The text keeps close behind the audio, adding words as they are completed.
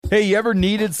Hey, you ever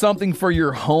needed something for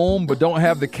your home but don't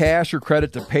have the cash or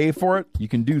credit to pay for it? You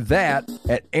can do that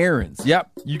at Aaron's. Yep,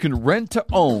 you can rent to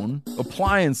own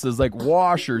appliances like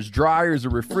washers, dryers, or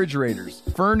refrigerators,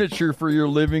 furniture for your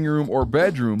living room or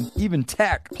bedroom, even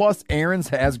tech. Plus, Aaron's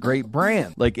has great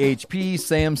brands like HP,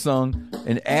 Samsung,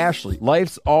 and Ashley.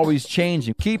 Life's always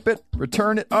changing. Keep it,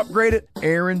 return it, upgrade it.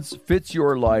 Aaron's fits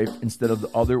your life instead of the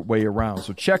other way around.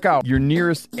 So check out your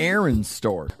nearest Aaron's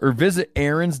store or visit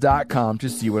Aaron's.com to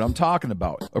see what I'm talking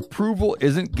about. Approval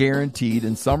isn't guaranteed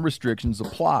and some restrictions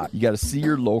apply. You got to see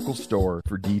your local store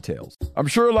for details. I'm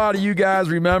sure a lot of you guys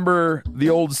remember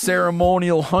the old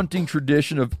ceremonial hunting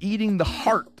tradition of eating the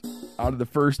heart out of the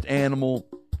first animal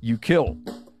you kill.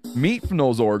 Meat from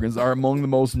those organs are among the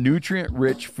most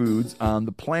nutrient-rich foods on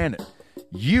the planet.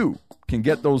 You can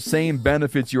get those same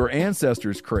benefits your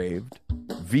ancestors craved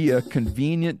via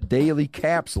convenient daily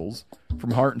capsules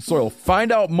from Heart and Soil.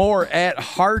 Find out more at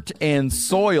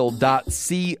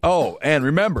heartandsoil.co. And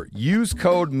remember, use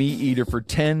code MeatEater for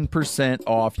 10%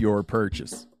 off your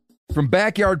purchase. From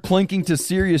backyard plinking to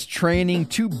serious training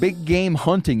to big game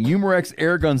hunting,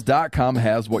 UmarexAirguns.com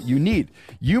has what you need.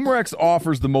 Umarex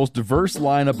offers the most diverse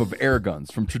lineup of air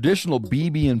guns, from traditional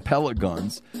BB and pellet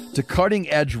guns to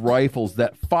cutting-edge rifles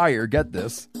that fire, get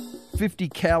this, 50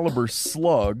 caliber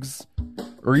slugs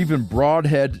or even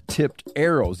broadhead-tipped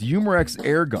arrows. Umarex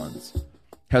Air Guns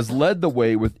has led the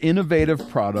way with innovative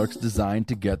products designed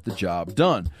to get the job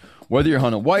done. Whether you're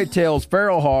hunting whitetails,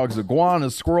 feral hogs,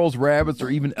 iguanas, squirrels, rabbits, or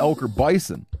even elk or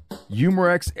bison,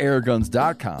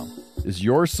 UmarexAirguns.com is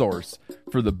your source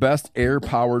for the best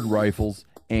air-powered rifles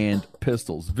and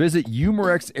pistols. Visit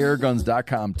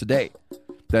UmarexAirguns.com today.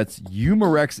 That's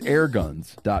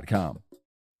UmarexAirguns.com.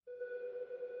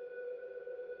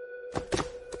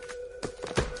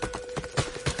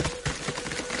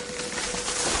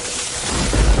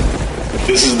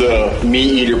 This is the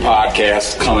Meat Eater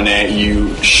podcast coming at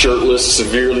you shirtless,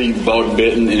 severely bug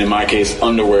bitten, and in my case,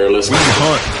 underwearless. We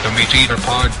hunt the Meat Eater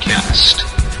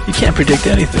podcast. You can't predict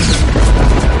anything.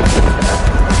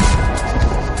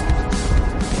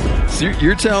 So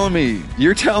you're telling me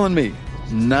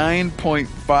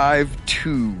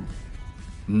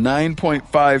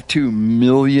 9.52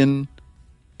 million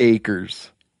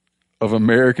acres of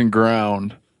American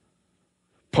ground,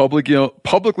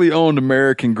 publicly owned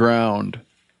American ground,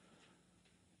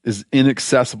 is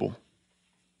inaccessible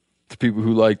to people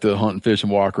who like to hunt and fish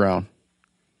and walk around.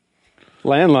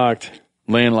 Landlocked.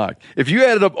 If you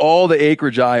added up all the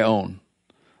acreage I own,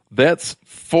 that's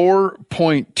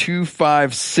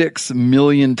 4.256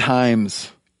 million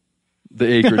times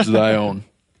the acreage that I own.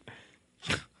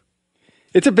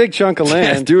 It's a big chunk of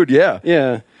land. Yes, dude, yeah.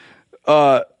 Yeah.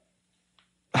 How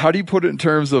do you put it in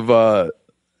terms of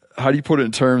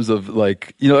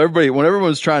like, you know, when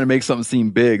everyone's trying to make something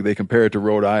seem big, they compare it to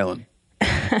Rhode Island.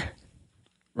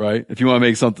 Right? If you want to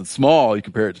make something small, you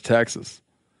compare it to Texas.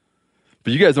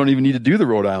 But you guys don't even need to do the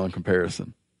Rhode Island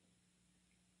comparison.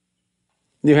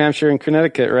 New Hampshire and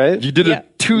Connecticut, right? You did a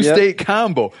two-state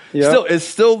combo. Yep. It's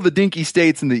still the dinky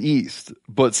states in the East,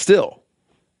 but still.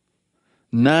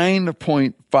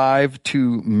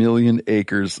 9.52 million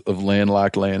acres of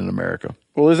landlocked land in America.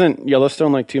 Well, isn't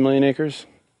Yellowstone like 2 million acres?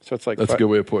 So it's like That's a good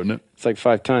way of putting it. It's like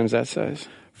 5 times that size.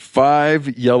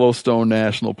 5 Yellowstone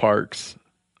national parks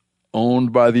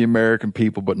owned by the American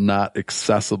people, but not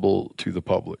accessible to the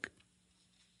public.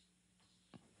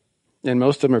 And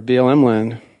most of them are BLM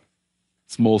land.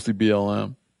 It's mostly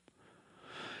BLM.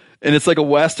 And it's like a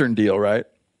Western deal, right?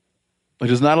 Like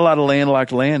there's not a lot of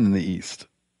landlocked land in the East.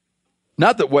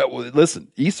 Not that, listen,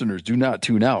 Easterners do not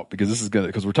tune out because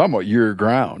because we're talking about your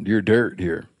ground, your dirt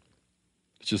here.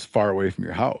 It's just far away from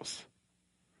your house.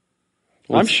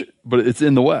 Well, but it's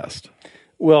in the West.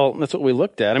 Well, that's what we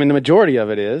looked at. I mean, the majority of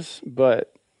it is,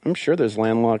 but I'm sure there's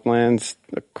landlocked lands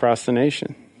across the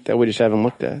nation that we just haven't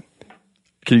looked at.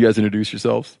 Can you guys introduce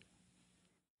yourselves?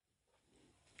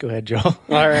 Go ahead, Joel.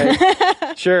 All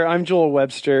right. Sure. I'm Joel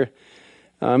Webster.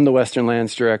 I'm the Western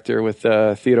Lands Director with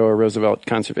Theodore Roosevelt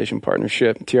Conservation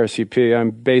Partnership, TRCP. I'm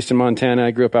based in Montana.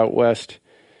 I grew up out west.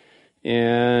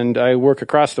 And I work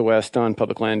across the West on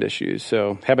public land issues,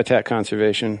 so habitat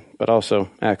conservation, but also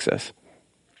access.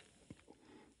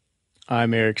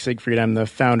 I'm Eric Siegfried. I'm the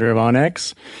founder of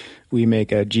OnX. We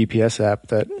make a GPS app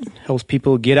that helps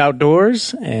people get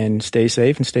outdoors and stay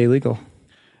safe and stay legal.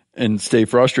 And stay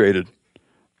frustrated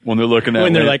when they're looking at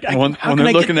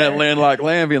landlocked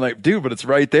land, being like, dude, but it's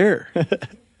right there.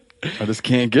 I just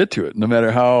can't get to it. No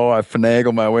matter how I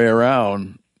finagle my way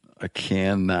around, I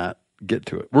cannot get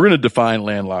to it. We're going to define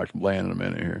landlocked land in a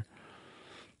minute here.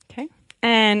 Okay.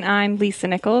 And I'm Lisa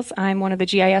Nichols. I'm one of the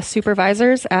GIS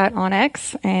supervisors at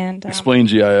OnX. And Explain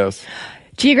GIS.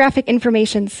 Geographic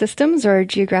Information Systems, or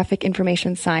Geographic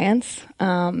Information Science.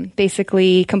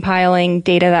 Basically compiling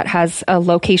data that has a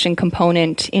location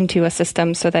component into a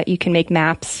system so that you can make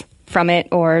maps from it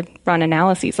or run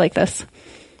analyses like this.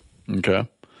 Okay.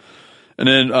 And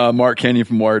then Mark Kenyon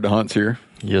from Wired to Hunt's here.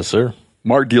 Yes, sir.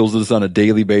 Mark deals with this on a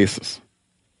daily basis.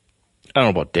 I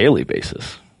don't know about daily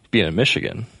basis. Being in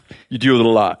Michigan. You deal with it a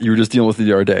lot. You were just dealing with it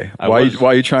the other day. Why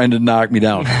are you trying to knock me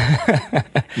down?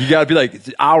 You got to be like, it's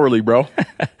hourly, bro.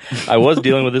 I was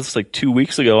dealing with this like 2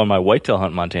 weeks ago on my whitetail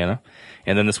hunt in Montana.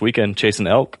 And then this weekend chasing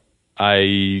elk.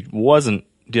 I wasn't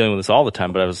dealing with this all the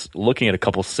time, but I was looking at a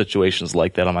couple situations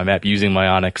like that on my map using my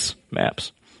OnX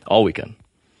maps all weekend.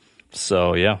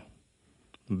 So, yeah,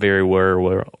 very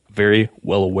well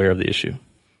aware of the issue.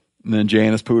 And then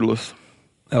Janice Poodless.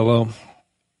 Hello.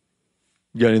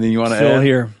 You got anything you want to add? Still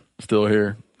here. Still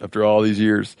here after all these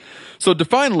years. So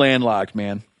define landlocked,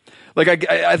 man. Like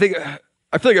I feel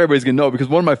like everybody's gonna know, because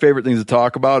one of my favorite things to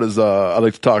talk about is I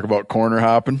like to talk about corner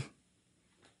hopping.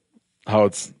 How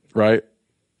it's right.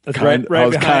 That's kind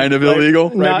right of illegal.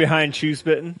 Right behind shoe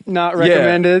spitting. Not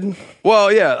recommended. Yeah.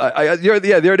 Well, yeah.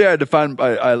 The other day I defined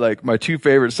I like my two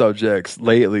favorite subjects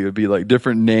lately would be like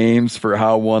different names for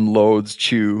how one loads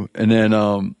chew, and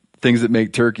then things that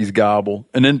make turkeys gobble,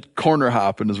 and then corner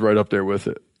hopping is right up there with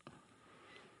it.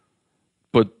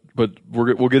 But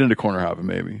we'll get into corner hopping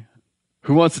maybe.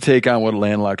 Who wants to take on what a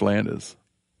landlocked land is?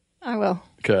 I will.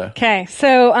 Okay.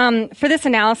 So for this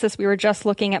analysis, we were just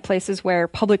looking at places where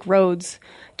public roads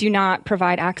do not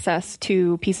provide access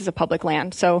to pieces of public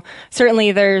land. So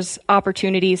certainly there's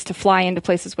opportunities to fly into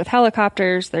places with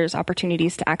helicopters. There's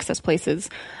opportunities to access places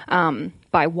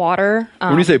by water.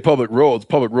 When you say public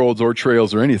roads or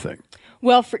trails or anything?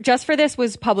 Well, just for this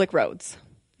was public roads.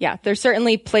 Yeah, there's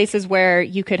certainly places where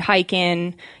you could hike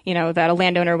in, that a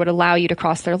landowner would allow you to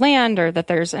cross their land, or that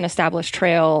there's an established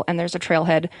trail and there's a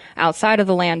trailhead outside of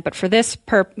the land. But for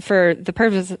for the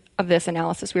purpose of this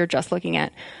analysis, we were just looking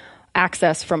at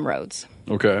access from roads.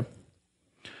 Okay.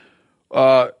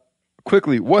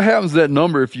 Quickly, what happens to that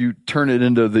number if you turn it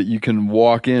into that you can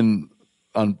walk in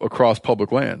across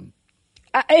public land?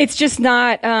 It's just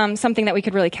not something that we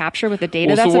could really capture with the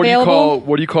data that's what available.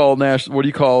 What do you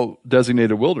call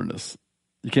designated wilderness?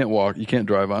 You can't walk. You can't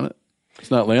drive on it. It's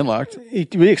not landlocked.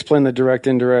 We explain the direct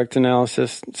indirect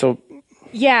analysis. So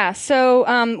Yeah,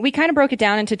 so we kind of broke it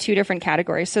down into two different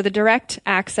categories. So the direct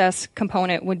access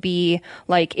component would be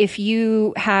like if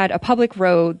you had a public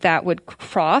road that would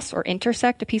cross or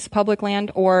intersect a piece of public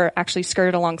land, or actually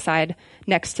skirt alongside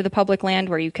next to the public land,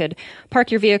 where you could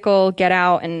park your vehicle, get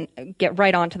out, and get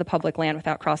right onto the public land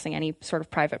without crossing any sort of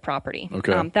private property.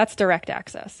 Okay. That's direct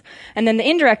access. And then the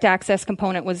indirect access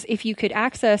component was if you could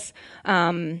access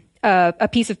a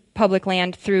piece of public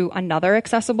land through another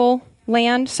accessible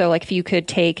land. So like if you could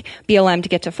take BLM to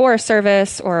get to Forest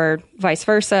Service or vice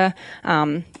versa,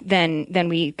 then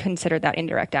we consider that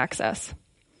indirect access.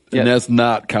 And that's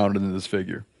not counted in this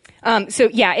figure. So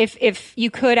yeah, if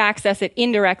you could access it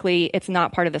indirectly, it's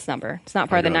not part of this number. It's not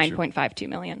part of the 9.52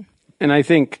 million. And I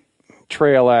think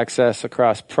trail access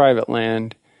across private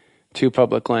land to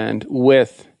public land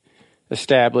with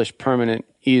established permanent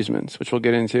easements, which we'll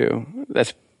get into,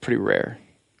 that's pretty rare.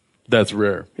 That's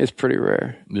rare. It's pretty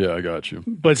rare. Yeah, I got you.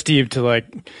 But Steve, to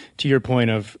your point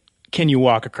of, can you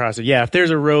walk across it? Yeah, if there's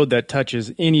a road that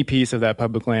touches any piece of that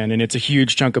public land and it's a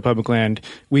huge chunk of public land,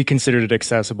 we considered it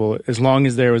accessible. As long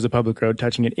as there was a public road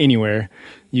touching it anywhere,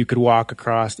 you could walk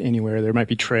across anywhere. There might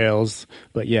be trails,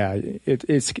 but yeah,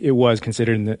 it was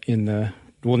considered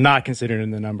not considered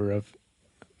in the number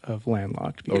of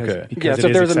landlocked because so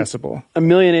it is there's accessible. A 1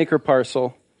 million acre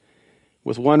parcel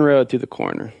with one road through the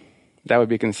corner. That would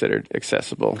be considered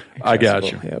accessible. I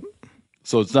got you. Yep.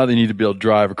 So it's not that you need to be able to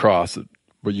drive across it,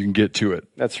 but you can get to it.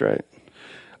 That's right.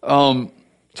 So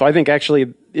I think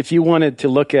actually, if you wanted to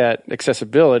look at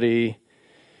accessibility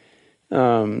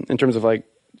in terms of like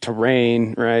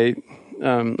terrain, right?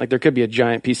 Like there could be a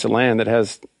giant piece of land that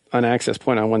has an access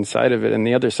point on one side of it, and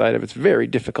the other side of it's very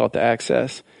difficult to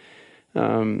access.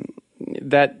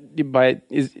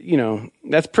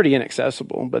 That's pretty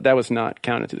inaccessible, but that was not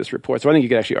counted to this report. So I think you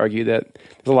could actually argue that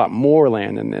there's a lot more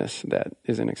land in this that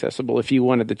is inaccessible if you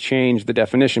wanted to change the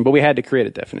definition, but we had to create a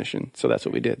definition. So that's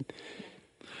what we did.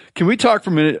 Can we talk for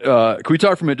a minute?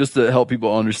 Just to help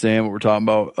people understand what we're talking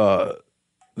about,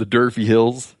 the Durfee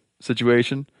Hills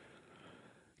situation?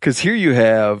 Because here you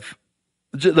have,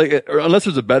 unless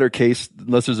there's a better case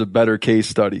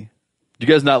study. Do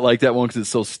you guys not like that one because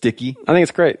it's so sticky? I think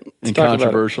it's great. And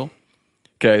controversial.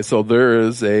 Okay, so there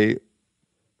is a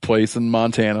place in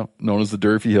Montana known as the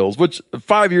Durfee Hills, which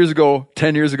 5 years ago,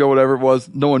 10 years ago, whatever it was,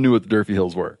 no one knew what the Durfee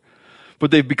Hills were.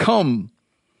 But they've become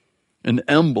an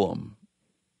emblem,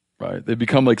 right? They've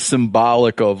become like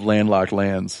symbolic of landlocked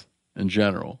lands in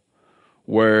general,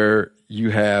 where you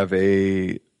have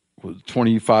a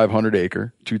 2,500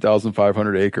 acre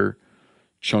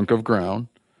chunk of ground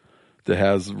that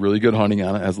has really good hunting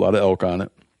on it, has a lot of elk on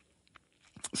it,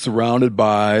 surrounded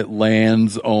by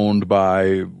lands owned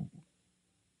by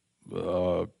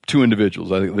two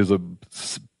individuals. I think there's a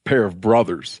pair of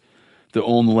brothers that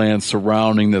own the land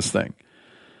surrounding this thing.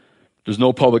 There's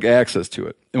no public access to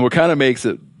it. And what kind of makes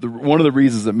it, one of the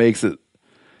reasons that makes it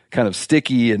kind of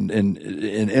sticky and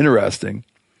interesting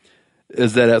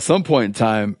is that at some point in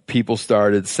time, people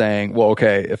started saying, well,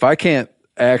 okay, if I can't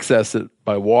access it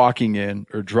by walking in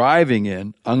or driving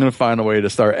in, I'm going to find a way to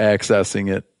start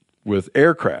accessing it with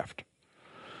aircraft.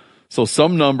 So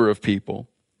some number of people,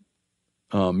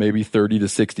 maybe 30 to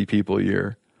 60 people a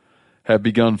year, have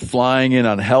begun flying in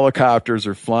on helicopters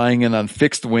or flying in on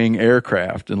fixed wing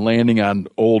aircraft and landing on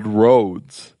old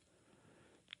roads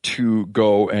to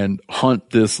go and hunt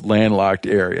this landlocked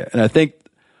area. And I think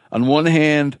on one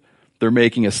hand, they're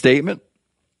making a statement.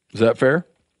 Is that fair?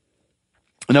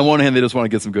 And on one hand, they just want to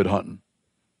get some good hunting.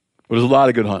 But there's a lot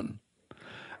of good hunting.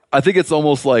 I think it's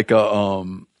almost like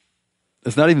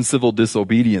it's not even civil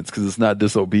disobedience because it's not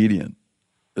disobedient.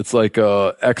 It's like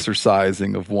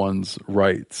exercising of one's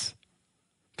rights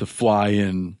to fly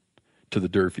in to the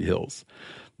Durfee Hills.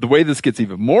 The way this gets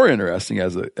even more interesting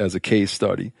as a case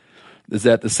study is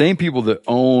that the same people that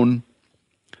own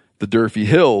the Durfee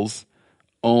Hills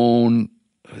own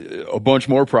a bunch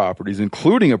more properties,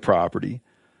 including a property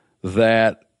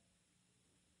that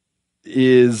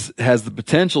has the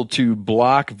potential to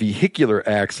block vehicular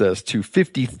access to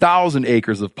 50,000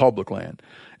 acres of public land.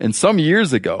 And some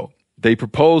years ago, they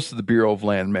proposed to the Bureau of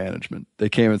Land Management. They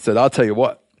came and said, I'll tell you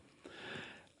what,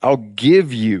 I'll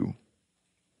give you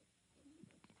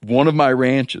one of my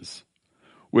ranches,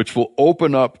 which will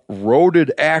open up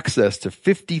roaded access to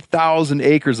 50,000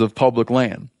 acres of public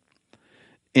land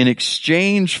in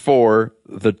exchange for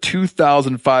the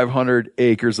 2,500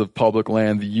 acres of public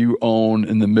land that you own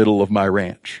in the middle of my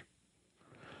ranch.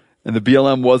 And the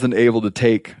BLM wasn't able to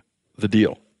take the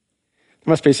deal.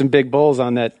 There must be some big bulls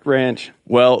on that ranch.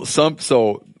 Well,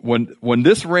 so when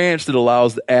this ranch that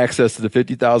allows access to the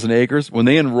 50,000 acres, when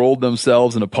they enrolled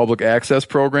themselves in a public access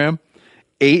program,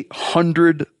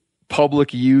 800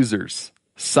 public users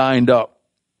signed up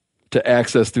to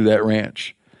access through that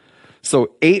ranch.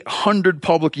 So 800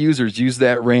 public users use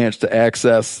that ranch to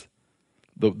access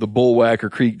the Bullwhacker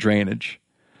Creek drainage.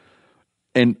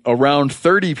 And around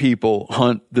 30 people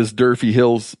hunt this Durfee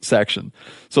Hills section.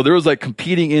 So there was like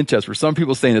competing interests where some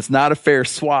people saying it's not a fair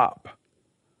swap.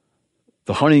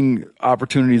 The hunting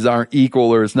opportunities aren't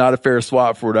equal or it's not a fair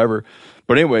swap for whatever.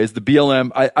 But anyways, the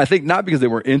BLM, I think not because they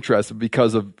weren't interested, but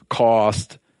because of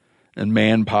cost and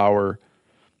manpower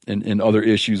and other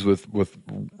issues with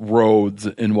roads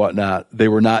and whatnot, they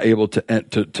were not able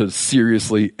to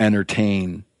seriously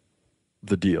entertain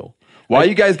the deal. Why are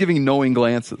you guys giving knowing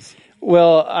glances?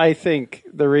 Well, I think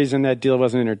the reason that deal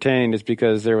wasn't entertained is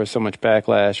because there was so much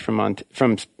backlash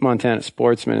from Montana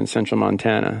sportsmen in central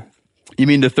Montana. You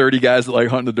mean the 30 guys that like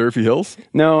hunting the Durfee Hills?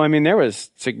 No, I mean, there was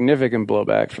significant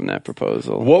blowback from that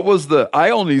proposal. What was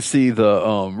I only see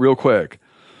the, real quick,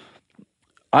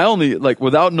 I only, like,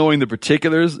 without knowing the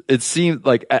particulars, it seemed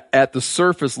like at the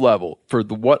surface level, for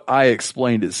what I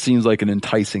explained, it seems like an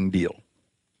enticing deal.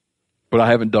 But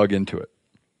I haven't dug into it.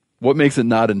 What makes it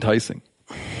not enticing?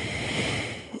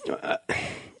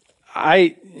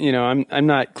 I'm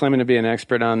not claiming to be an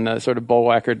expert on the sort of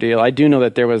bullwhacker deal. I do know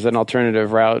that there was an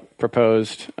alternative route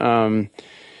proposed, to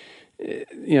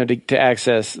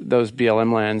access those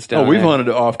BLM lands down we've there. hunted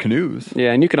it off canoes.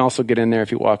 Yeah, and you can also get in there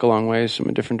if you walk a long ways from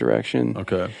a different direction.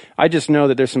 Okay. I just know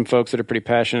that there's some folks that are pretty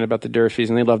passionate about the Durfees,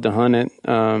 and they love to hunt it.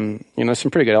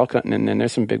 Some pretty good elk hunting, and then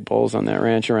there's some big bulls on that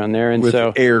ranch around there. And with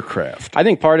so aircraft. I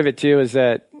think part of it, too, is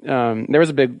that there was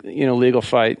a big, legal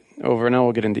fight over, and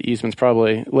we'll get into easements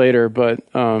probably later, but,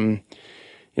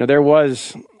 there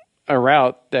was a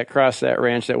route that crossed that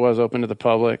ranch that was open to the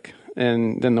public,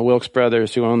 and then the Wilkes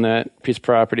brothers, who owned that piece of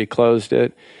property, closed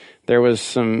it. There was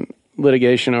some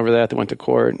litigation over that went to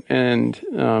court, and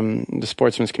the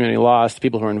sportsman's community lost, the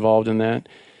people who were involved in that.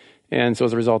 And so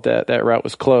as a result, that route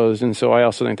was closed. And so I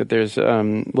also think that there's a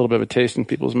little bit of a taste in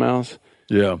people's mouths.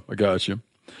 Yeah, I got you.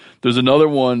 There's another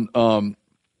one,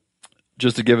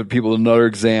 just to give people another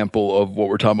example of what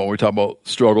we're talking about when we talk about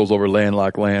struggles over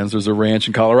landlocked lands. There's a ranch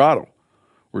in Colorado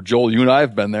where, Joel, you and I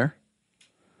have been there.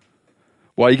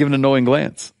 Why are you giving a knowing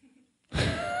glance?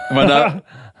 Am I not?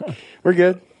 We're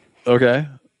good. Okay.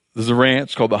 There's a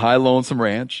ranch called the High Lonesome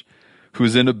Ranch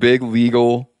who's in a big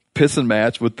legal pissing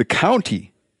match with the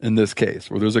county in this case,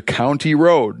 where there's a county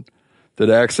road that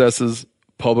accesses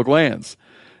public lands.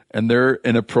 And they're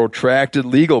in a protracted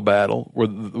legal battle where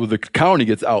the county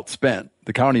gets outspent.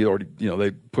 The county already,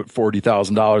 they put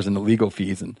 $40,000 into legal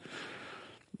fees, and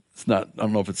it's not, I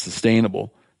don't know if it's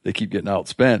sustainable. They keep getting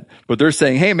outspent. But they're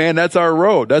saying, hey, man, that's our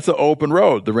road. That's an open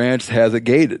road. The ranch has it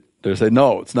gated. They're saying,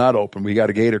 no, it's not open. We got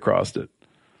a gate across it.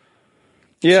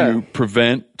 Yeah. To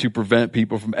prevent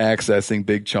people from accessing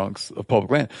big chunks of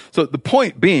public land. So the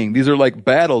point being, these are like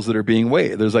battles that are being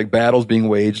waged. There's like battles being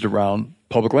waged around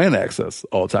public land access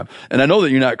all the time. And I know that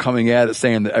you're not coming at it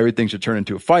saying that everything should turn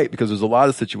into a fight, because there's a lot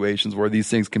of situations where these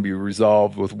things can be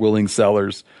resolved with willing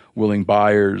sellers, willing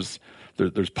buyers.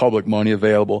 There's public money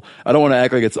available. I don't want to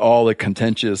act like it's all like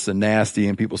contentious and nasty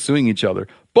and people suing each other,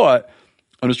 but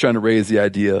I'm just trying to raise the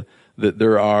idea that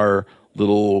there are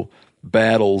little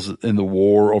battles in the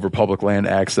war over public land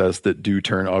access that do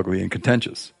turn ugly and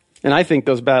contentious. And I think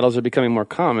those battles are becoming more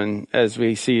common as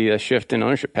we see a shift in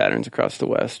ownership patterns across the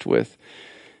West with,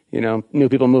 new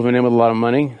people moving in with a lot of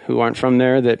money who aren't from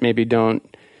there, that maybe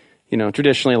don't,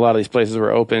 traditionally a lot of these places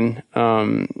were open,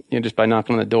 just by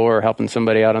knocking on the door or helping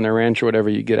somebody out on their ranch or whatever,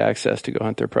 you get access to go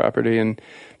hunt their property. And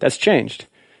that's changed.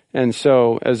 And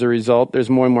so as a result, there's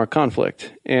more and more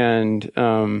conflict. And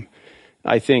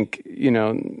I think,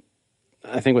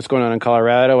 what's going on in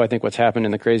Colorado, I think what's happened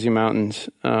in the Crazy Mountains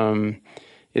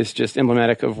is just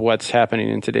emblematic of what's happening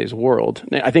in today's world.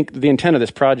 I think the intent of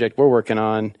this project we're working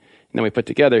on, and then we put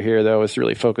together here, though, is to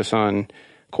really focus on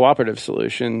cooperative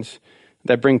solutions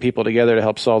that bring people together to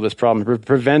help solve this problem,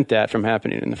 prevent that from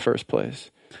happening in the first place.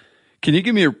 Can you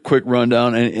give me a quick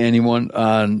rundown, anyone,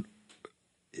 on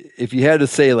if you had to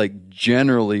say, like,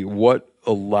 generally what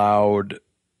allowed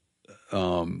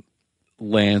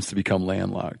lands to become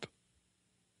landlocked?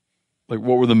 Like,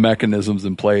 what were the mechanisms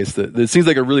in place? That it seems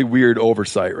like a really weird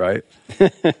oversight, right?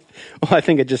 Well, I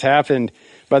think it just happened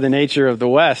by the nature of the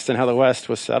West and how the West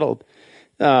was settled.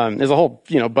 There's a whole,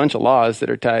 bunch of laws that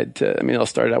are tied to, it all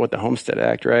started out with the Homestead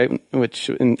Act, right? Which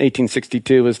in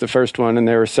 1862 was the first one, and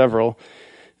there were several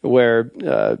where,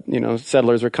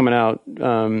 settlers were coming out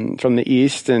from the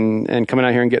East and coming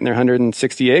out here and getting their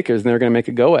 160 acres, and they were going to make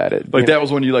a go at it. Like, that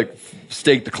was when you,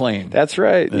 staked the claim. That's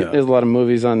right. Yeah. There's a lot of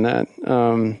movies on that.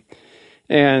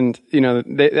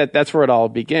 That's where it all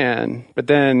began. But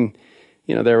then,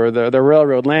 there were the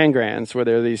railroad land grants, where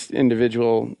there were these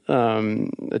individual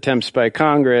attempts by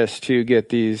Congress to get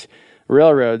these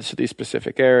railroads to these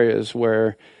specific areas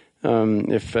where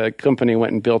if a company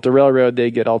went and built a railroad,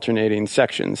 they get alternating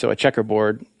sections. So a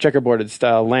checkerboarded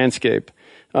style landscape,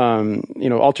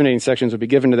 alternating sections would be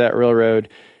given to that railroad.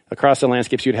 Across the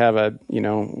landscapes, you'd have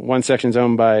one section's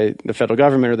owned by the federal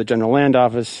government or the General Land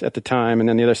Office at the time, and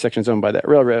then the other section's owned by that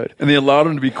railroad. And they allowed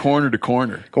them to be corner to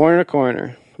corner. Corner to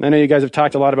corner. I know you guys have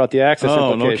talked a lot about the access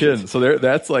implications. Oh, no kidding. So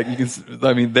that's like,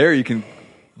 you can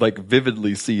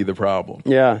vividly see the problem.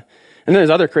 Yeah. And there's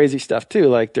other crazy stuff too,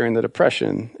 like during the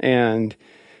Depression. And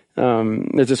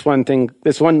there's this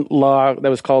one law that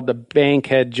was called the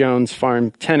Bankhead-Jones Farm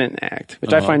Tenant Act,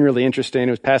 which I find really interesting.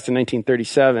 It was passed in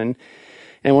 1937.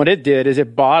 And what it did is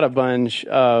it bought a bunch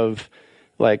of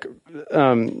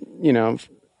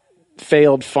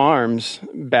failed farms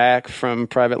back from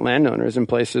private landowners in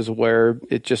places where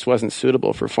it just wasn't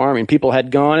suitable for farming. People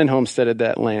had gone and homesteaded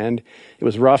that land. It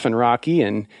was rough and rocky,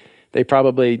 and they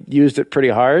probably used it pretty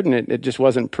hard, and it just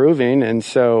wasn't proving. And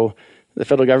so the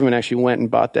federal government actually went and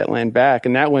bought that land back.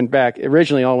 And that went back,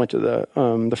 originally all went to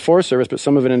the Forest Service, but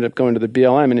some of it ended up going to the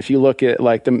BLM. And if you look at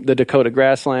the Dakota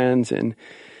grasslands and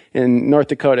in North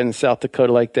Dakota and South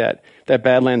Dakota, like that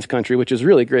Badlands country, which is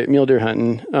really great mule deer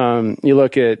hunting. You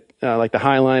look at the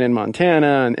High Line in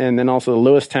Montana, and then also the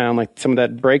Lewistown, like some of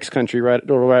that breaks country right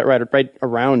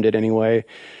around it anyway.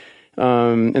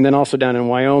 And then also down in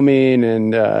Wyoming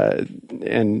and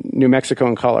New Mexico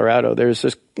and Colorado, there's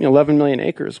just 11 million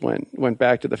acres went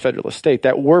back to the federal estate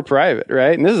that were private,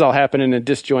 right? And this is all happening in a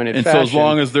disjointed fashion. And so as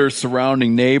long as their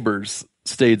surrounding neighbors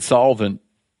stayed solvent,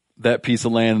 that piece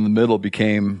of land in the middle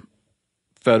became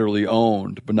federally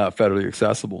owned, but not federally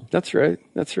accessible. That's right.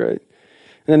 And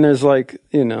then there's the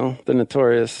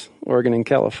notorious Oregon and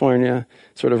California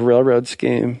sort of railroad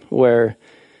scheme where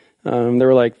there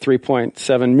were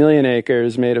 3.7 million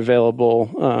acres made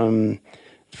available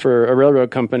for a railroad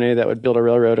company that would build a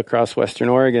railroad across Western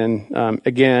Oregon,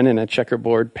 again in a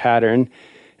checkerboard pattern.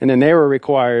 And then they were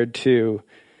required to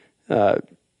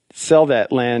sell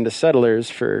that land to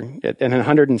settlers in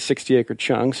 160-acre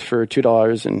chunks for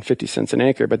 $2.50 an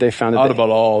acre. But they found that about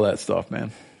all that stuff,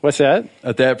 man. What's that?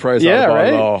 At that price, Yeah, I'd buy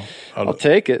right. it all. I'll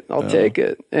take it. I'll take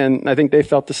it. And I think they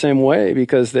felt the same way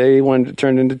because they wanted to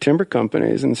turn it into timber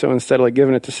companies. And so instead of like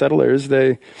giving it to settlers,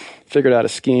 they figured out a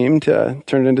scheme to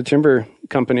turn it into timber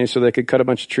companies so they could cut a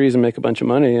bunch of trees and make a bunch of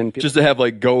money. And Just to have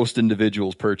like ghost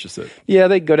individuals purchase it. yeah,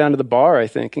 they'd go down to the bar, I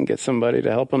think, and get somebody to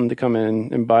help them to come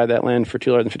in and buy that land for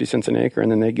 $2.50 an acre,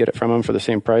 and then they'd get it from them for the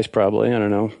same price probably. I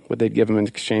don't know what they'd give them in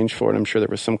exchange for it. I'm sure there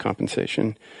was some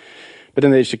compensation. But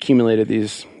then they just accumulated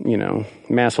these,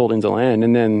 mass holdings of land.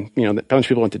 And then, a bunch of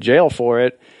people went to jail for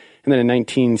it. And then in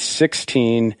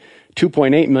 1916,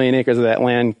 2.8 million acres of that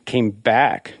land came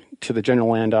back to the General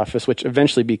Land Office, which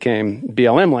eventually became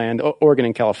BLM land, Oregon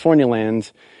and California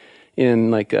lands in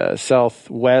like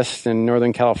southwest and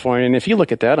northern California. And if you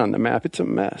look at that on the map, it's a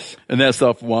mess. And that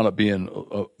stuff wound up being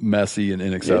messy and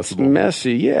inaccessible. It's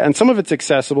messy, yeah. And some of it's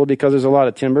accessible because there's a lot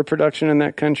of timber production in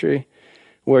that country,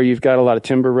 where you've got a lot of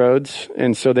timber roads,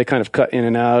 and so they kind of cut in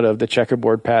and out of the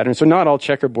checkerboard pattern. So not all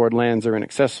checkerboard lands are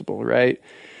inaccessible, right?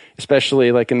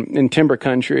 Especially like in timber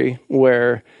country,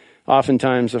 where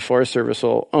oftentimes the Forest Service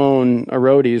will own a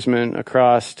road easement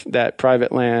across that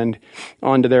private land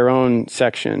onto their own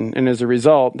section. And as a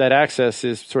result, that access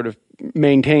is sort of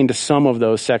maintained to some of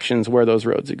those sections where those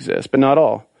roads exist, but not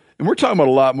all. And we're talking about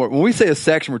a lot more. When we say a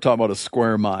section, we're talking about a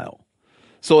square mile.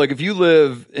 So like if you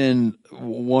live in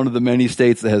one of the many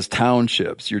states that has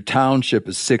townships, your township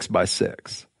is 6 by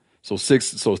 6. So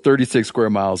 36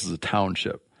 square miles is a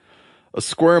township. A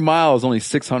square mile is only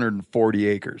 640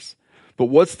 acres. But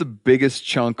what's the biggest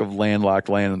chunk of landlocked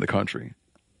land in the country?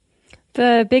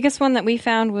 The biggest one that we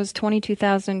found was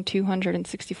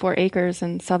 22,264 acres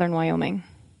in southern Wyoming.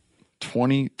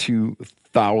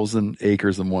 22,000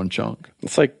 acres in one chunk.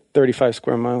 It's like 35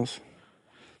 square miles.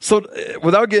 So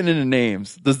without getting into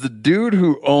names, does the dude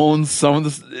who owns some of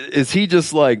this, is he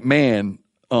just like, man,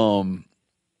 I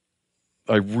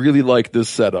really like this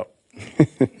setup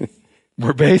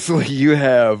where basically you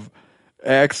have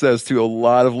access to a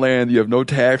lot of land. You have no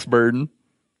tax burden.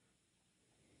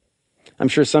 I'm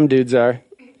sure some dudes are.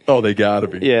 Oh, they gotta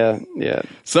be. Yeah.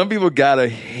 Some people gotta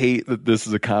hate that this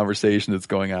is a conversation that's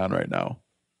going on right now.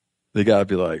 They gotta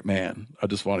be like, man, I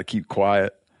just want to keep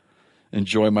quiet.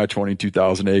 Enjoy my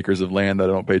 22,000 acres of land that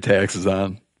I don't pay taxes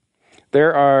on.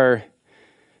 There are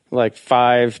like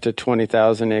 5 to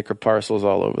 20,000 acre parcels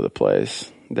all over the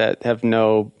place that have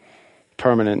no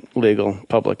permanent legal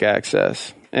public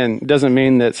access. And it doesn't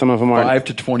mean that some of them aren't. 5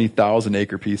 to 20,000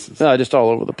 acre pieces. Just all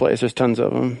over the place. There's tons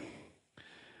of them.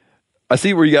 I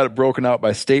see where you got it broken out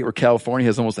by state, where California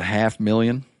has almost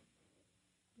 500,000.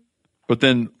 But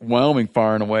then Wyoming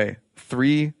far and away,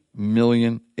 3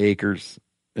 million acres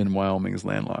in Wyoming is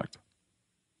landlocked.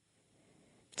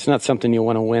 It's not something you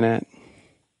want to win at.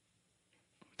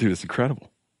 Dude, it's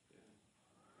incredible.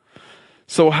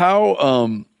 So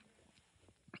how,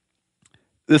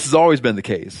 this has always been the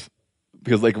case.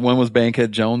 Because like when was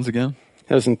Bankhead Jones again?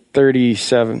 That was in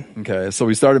 1937. Okay, so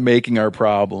we started making our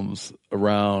problems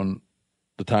around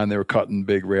the time they were cutting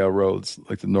big railroads,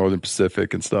 like the Northern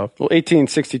Pacific and stuff. Well,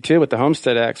 1862 with the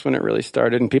Homestead Acts when it really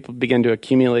started, and people began to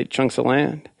accumulate chunks of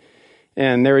land.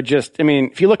 And they were just,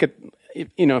 if you look at,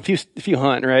 if you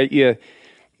hunt, right, you're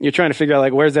trying to figure out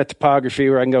like where's that topography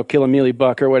where I can go kill a mealy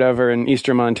buck or whatever in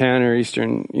eastern Montana or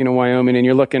eastern, Wyoming, and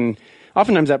you're looking.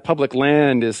 Oftentimes that public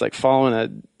land is like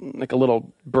following a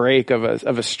little break of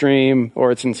a stream,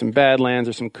 or it's in some badlands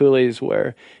or some coulees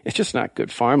where it's just not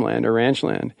good farmland or ranch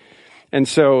land. And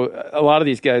so a lot of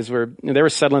these guys they were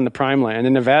settling the prime land.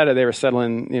 In Nevada, they were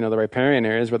settling, the riparian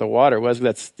areas where the water was.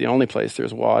 That's the only place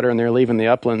there's water, and they're leaving the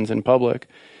uplands in public.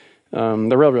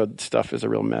 The railroad stuff is a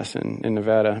real mess in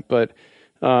Nevada. But,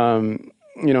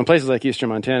 in places like eastern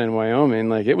Montana and Wyoming,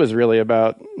 like it was really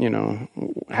about,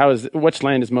 which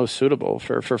land is most suitable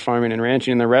for farming and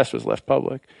ranching, and the rest was left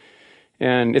public.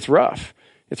 And it's rough.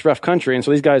 It's rough country. And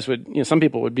so these guys would, some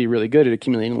people would be really good at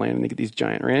accumulating land and they get these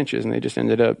giant ranches, and they just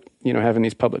ended up, having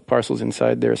these public parcels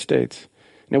inside their estates.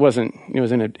 And it was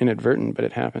inadvertent, but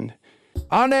it happened.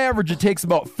 On average, it takes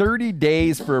about 30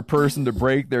 days for a person to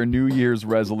break their New Year's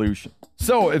resolution.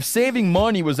 So if saving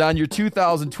money was on your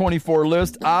 2024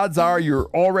 list, odds are you're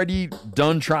already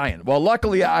done trying. Well,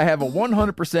 luckily, I have a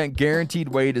 100% guaranteed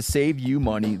way to save you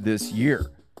money this year.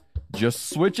 Just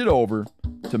switch it over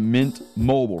to Mint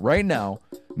Mobile. Right now,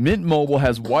 Mint Mobile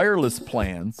has wireless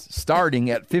plans starting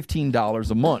at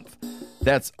 $15 a month.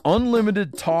 That's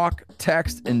unlimited talk,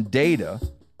 text, and data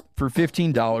for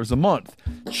 $15 a month.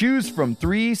 Choose from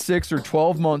 3, 6, or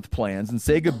 12-month plans and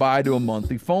say goodbye to a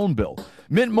monthly phone bill.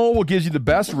 Mint Mobile gives you the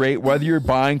best rate whether you're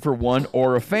buying for one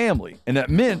or a family. And at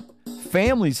Mint,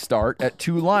 families start at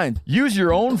 2 lines. Use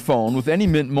your own phone with any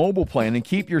Mint Mobile plan and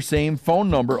keep your same phone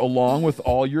number along with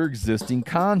all your existing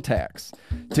contacts.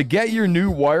 To get your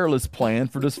new wireless plan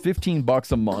for just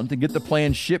 $15 a month and get the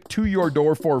plan shipped to your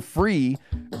door for free,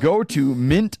 go to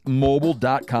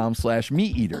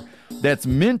mintmobile.com/meateater. That's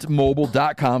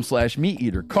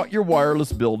mintmobile.com/meateater. Cut your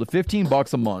wireless bill to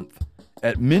 $15 a month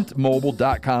at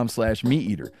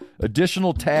mintmobile.com/meateater.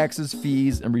 Additional taxes,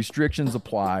 fees, and restrictions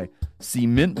apply. See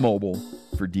Mint Mobile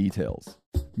for details.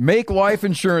 Make life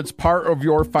insurance part of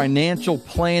your financial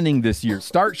planning this year.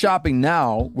 Start shopping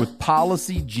now with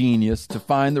Policy Genius to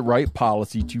find the right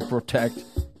policy to protect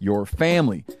your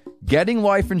family. Getting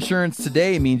life insurance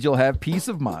today means you'll have peace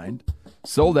of mind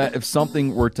so that if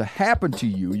something were to happen to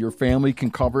you, your family can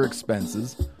cover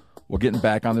expenses while getting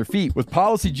back on their feet. With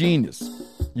Policy Genius,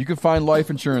 you can find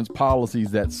life insurance policies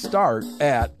that start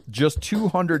at just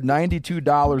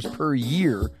 $292 per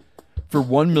year for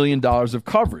 $1 million of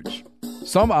coverage.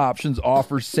 Some options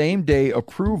offer same-day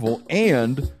approval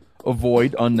and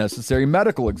avoid unnecessary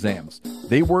medical exams.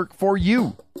 They work for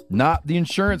you, not the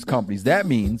insurance companies. That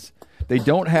means they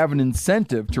don't have an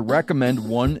incentive to recommend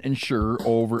one insurer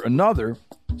over another,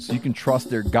 so you can trust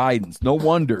their guidance. No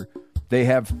wonder they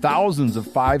have thousands of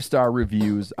 5-star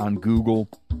reviews on Google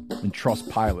and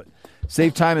Trustpilot.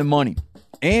 Save time and money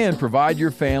and provide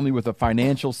your family with a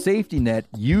financial safety net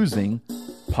using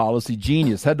Policy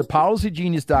Genius. Head to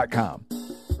policygenius.com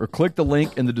or click the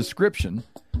link in the description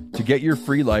to get your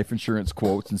free life insurance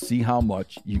quotes and see how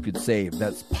much you could save.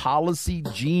 That's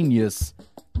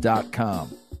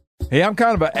policygenius.com. Hey, I'm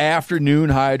kind of an afternoon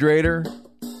hydrator.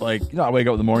 Like, I wake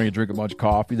up in the morning and drink a bunch of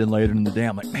coffee. Then later in the day,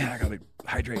 I'm like, man, I got to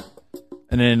hydrate.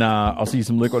 And then I'll see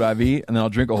some Liquid IV, and then I'll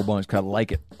drink a whole bunch because I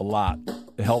like it a lot.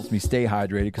 It helps me stay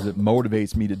hydrated because it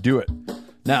motivates me to do it.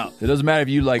 Now, it doesn't matter if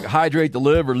you like hydrate to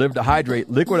live or live to hydrate.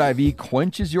 Liquid IV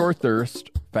quenches your thirst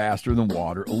faster than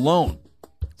water alone.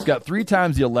 It's got 3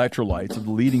 times the electrolytes of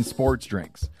the leading sports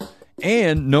drinks.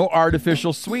 And no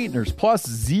artificial sweeteners, plus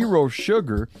 0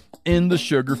 sugar in the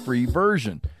sugar-free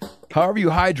version. However you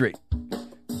hydrate,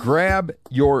 grab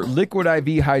your Liquid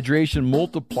IV Hydration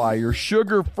Multiplier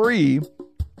sugar-free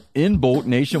in bulk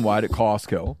nationwide at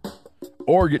Costco.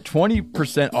 Or get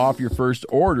 20% off your first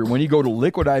order when you go to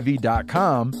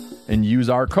liquidiv.com and use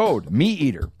our code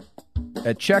MeatEater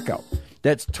at checkout.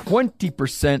 That's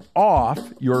 20% off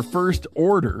your first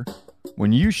order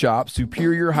when you shop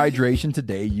Superior Hydration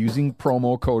today using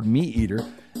promo code MeatEater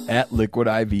at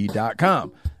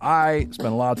liquidiv.com. I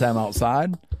spend a lot of time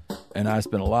outside, and I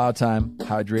spend a lot of time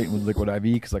hydrating with Liquid IV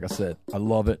because, like I said, I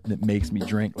love it, and it makes me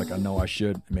drink like I know I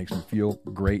should. It makes me feel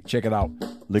great. Check it out,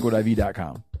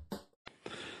 liquidiv.com.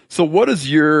 So what is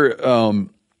your, I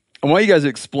want you guys to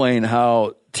explain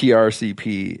how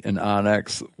TRCP and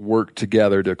Onyx work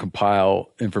together to compile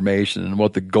information and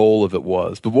what the goal of it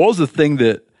was. But what was the thing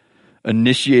that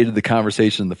initiated the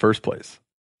conversation in the first place?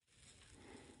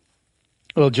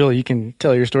 Well, Joel, you can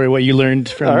tell your story, what you learned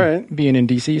from being in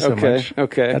D.C. so much.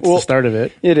 Okay. That's the start of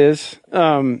it. It is.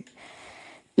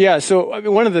 Yeah, so I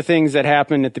mean, one of the things that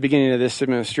happened at the beginning of this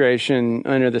administration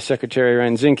under the Secretary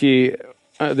Ryan Zinke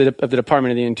of the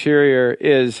Department of the Interior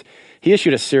is he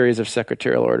issued a series of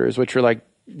secretarial orders, which were like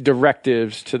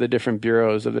directives to the different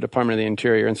bureaus of the Department of the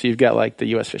Interior. And so you've got like the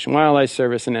U.S. Fish and Wildlife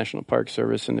Service, the National Park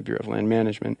Service, and the Bureau of Land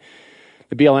Management.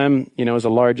 The BLM, is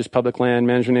the largest public land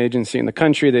management agency in the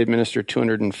country. They administer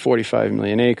 245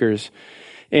 million acres.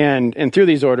 And through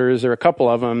these orders, there are a couple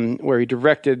of them where he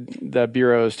directed the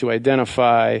bureaus to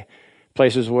identify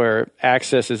places where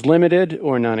access is limited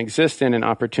or non-existent and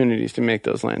opportunities to make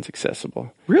those lands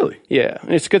accessible. Really? Yeah,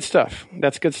 it's good stuff.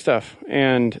 That's good stuff.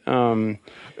 And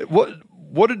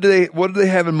what did they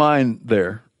have in mind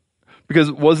there?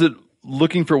 Because was it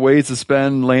looking for ways to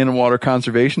spend Land and Water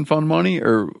Conservation Fund money,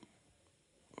 or?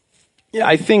 Yeah,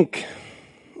 I think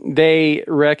they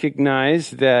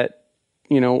recognize that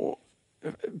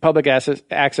public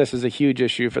access is a huge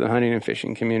issue for the hunting and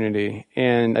fishing community.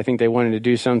 And I think they wanted to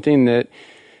do something that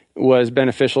was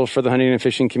beneficial for the hunting and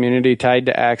fishing community tied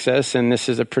to access. And this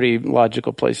is a pretty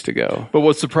logical place to go. But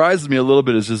what surprised me a little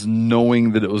bit is just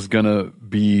knowing that it was going to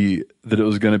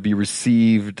be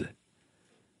received.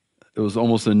 It was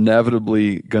almost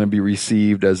inevitably going to be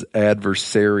received as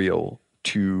adversarial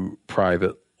to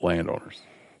private landowners.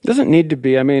 Doesn't need to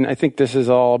be. I mean, I think this is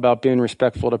all about being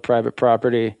respectful to private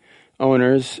property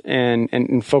owners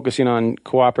and focusing on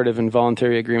cooperative and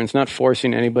voluntary agreements, not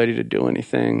forcing anybody to do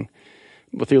anything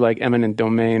through like eminent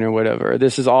domain or whatever.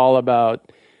 This is all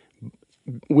about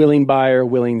willing buyer,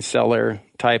 willing seller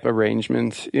type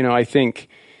arrangements. I think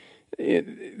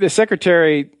the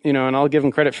secretary, and I'll give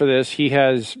him credit for this, he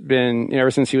has been,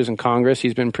 ever since he was in Congress,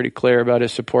 he's been pretty clear about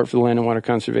his support for the Land and Water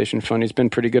Conservation Fund. He's been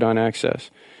pretty good on access.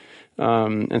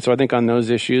 And so I think on those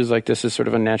issues, like, this is sort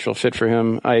of a natural fit for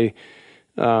him. But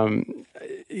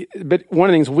one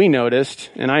of the things we noticed,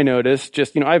 and I noticed,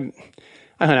 just, I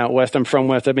hunt out west. I'm from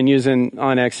west. I've been using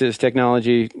OnX's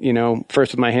technology,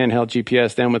 first with my handheld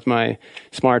GPS, then with my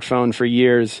smartphone for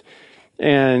years.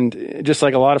 And just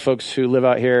like a lot of folks who live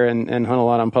out here and hunt a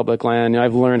lot on public land,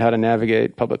 I've learned how to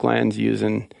navigate public lands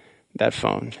using that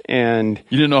phone. And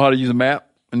you didn't know how to use a map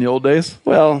in the old days?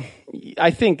 Well,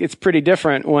 I think it's pretty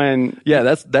different when.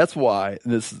 Yeah, that's why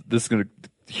this is going to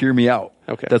hear me out.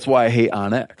 Okay, that's why I hate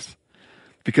OnX,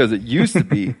 because it used to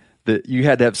be that you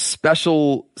had to have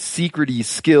special secrety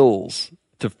skills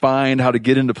to find how to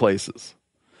get into places.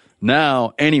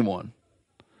 Now anyone.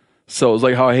 So it was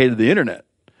like how I hated the internet,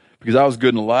 because I was good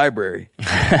in the library.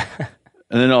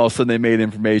 And then all of a sudden they made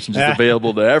information just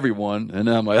available to everyone. And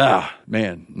then I'm like,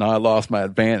 man, now I lost my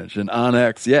advantage. And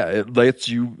OnX, it lets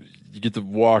you get to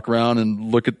walk around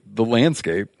and look at the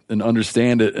landscape and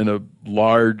understand it in a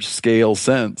large scale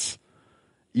sense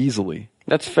easily.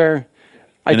 That's fair.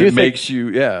 It makes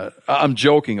you, I'm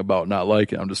joking about not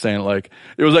liking it. I'm just saying, like,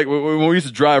 it was like when we used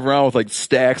to drive around with like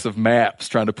stacks of maps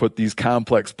trying to put these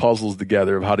complex puzzles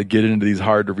together of how to get into these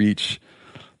hard to reach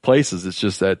places. It's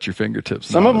just at your fingertips.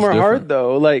 Some of them are hard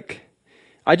though. Like,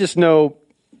 I just know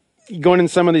going in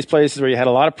some of these places where you had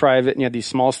a lot of private and you had these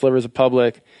small slivers of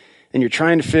public, and you're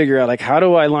trying to figure out, like, how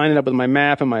do I line it up with my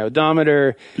map and my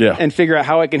odometer and figure out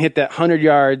how I can hit that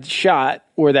 100-yard shot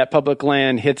where that public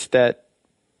land hits that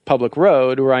public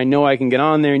road, where I know I can get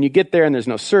on there. And you get there and there's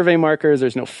no survey markers,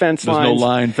 there's no fence lines. There's no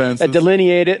line fences that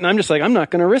delineate it. And I'm just like, I'm not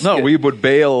going to risk it. No, we would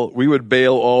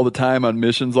bail all the time on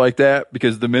missions like that,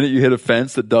 because the minute you hit a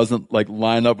fence that doesn't like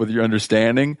line up with your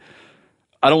understanding,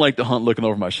 I don't like to hunt looking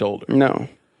over my shoulder. No.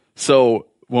 So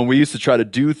when we used to try to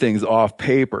do things off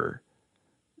paper,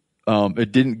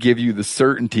 it didn't give you the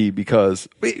certainty, because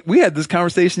we had this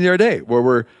conversation the other day where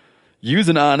we're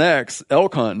using OnX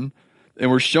elk hunting and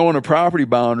we're showing a property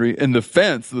boundary, and the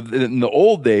fence in the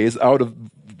old days I would have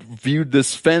viewed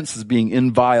this fence as being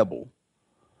inviolable,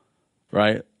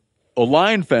 right? A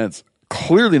line fence,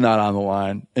 clearly not on the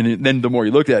line. And then the more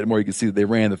you looked at it, the more you could see that they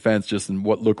ran the fence just in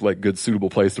what looked like a good suitable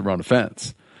place to run a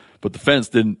fence. But the fence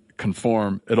didn't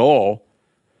conform at all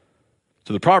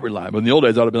to the property line. But in the old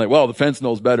days, I would have been like, well, the fence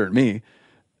knows better than me.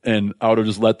 And I would have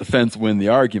just let the fence win the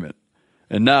argument.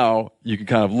 And now you can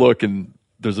kind of look, and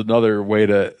there's another way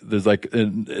there's like,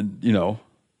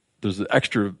 there's an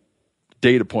extra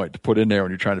data point to put in there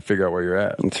when you're trying to figure out where you're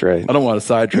at. That's right. I don't want to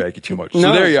sidetrack you too much. No,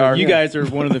 so there you are. You guys are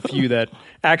one of the few that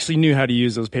actually knew how to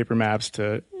use those paper maps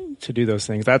to do those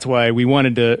things. That's why we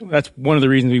wanted to, that's one of the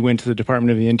reasons we went to the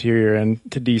Department of the Interior and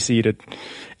to DC to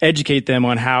educate them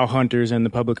on how hunters and the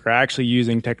public are actually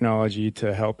using technology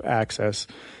to help access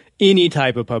any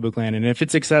type of public land. And if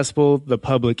it's accessible, the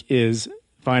public is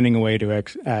finding a way to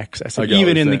access it.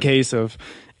 Even in the case of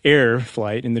air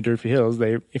flight in the Durfee Hills,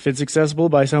 if it's accessible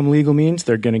by some legal means,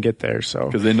 they're going to get there. So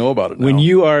because they know about it now. When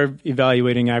you are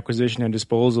evaluating acquisition and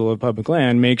disposal of public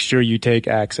land, make sure you take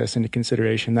access into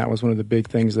consideration. That was one of the big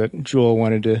things that Joel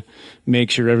wanted to make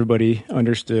sure everybody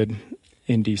understood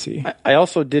in DC. I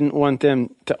also didn't want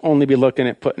them to only be looking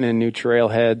at putting in new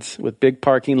trailheads with big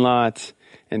parking lots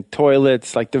and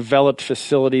toilets, like developed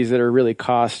facilities that are really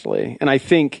costly. And I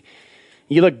think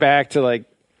you look back to, like,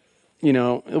 you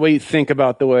know, the way you think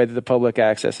about the way that the public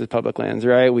accesses public lands,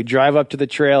 right? We drive up to the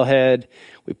trailhead,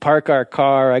 we park our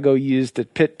car, I go use the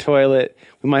pit toilet,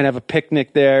 we might have a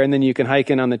picnic there, and then you can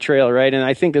hike in on the trail, right? And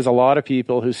I think there's a lot of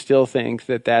people who still think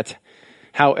that that's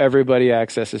how everybody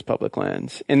accesses public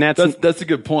lands. And that's a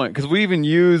good point, because we even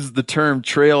use the term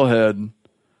trailhead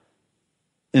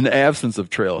in the absence of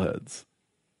trailheads.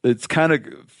 It's kind of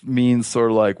means sort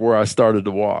of like where I started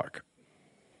to walk.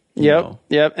 Yep.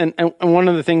 And one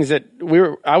of the things that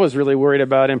I was really worried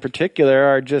about in particular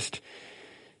are just,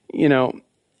 you know,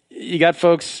 you got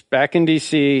folks back in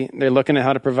DC, they're looking at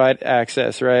how to provide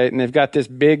access, right? And they've got this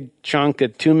big chunk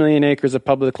of 2 million acres of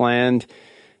public land,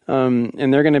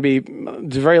 and they're going to be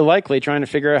very likely trying to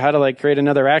figure out how to, like, create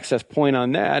another access point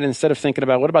on that, instead of thinking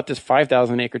about what about this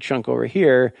 5,000 acre chunk over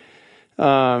here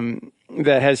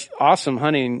that has awesome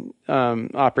hunting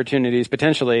opportunities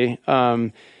potentially,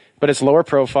 but it's lower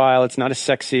profile, it's not as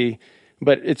sexy,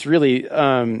 but it's really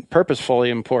purposefully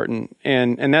important.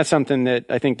 And that's something that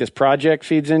I think this project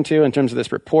feeds into in terms of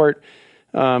this report,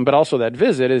 but also that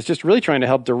visit is just really trying to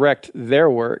help direct their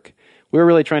work. We're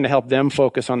really trying to help them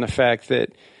focus on the fact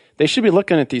that they should be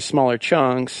looking at these smaller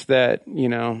chunks that, you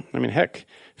know, I mean, heck,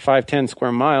 5-10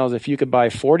 square miles, if you could buy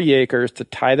 40 acres to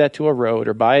tie that to a road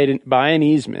or buy an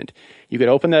easement, you could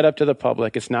open that up to the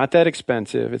public. It's not that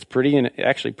expensive. It's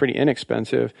actually pretty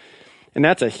inexpensive. And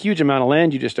that's a huge amount of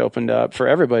land you just opened up for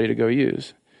everybody to go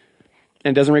use.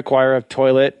 And it doesn't require a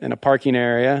toilet and a parking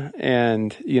area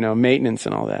and, maintenance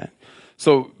and all that.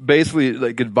 So basically,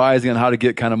 like advising on how to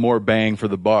get kind of more bang for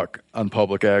the buck on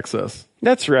public access.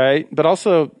 That's right. But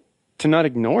also to not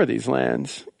ignore these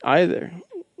lands either,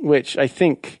 which I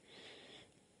think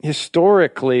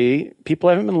historically people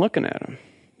haven't been looking at them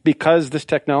because this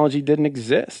technology didn't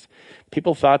exist.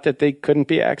 People thought that they couldn't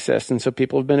be accessed, and so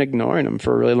people have been ignoring them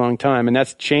for a really long time. And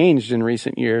that's changed in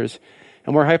recent years,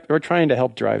 and we're trying to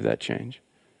help drive that change.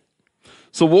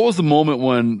 So what was the moment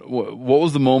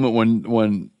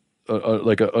when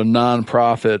like a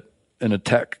nonprofit and a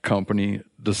tech company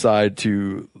decide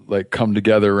to like come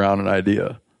together around an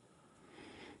idea?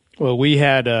 Well, we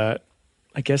had, I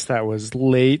guess that was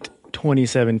late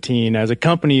 2017. As a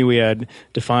company, we had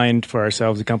defined for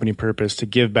ourselves a company purpose to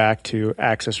give back to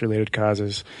access-related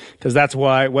causes, because that's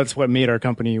what made our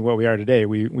company what we are today.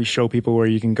 We show people where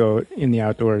you can go in the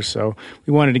outdoors. So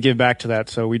we wanted to give back to that.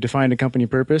 So we defined a company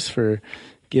purpose for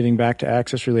giving back to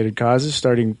access-related causes,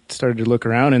 started to look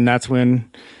around, and that's when,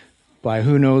 by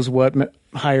who knows what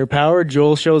higher power,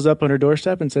 Joel shows up on our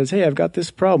doorstep and says, "Hey, I've got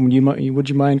this problem. Would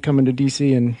you mind coming to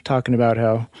DC and talking about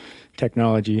how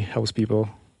technology helps people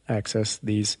access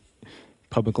these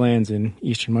public lands in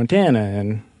eastern Montana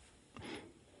and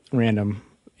random."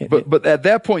 But at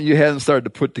that point, you hadn't started to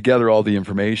put together all the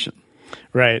information.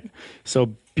 Right.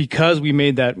 So because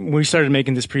we started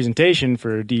making this presentation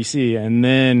for DC, and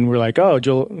then we're like, oh,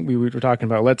 Joel, we were talking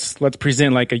about let's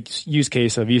present like a use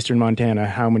case of eastern Montana,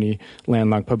 how many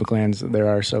landlocked public lands there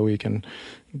are, so we can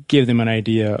give them an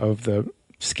idea of the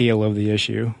scale of the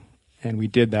issue. And we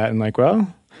did that, and like,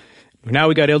 well, now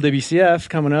we got LWCF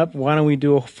coming up. Why don't we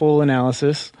do a full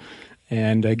analysis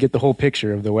and get the whole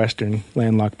picture of the western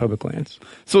landlocked public lands?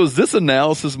 So is this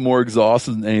analysis more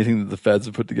exhaustive than anything that the feds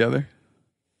have put together?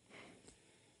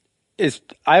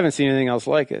 I haven't seen anything else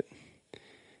like it.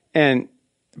 And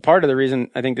part of the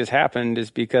reason I think this happened is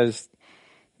because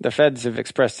the feds have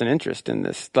expressed an interest in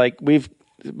this. Like, we've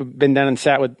been down and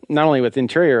sat with not only with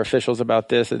Interior officials about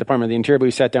this, the Department of the Interior, but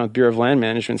we sat down with Bureau of Land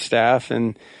Management staff,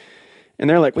 and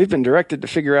they're like, we've been directed to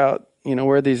figure out,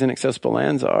 where these inaccessible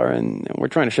lands are, and we're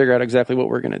trying to figure out exactly what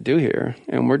we're going to do here.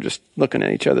 And we're just looking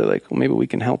at each other like, well, maybe we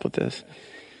can help with this.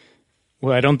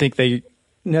 Well, I don't think they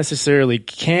necessarily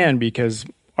can, because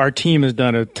our team has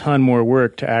done a ton more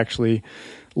work to actually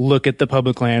look at the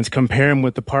public lands, compare them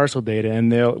with the parcel data,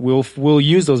 and we'll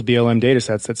use those BLM data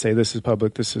sets that say this is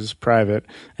public, this is private,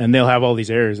 and they'll have all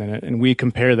these errors in it. And we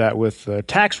compare that with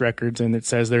tax records, and it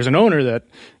says there's an owner that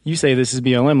you say this is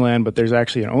BLM land, but there's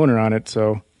actually an owner on it,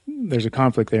 so there's a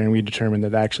conflict there, and we determined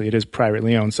that actually it is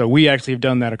privately owned. So we actually have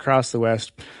done that across the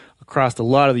West, across a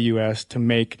lot of the U.S., to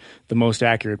make the most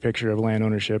accurate picture of land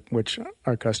ownership, which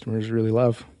our customers really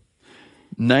love.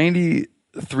 93%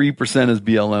 is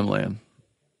BLM land.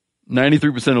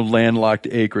 93% of landlocked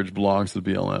acreage belongs to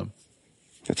BLM.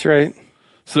 That's right.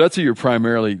 So that's who you're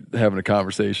primarily having a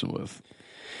conversation with.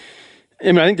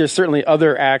 I think there's certainly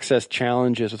other access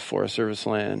challenges with Forest Service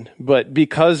land, but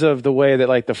because of the way that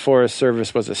like the Forest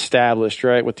Service was established,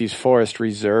 right, with these forest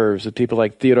reserves, with people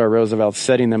like Theodore Roosevelt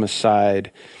setting them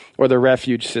aside, or the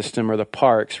refuge system or the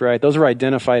parks, right, those were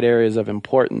identified areas of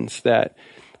importance that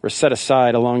were set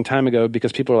aside a long time ago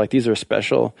because people were like, these are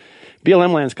special.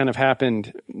 BLM lands kind of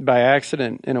happened by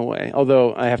accident in a way,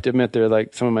 although I have to admit they're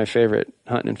like some of my favorite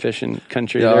hunting and fishing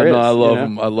country there is. I love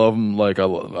them. I love them.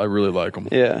 I really like them.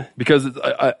 Yeah. Because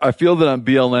I feel that on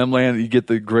BLM land you get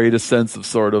the greatest sense of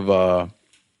sort of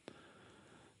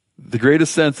the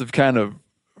greatest sense of kind of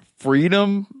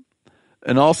freedom,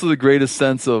 and also the greatest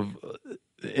sense of,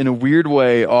 in a weird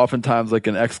way, oftentimes like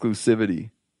an exclusivity,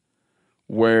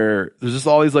 where there's just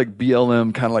all these like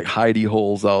BLM kind of like hidey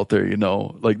holes out there,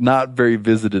 like not very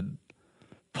visited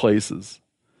places.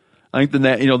 I think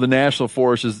the National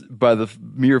Forest is, by the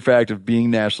mere fact of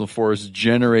being National Forest,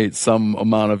 generates some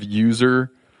amount of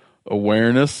user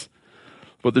awareness.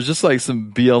 But there's just like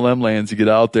some BLM lands you get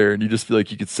out there and you just feel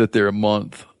like you could sit there a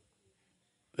month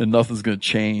and nothing's going to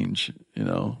change,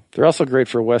 They're also great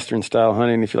for Western style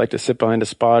hunting if you like to sit behind a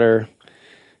spotter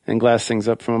and glass things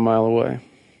up from a mile away.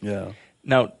 Yeah.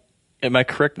 Now, am I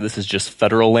correct that this is just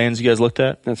federal lands you guys looked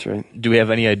at? That's right. Do we have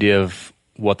any idea of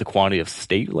what the quantity of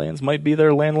state lands might be that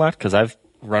are landlocked? Because I've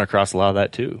run across a lot of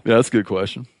that too. Yeah, that's a good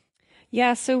question.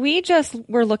 Yeah, so we just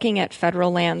were looking at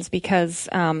federal lands because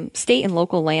state and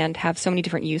local land have so many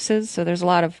different uses. So there's a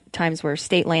lot of times where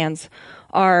state lands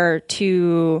are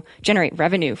to generate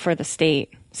revenue for the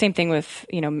state, Same thing with,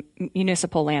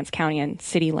 municipal lands, county and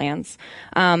city lands.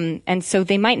 And so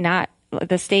they might not,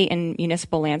 the state and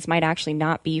municipal lands might actually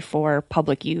not be for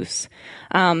public use.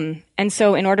 And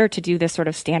so in order to do this sort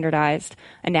of standardized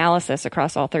analysis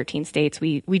across all 13 states,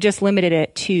 we just limited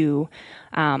it to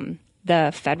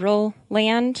the federal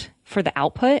land for the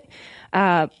output.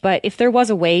 But if there was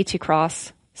a way to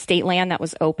cross state land that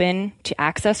was open to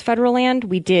access federal land,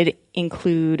 we did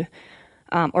include,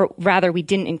 or rather we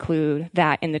didn't include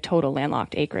that in the total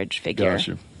landlocked acreage figure.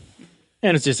 Gotcha.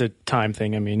 And it's just a time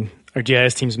thing. I mean, our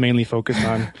GIS team's mainly focused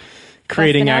on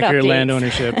creating accurate land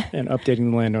ownership and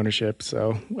updating the land ownership.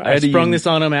 So I sprung this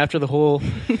on them after the whole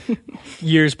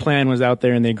year's plan was out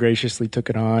there, and they graciously took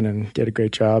it on and did a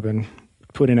great job and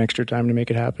put in extra time to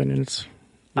make it happen. And it's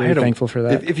really thankful for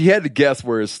that. If you had to guess,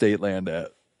 where is state land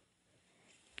at?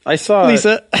 I saw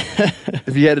Lisa.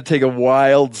 If you had to take a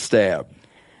wild stab.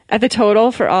 At the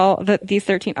total for all these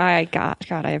 13, I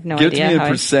have no idea. Give me a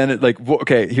percentage.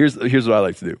 Okay, here's what I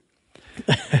like to do.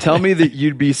 Tell me that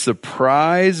you'd be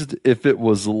surprised if it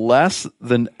was less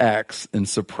than X and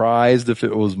surprised if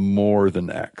it was more than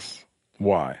X.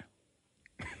 Why?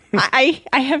 I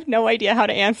have no idea how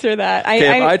to answer that.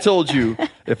 If I told you,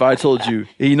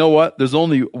 hey, you know what? There's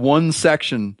only one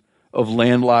section of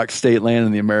landlocked state land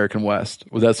in the American West.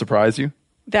 Would that surprise you?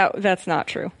 That's not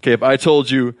true. Okay, if I told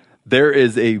you there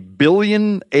is 1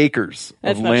 billion acres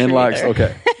of landlocked,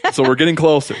 okay, so we're getting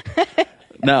closer.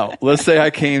 Now, let's say I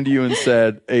came to you and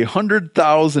said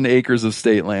 100,000 acres of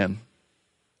state land.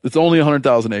 It's only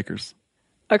 100,000 acres.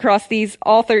 Across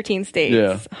all 13 states.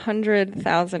 Yeah.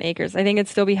 100,000 acres. I think it'd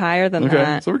still be higher than that.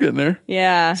 Okay, so we're getting there.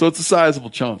 Yeah. So it's a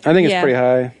sizable chunk. I think it's pretty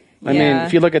high. I mean,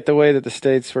 if you look at the way that the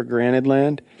states were granted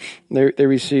land, they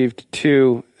received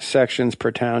 2 sections per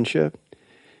township.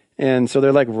 And so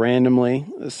they're like randomly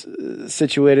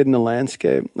situated in the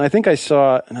landscape. I think I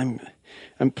saw, and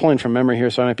I'm pulling from memory here,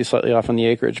 so I might be slightly off on the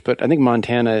acreage, but I think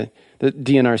Montana, the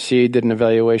DNRC did an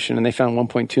evaluation, and they found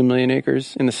 1.2 million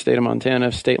acres in the state of Montana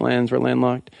if state lands were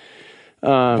landlocked.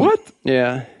 What?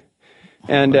 Yeah.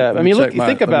 And I mean, look, you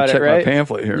think about it, right? My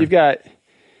pamphlet here.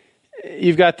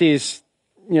 You've got these,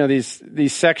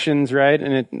 these sections, right?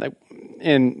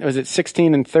 And was it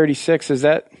 16 and 36? Is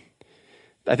that?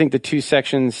 I think the 2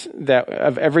 sections that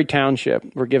of every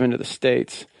township were given to the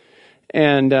states.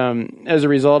 And as a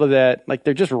result of that,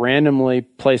 they're just randomly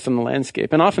placed on the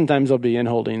landscape. And oftentimes they'll be in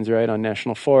holdings, right, on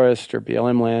national forest or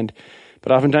BLM land.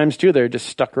 But oftentimes, too, they're just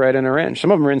stuck right in a ranch. Some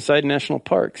of them are inside national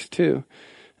parks, too.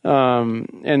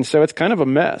 And so it's kind of a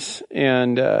mess.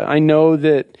 And I know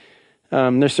that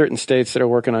there's certain states that are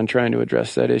working on trying to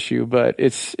address that issue. But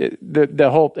the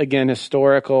whole, again,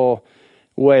 historical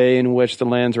way in which the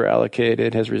lands were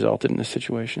allocated has resulted in this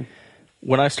situation.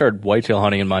 When I started whitetail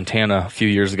hunting in Montana a few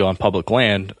years ago on public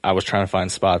land, I was trying to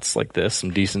find spots like this,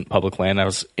 some decent public land. I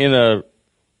was in a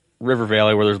river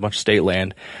valley where there's a bunch of state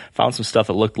land, found some stuff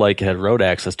that looked like it had road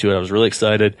access to it. I was really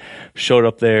excited, showed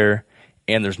up there,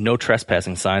 and there's no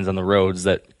trespassing signs on the roads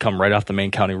that come right off the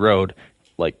main county road,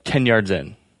 10 yards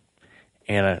in.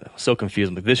 And I was so confused.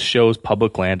 I'm like, this shows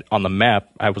public land on the map.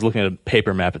 I was looking at a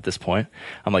paper map at this point.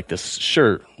 I'm like, this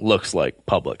sure looks like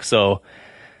public. So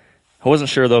I wasn't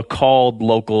sure, though. Called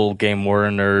local game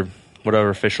warden or whatever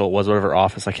official it was, whatever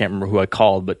office. I can't remember who I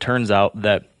called. But turns out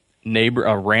that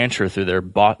a rancher through there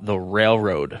bought the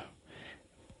railroad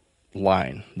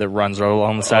line that runs right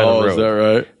along the side of the road. Is that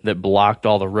right? That blocked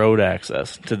all the road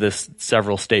access to this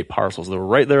several state parcels that were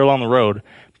right there along the road,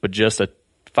 but just a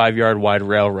 5-yard wide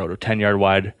railroad or 10-yard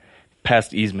wide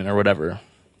past easement or whatever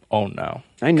owned now.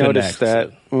 I noticed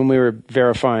that when we were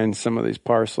verifying some of these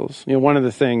parcels. One of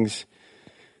the things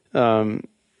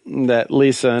that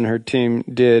Lisa and her team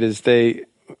did is they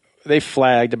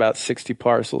flagged about 60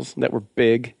 parcels that were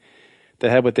big, that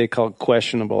had what they called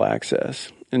questionable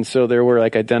access. And so there were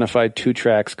identified 2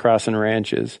 tracks crossing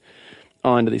ranches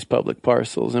onto these public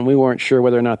parcels. And we weren't sure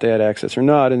whether or not they had access or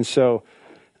not. And so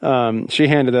she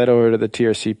handed that over to the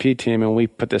TRCP team, and we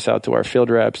put this out to our field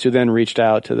reps, who then reached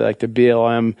out to the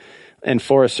BLM and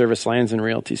Forest Service lands and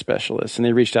realty specialists, and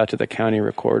they reached out to the county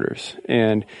recorders.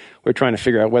 And we're trying to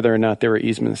figure out whether or not there were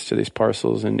easements to these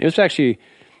parcels. And it was actually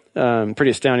pretty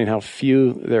astounding how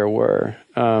few there were.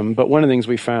 But one of the things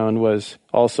we found was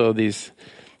also these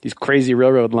crazy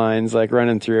railroad lines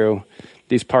running through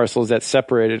these parcels that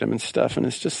separated them and stuff. And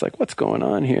it's just what's going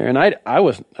on here? And I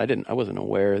wasn't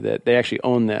aware that they actually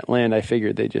owned that land. I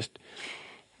figured they just,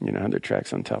 had their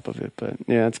tracks on top of it. But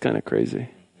yeah, it's kind of crazy.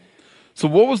 So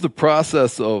what was the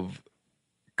process of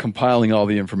compiling all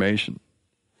the information?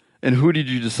 And who do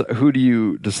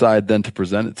you decide then to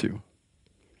present it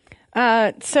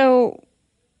to? So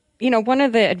one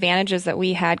of the advantages that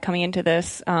we had coming into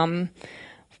this,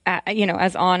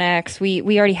 as Onyx,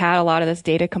 we already had a lot of this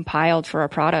data compiled for our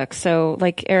products. So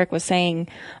like Eric was saying,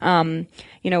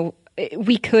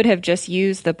 we could have just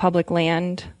used the public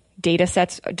land data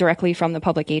sets directly from the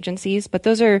public agencies, but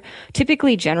those are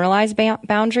typically generalized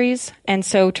boundaries. And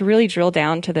so to really drill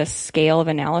down to this scale of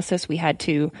analysis, we had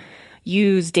to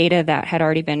use data that had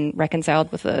already been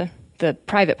reconciled with the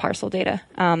private parcel data.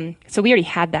 So we already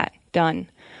had that done.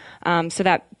 So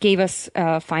that gave us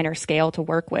a finer scale to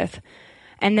work with.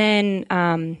 And then,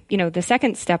 the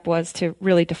second step was to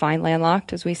really define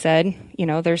landlocked, as we said.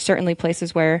 There's certainly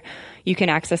places where you can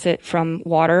access it from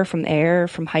water, from air,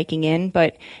 from hiking in.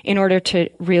 But in order to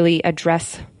really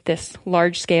address this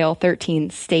large-scale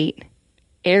 13-state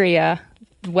area,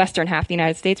 the western half of the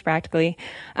United States practically,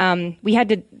 we had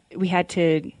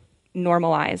to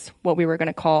normalize what we were going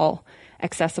to call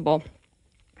accessible.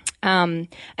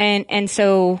 And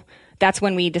so that's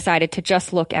when we decided to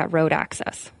just look at road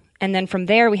access. And then from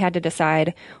there, we had to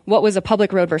decide what was a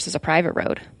public road versus a private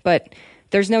road. But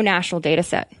there's no national data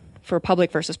set for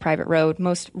public versus private road.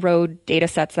 Most road data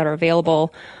sets that are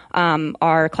available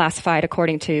are classified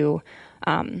according to,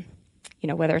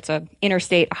 whether it's a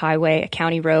interstate, a highway, a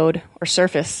county road, or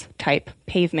surface type,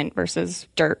 pavement versus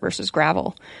dirt versus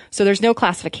gravel. So there's no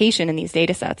classification in these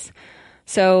data sets.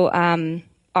 So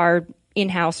our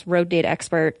in-house road data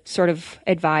expert sort of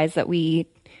advised that we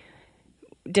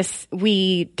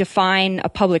define a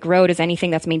public road as anything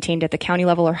that's maintained at the county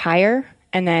level or higher,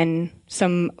 and then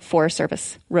some Forest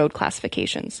Service road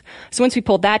classifications. So once we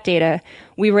pulled that data,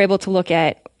 we were able to look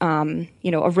at,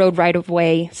 a road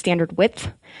right-of-way standard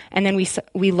width, and then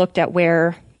we looked at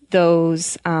where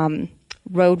those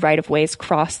road right-of-ways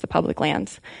cross the public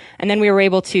lands. And then we were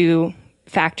able to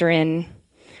factor in,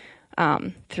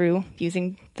 through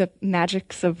using the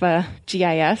magics of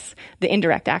GIS, the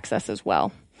indirect access as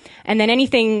well. And then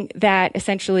anything that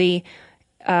essentially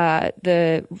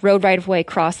the road right-of-way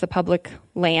crossed the public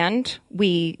land,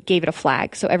 we gave it a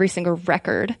flag. So every single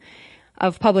record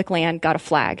of public land got a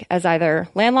flag as either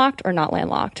landlocked or not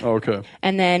landlocked. Okay.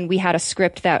 And then we had a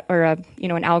script an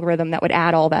algorithm that would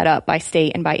add all that up by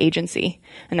state and by agency.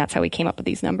 And that's how we came up with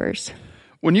these numbers.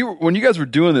 When you guys were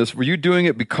doing this, were you doing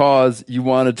it because you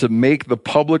wanted to make the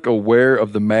public aware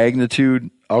of the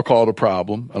magnitude? I'll call it a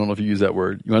problem. I don't know if you use that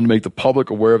word. You wanted to make the public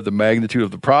aware of the magnitude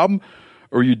of the problem,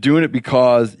 or were you doing it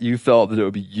because you felt that it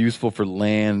would be useful for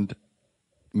land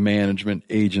management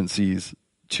agencies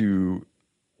to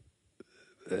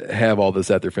have all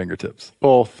this at their fingertips?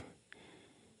 Both.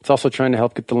 It's also trying to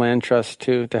help get the land trust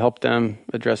too, to help them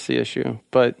address the issue.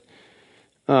 But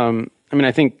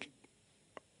I think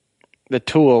the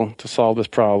tool to solve this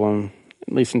problem,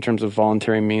 at least in terms of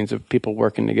voluntary means of people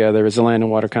working together, is the Land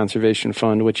and Water Conservation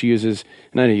Fund, which uses,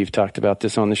 and I know you've talked about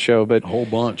this on the show, but a whole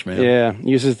bunch, man. Yeah,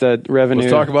 uses the revenue.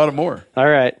 Let's talk about it more. All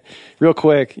right, real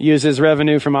quick, uses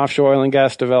revenue from offshore oil and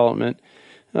gas development,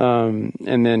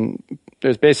 and then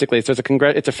there's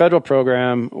it's a federal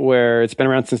program where it's been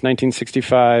around since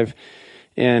 1965,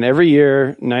 and every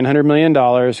year $900 million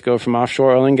go from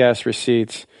offshore oil and gas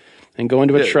receipts and go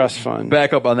into a trust fund.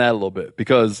 Back up on that a little bit,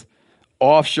 because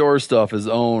offshore stuff is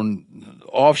owned.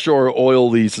 Offshore oil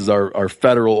leases are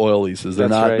federal oil leases. They're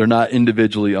not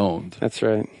individually owned. That's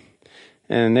right.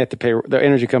 And they have to pay. The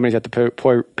energy companies have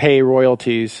to pay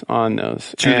royalties on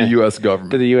those to the U.S.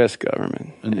 government. To the U.S.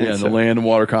 government. And the Land and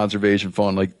Water Conservation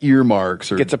Fund, like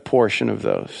earmarks, gets a portion of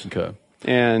those. Okay.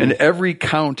 And every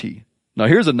county. Now,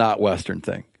 here's a not Western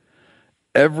thing.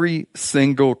 Every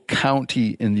single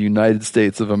county in the United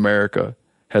States of America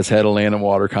has had a land and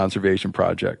water conservation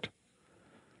project.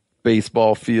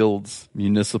 Baseball fields,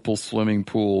 municipal swimming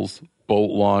pools,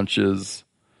 boat launches,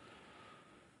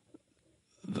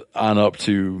 on up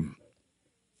to,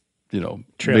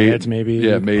 trailheads, maybe.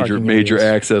 Yeah, major areas.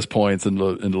 access points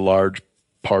into large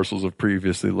parcels of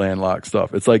previously landlocked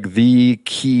stuff. It's like the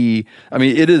key.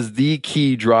 It is the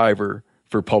key driver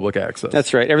for public access.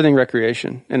 That's right. Everything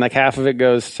recreation. And like half of it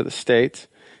goes to the states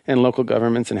and local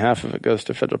governments, and half of it goes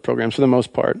to federal programs for the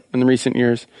most part in the recent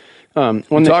years. Talk as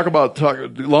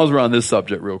long as we're on this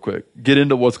subject real quick, get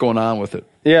into what's going on with it.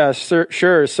 Yeah,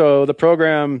 sure. So the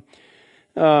program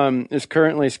is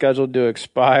currently scheduled to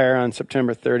expire on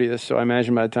September 30th. So I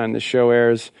imagine by the time this show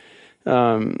airs,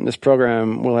 this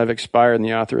program will have expired and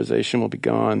the authorization will be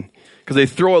gone. Because they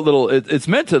throw a little, it's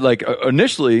meant to,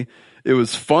 initially it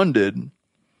was funded.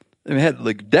 It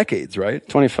had decades, right?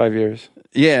 25 years.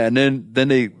 Yeah, and then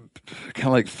they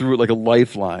kind of threw it like a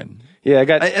lifeline. Yeah,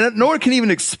 and no one can even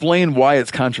explain why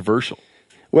it's controversial.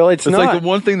 Well, it's not. Like the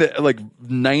one thing that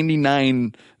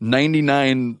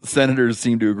 99 senators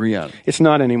seem to agree on. It's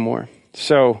not anymore.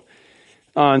 So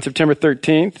On September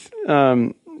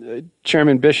 13th,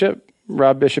 Chairman Bishop,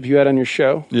 Rob Bishop, you had on your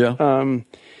show. Yeah.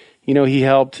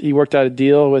 He worked out a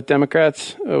deal with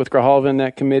Democrats, with Grijalva in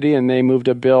that committee, and they moved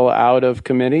a bill out of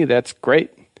committee. That's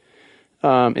great.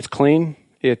 It's clean.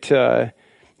 It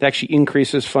actually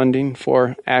increases funding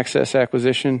for access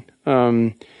acquisition.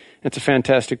 It's a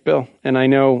fantastic bill. And I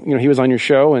know, he was on your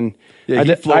show, and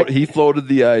he floated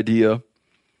the idea.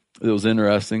 It was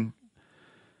interesting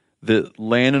that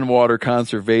Land and Water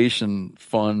Conservation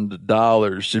Fund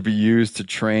dollars should be used to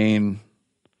train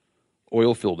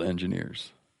oil field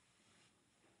engineers.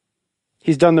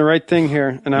 He's done the right thing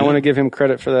here, and I want to give him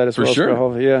credit for that as well. Sure.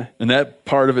 Grijalva, yeah. And that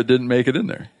part of it didn't make it in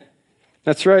there.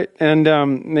 That's right. And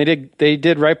they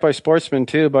did right by sportsmen,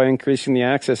 too, by increasing the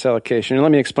access allocation. And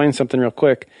let me explain something real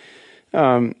quick.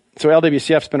 So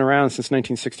LWCF's been around since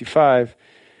 1965.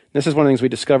 This is one of the things we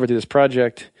discovered through this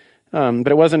project. But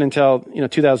it wasn't until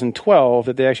 2012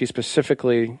 that they actually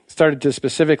started to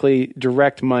specifically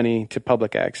direct money to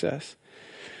public access.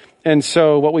 And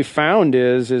so what we found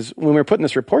is when we were putting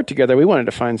this report together, we wanted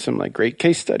to find some great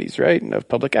case studies, right, of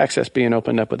public access being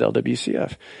opened up with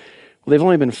LWCF. Well, they've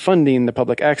only been funding the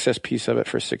public access piece of it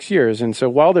for 6 years. And so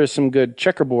while there's some good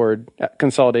checkerboard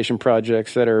consolidation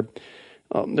projects that are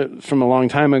from a long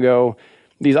time ago,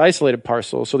 these isolated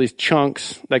parcels, so these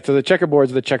chunks, so the checkerboards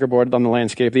are the checkerboard on the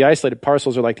landscape. The isolated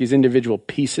parcels are like these individual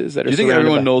pieces that are. Do you think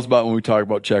everyone knows about when we talk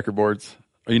about checkerboards?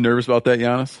 Are you nervous about that,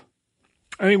 Giannis?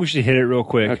 I think we should hit it real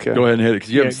quick. Okay. Go ahead and hit it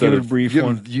because you haven't said give it a brief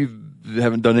one. You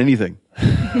haven't done anything.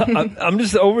 I'm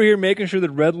just over here making sure the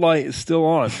red light is still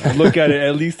on. I look at it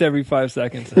at least every 5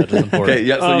 seconds. That is important. Okay,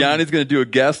 yeah. So Yanni's going to do a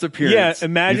guest appearance. Yeah,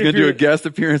 imagine he's going to do a guest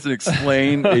appearance and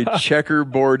explain a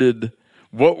checkerboarded.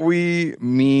 What we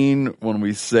mean when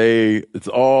we say it's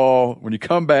all, when you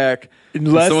come back,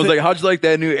 someone's like, how'd you like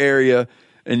that new area?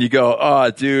 And you go, oh,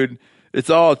 dude, it's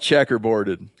all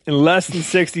checkerboarded. In less than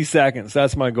 60 seconds.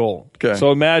 That's my goal. Okay.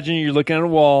 So imagine you're looking at a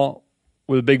wall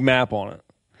with a big map on it.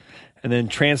 And then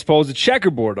transpose a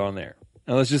checkerboard on there.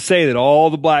 And let's just say that all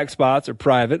the black spots are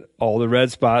private, all the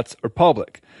red spots are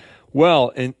public. Well,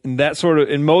 in that sort of,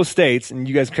 in most states, and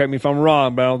you guys correct me if I'm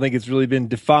wrong, but I don't think it's really been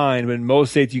defined, but in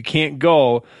most states you can't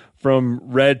go from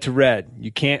red to red.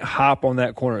 You can't hop on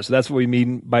that corner. So that's what we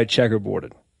mean by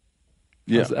checkerboarded.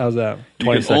 Yeah. How's that?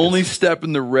 You can only step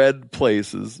in the red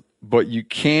places, but you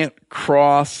can't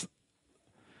cross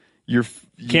your...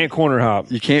 You can't corner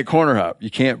hop. You can't corner hop.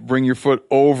 You can't bring your foot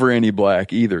over any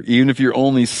black either, even if you're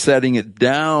only setting it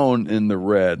down in the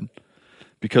red.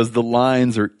 Because the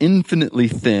lines are infinitely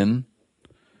thin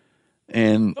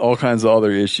and all kinds of other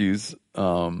issues.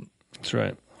 That's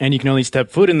right. And you can only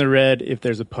step foot in the red if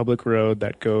there's a public road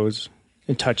that goes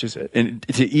and touches it. And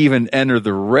to even enter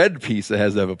the red piece, it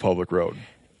has to have a public road.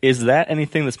 Is that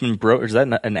anything that's been broached? Is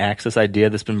that an access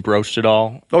idea that's been broached at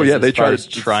all? Oh, yeah. They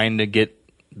trying to get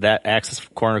that access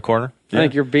corner to corner? I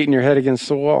think you're beating your head against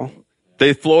the wall.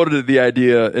 They floated the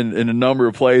idea in a number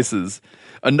of places.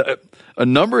 A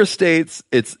number of states,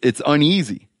 it's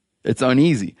uneasy. It's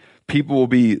uneasy. People will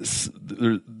be,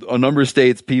 a number of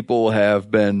states, people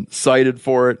have been cited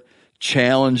for it,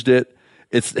 challenged it.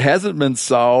 It hasn't been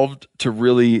solved to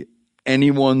really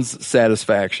anyone's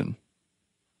satisfaction.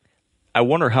 I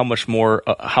wonder how much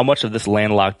of this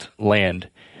landlocked land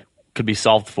could be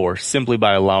solved for simply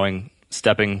by allowing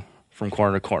stepping from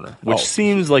corner to corner, which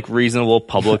seems like reasonable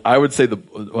public. I would say the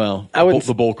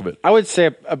bulk of it. I would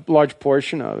say a large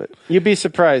portion of it. You'd be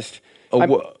surprised.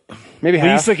 Maybe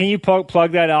half. Lisa, can you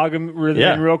plug that algorithm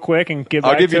in real quick and give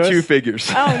I'll back give to you us? 2 figures.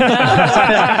 Oh,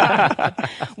 no.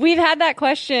 We've had that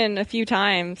question a few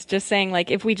times, just saying,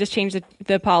 if we just change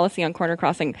the policy on corner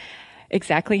crossing,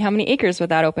 exactly how many acres would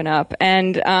that open up?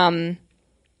 And,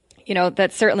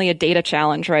 that's certainly a data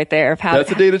challenge right there.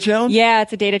 That's a data challenge? Yeah,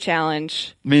 it's a data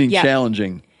challenge. Meaning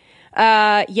challenging.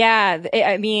 Yeah.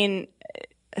 I mean,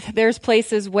 there's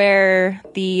places where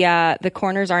the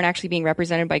corners aren't actually being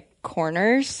represented by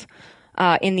corners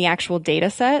in the actual data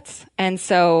sets. And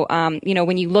so,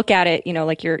 when you look at it,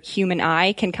 your human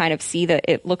eye can kind of see that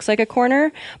it looks like a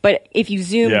corner. But if you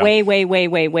zoom way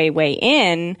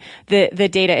in, the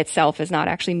data itself is not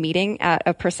actually meeting at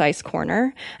a precise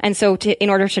corner. And so in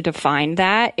order to define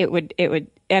that,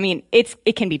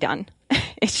 it can be done.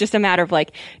 It's just a matter of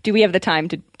do we have the time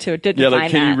to define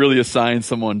that? Can you really assign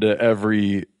someone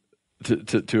to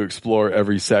to explore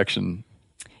every section?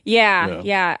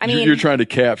 Yeah. I mean, you're trying to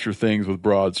capture things with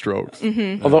broad strokes.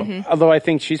 Mm-hmm, although I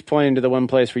think she's pointing to the one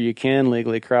place where you can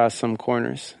legally cross some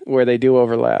corners where they do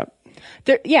overlap.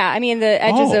 The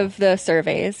edges of the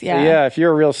surveys. Yeah. Yeah. If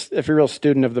you're a real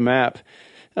student of the map.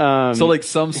 So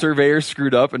some surveyors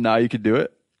screwed up and now you could do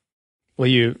it.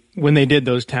 Well, when they did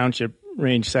those township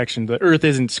range section, the Earth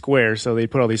isn't square, so they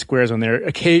put all these squares on there.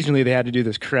 Occasionally, they had to do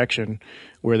this correction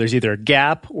where there's either a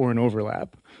gap or an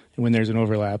overlap. And when there's an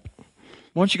overlap,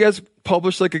 why don't you guys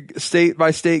publish like a state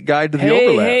by state guide to the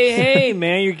overlaps? Hey,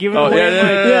 man, you're giving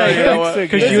away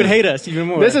because you would hate us even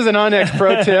more. This is an Onyx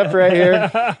pro tip right here.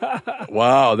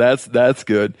 Wow, that's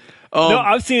good. No,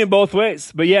 I've seen it both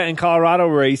ways. But yeah, in Colorado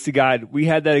where I used to guide, we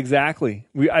had that exactly.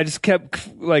 I just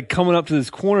kept like coming up to this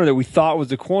corner that we thought was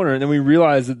a corner, and then we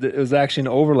realized that it was actually an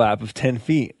overlap of 10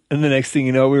 feet. And the next thing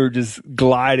you know, we were just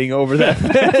gliding over that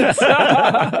fence.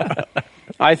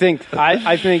 I think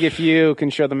if you can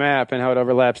show the map and how it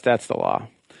overlaps, that's the law.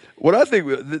 What I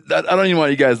think, I don't even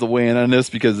want you guys to weigh in on this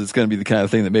because it's going to be the kind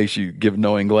of thing that makes you give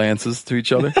knowing glances to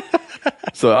each other.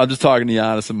 So I'm just talking to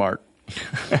Giannis and Mark.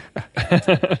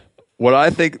 What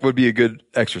I think would be a good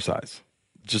exercise,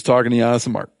 just talking to Giannis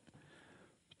and Mark,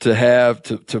 to have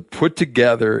to put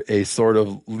together a sort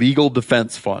of legal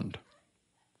defense fund.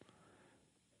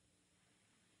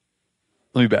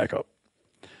 Let me back up.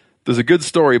 There's a good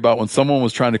story about when someone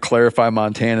was trying to clarify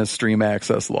Montana's stream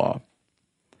access law,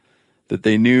 that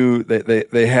they knew that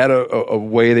they had a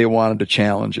way they wanted to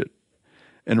challenge it.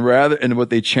 And what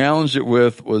they challenged it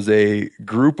with was a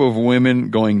group of women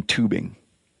going tubing.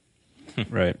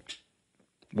 Right.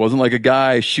 Wasn't like a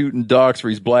guy shooting ducks where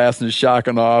he's blasting his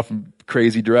shotgun off in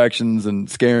crazy directions and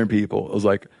scaring people. It was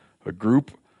like a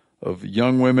group of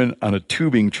young women on a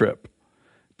tubing trip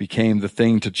became the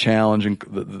thing to challenge and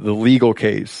the legal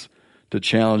case to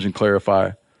challenge and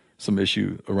clarify some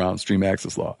issue around stream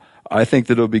access law. I think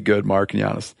that it'll be good, Mark and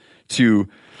Giannis, to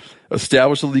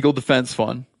establish a legal defense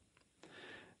fund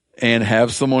and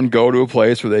have someone go to a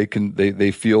place where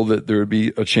they feel that there would be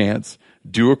a chance,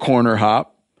 do a corner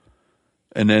hop,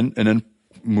 and then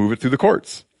move it through the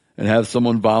courts and have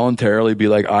someone voluntarily be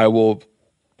like, I will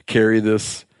carry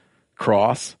this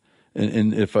cross.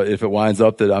 And if it winds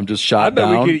up that I'm just shot down.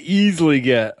 I bet we could easily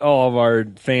get all of our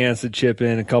fans to chip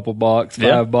in a couple bucks,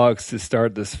 $5 to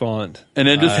start this fund. And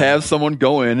then just have someone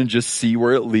go in and just see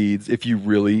where it leads. If you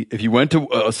went to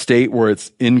a state where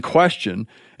it's in question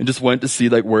and just went to see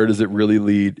like where does it really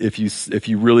lead, if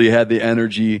you really had the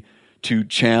energy to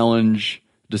challenge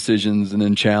decisions and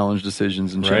then challenge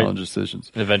decisions and challenge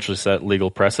decisions. And eventually set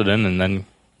legal precedent and then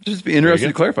just be interested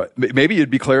to clarify. Maybe it'd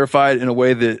be clarified in a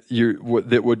way that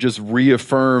that would just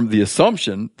reaffirm the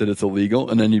assumption that it's illegal,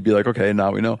 and then you'd be like, okay,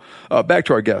 now we know. Back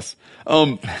to our guests.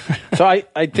 So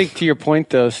I think to your point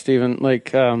though, Stephen,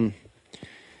 like,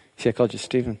 see, I called you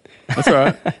Stephen. That's all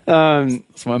right.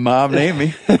 That's my mom named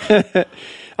me.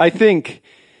 I think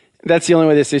that's the only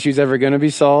way this issue is ever going to be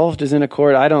solved is in a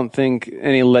court. I don't think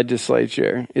any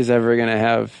legislature is ever going to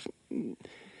have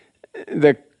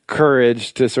the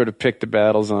courage to sort of pick the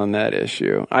battles on that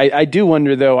issue. I do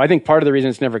wonder, though, I think part of the reason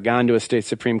it's never gone to a state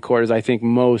Supreme Court is I think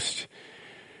most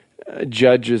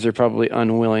judges are probably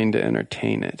unwilling to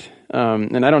entertain it.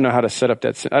 And I don't know how to set up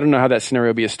that. I don't know how that scenario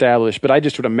will be established, but I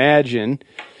just would imagine,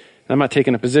 I'm not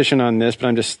taking a position on this, but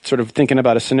I'm just sort of thinking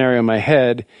about a scenario in my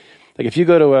head. Like if you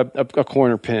go to a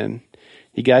corner pin,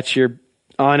 you got your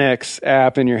Onyx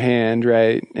app in your hand,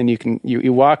 right? And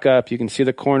you walk up, you can see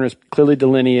the corners clearly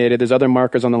delineated. There's other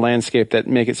markers on the landscape that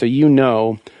make it so you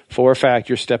know for a fact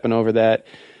you're stepping over that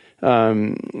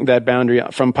boundary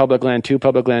from public land to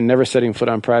public land, never setting foot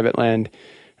on private land.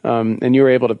 And you were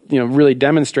able to, really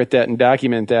demonstrate that and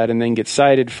document that and then get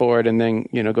cited for it and then,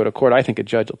 go to court. I think a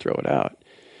judge will throw it out.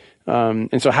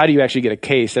 And so how do you actually get a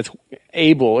case that's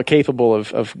capable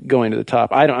of going to the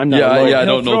top? I'm not a lawyer. I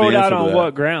don't know throw the it answer out to on that.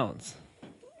 what grounds?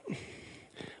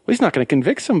 Well, he's not going to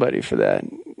convict somebody for that,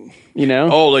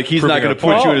 Oh, like he's not going to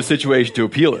put you in a situation to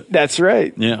appeal it. That's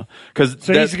right. Yeah. So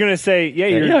he's going to say,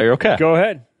 you're okay. Go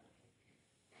ahead.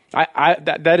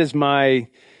 That is my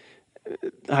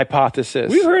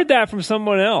hypothesis. We heard that from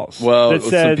someone else. Well, that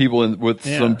said, some people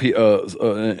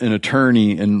an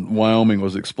attorney in Wyoming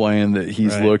was explaining that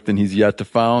he's looked and he's yet to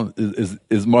found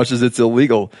as much as it's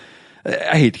illegal.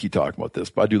 I hate to keep talking about this,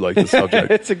 but I do like this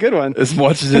subject. It's a good one. As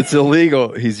much as it's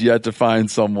illegal, he's yet to find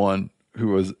someone who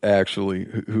was actually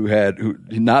who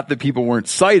not that people weren't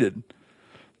cited,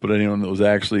 but anyone that was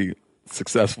actually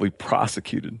successfully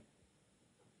prosecuted.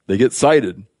 They get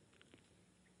cited,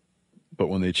 but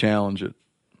when they challenge it.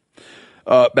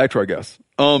 Back to our guests.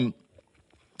 So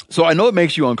I know it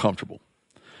makes you uncomfortable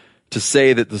to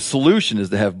say that the solution is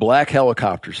to have black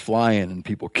helicopters fly in and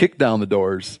people kick down the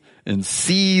doors and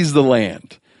seize the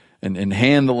land and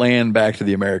hand the land back to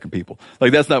the American people.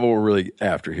 Like that's not what we're really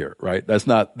after here, right? That's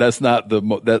not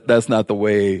the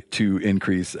way to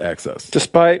increase access.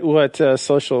 Despite what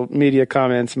social media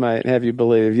comments might have you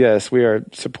believe, yes, we are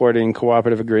supporting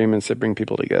cooperative agreements that bring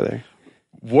people together.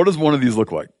 What does one of these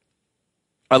look like?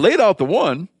 I laid out the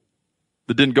one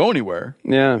that didn't go anywhere.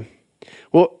 Yeah.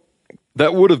 Well,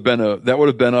 that would have been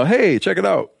a hey, check it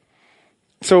out.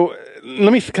 So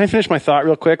can I finish my thought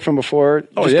real quick from before?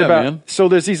 Oh, yeah, man. So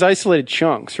there's these isolated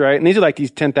chunks, right? And these are like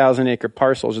these 10,000 acre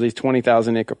parcels or these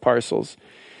 20,000 acre parcels.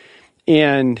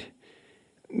 And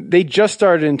they just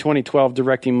started in 2012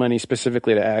 directing money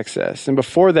specifically to access. And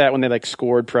before that, when they like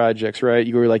scored projects, right?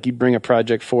 You were like, you bring a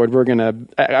project forward. We're going to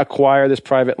acquire this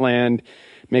private land,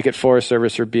 make it Forest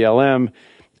Service or BLM.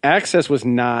 Access was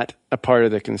not a part of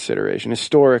the consideration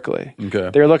historically. Okay.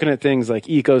 They were looking at things like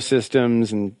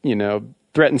ecosystems and,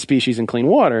 threatened species and clean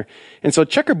water. And so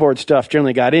checkerboard stuff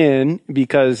generally got in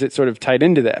because it sort of tied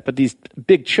into that. But these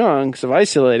big chunks of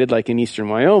isolated, like in eastern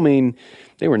Wyoming,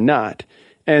 they were not.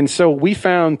 And so we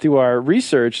found through our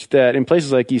research that in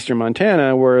places like eastern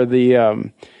Montana, where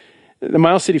the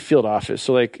Miles City Field Office,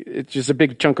 so like it's just a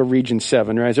big chunk of Region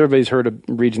 7, right? So everybody's heard of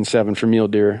Region 7 for mule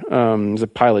deer. There's a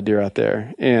pile of deer out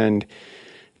there. And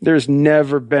there's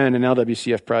never been an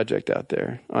LWCF project out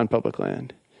there on public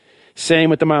land. Same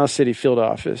with the Miles City Field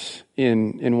Office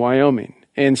in Wyoming.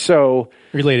 And so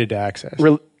related to access.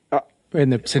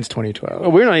 Since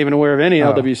 2012. We're not even aware of any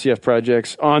LWCF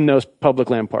projects on those public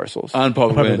land parcels. On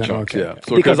public land chunks, okay. yeah.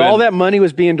 So because all that money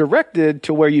was being directed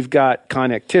to where you've got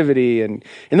connectivity and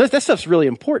that stuff's really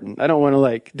important. I don't want to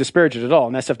like disparage it at all,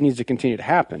 and that stuff needs to continue to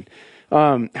happen.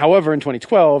 However, in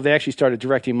 2012, they actually started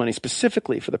directing money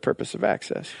specifically for the purpose of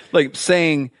access. Like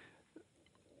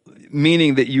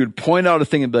meaning that you would point out a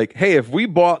thing and be like, hey, if we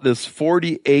bought this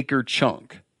 40-acre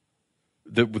chunk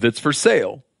that's for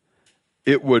sale,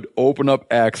 it would open up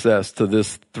access to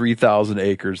this 3,000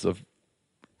 acres of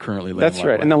currently landlocked That's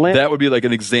right. land. And that would be like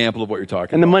an example of what you're talking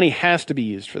about. And the money has to be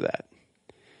used for that.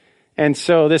 And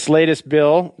so this latest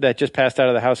bill that just passed out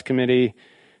of the House committee,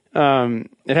 it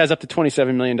has up to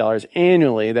 $27 million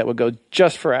annually that would go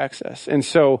just for access. And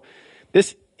so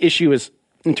this issue is,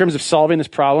 in terms of solving this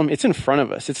problem, it's in front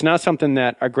of us. It's not something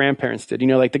that our grandparents did.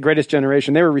 Like the Greatest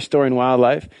Generation, they were restoring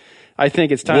wildlife. I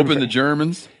think it's time whooping the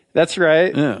Germans. That's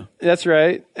right. Yeah. That's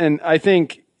right. And I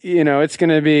think, it's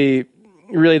going to be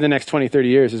really the next 20, 30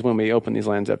 years is when we open these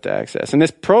lands up to access. And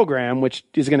this program, which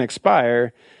is going to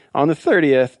expire on the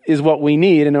 30th, is what we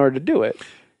need in order to do it.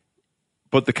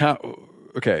 But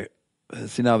okay.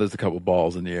 See, now there's a couple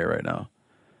balls in the air right now.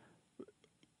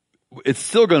 It's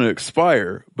still going to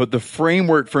expire, but the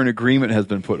framework for an agreement has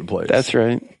been put in place. That's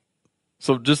right.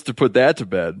 So just to put that to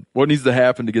bed, what needs to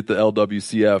happen to get the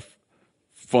LWCF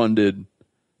funded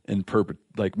in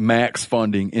like max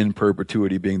funding in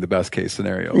perpetuity being the best case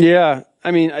scenario? Yeah.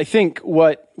 I mean, I think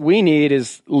what we need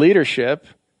is leadership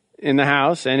in the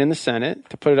House and in the Senate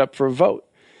to put it up for a vote.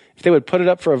 If they would put it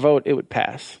up for a vote, it would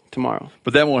pass tomorrow.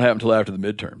 But that won't happen until after the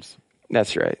midterms.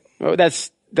 That's right.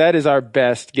 That is our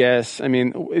best guess. I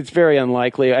mean, it's very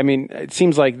unlikely. I mean, it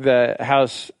seems like the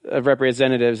House of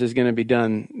Representatives is going to be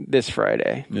done this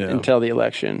Friday until the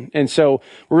election. And so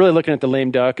we're really looking at the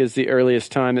lame duck as the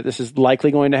earliest time that this is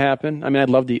likely going to happen. I mean, I'd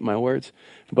love to eat my words.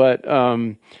 But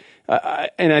and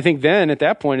I think then at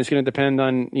that point it's going to depend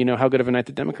on, how good of a night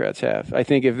the Democrats have. I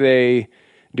think if they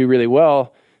do really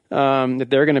well, that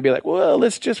they're going to be like, well,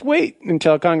 let's just wait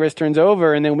until Congress turns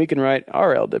over and then we can write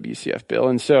our LWCF bill.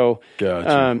 And so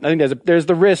I think there's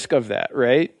the risk of that,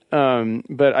 right?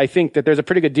 But I think that there's a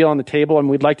pretty good deal on the table, and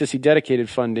we'd like to see dedicated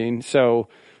funding. So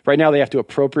right now they have to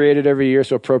appropriate it every year.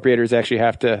 So appropriators actually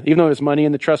have to, even though there's money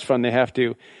in the trust fund, they have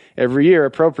to every year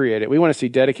appropriate it. We want to see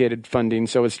dedicated funding.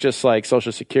 So it's just like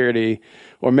Social Security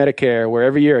or Medicare, where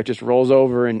every year it just rolls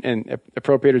over and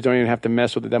appropriators don't even have to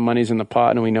mess with it. That money's in the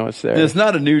pot and we know it's there. And it's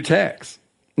not a new tax.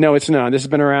 No, it's not. This has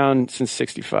been around since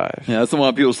 65. Yeah, that's the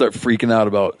one people start freaking out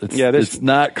about. It's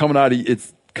not coming out of,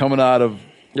 it's coming out of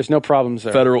there's no problems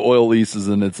there. Federal oil leases,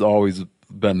 and it's always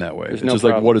been that way. It's just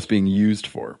like what it's being used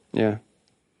for. Yeah.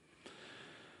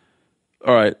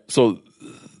 All right. So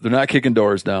they're not kicking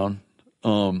doors down.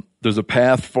 There's a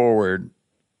path forward.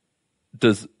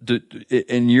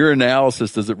 In your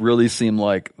analysis, does it really seem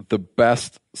like the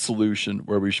best solution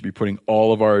where we should be putting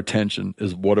all of our attention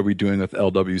is what are we doing with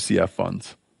LWCF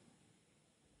funds?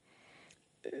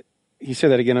 You say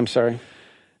that again, I'm sorry.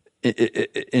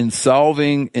 In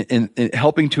solving, in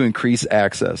helping to increase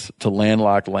access to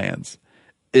landlocked lands,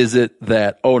 is it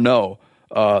that,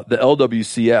 the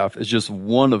LWCF is just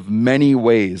one of many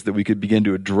ways that we could begin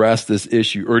to address this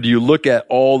issue? Or do you look at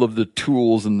all of the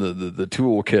tools and the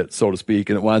toolkit, so to speak,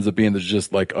 and it winds up being there's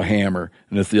just like a hammer,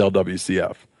 and it's the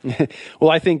LWCF? Well,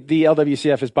 I think the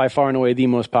LWCF is by far and away the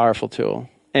most powerful tool,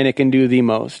 and it can do the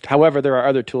most. However, there are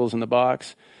other tools in the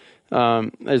box.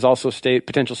 There's also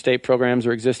potential state programs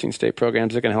or existing state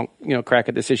programs that can help, crack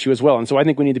at this issue as well. And so I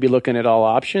think we need to be looking at all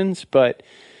options. But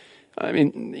I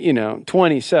mean,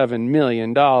 $27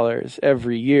 million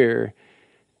every year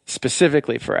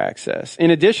specifically for access.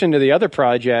 In addition to the other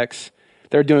projects,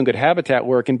 they're doing good habitat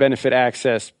work and benefit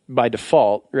access by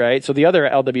default, right? So the other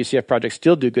LWCF projects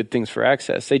still do good things for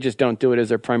access. They just don't do it as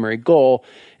their primary goal.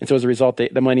 And so as a result,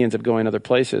 the money ends up going other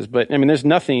places. But I mean, there's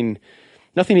nothing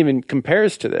even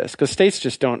compares to this because states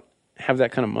just don't have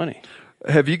that kind of money.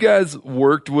 Have you guys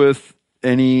worked with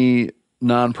any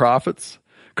nonprofits?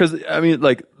 Because, I mean,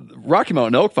 like Rocky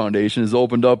Mountain Elk Foundation has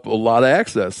opened up a lot of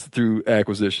access through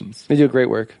acquisitions. They do great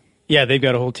work. Yeah, they've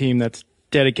got a whole team that's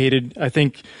dedicated, I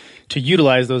think, to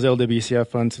utilize those LWCF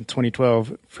funds in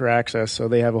 2012 for access. So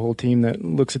they have a whole team that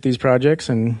looks at these projects,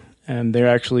 and they're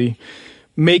actually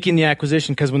making the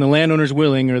acquisition because when the landowner's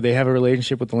willing or they have a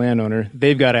relationship with the landowner,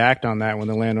 they've got to act on that when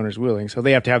the landowner's willing. So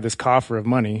they have to have this coffer of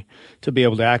money to be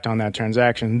able to act on that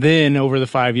transaction. Then over the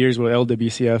 5 years where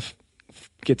LWCF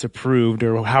gets approved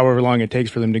or however long it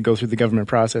takes for them to go through the government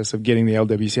process of getting the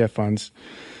LWCF funds.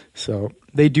 So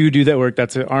they do that work.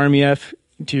 That's an RMEF,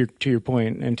 to your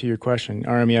point and to your question.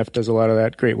 RMEF does a lot of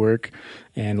that great work,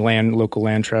 and local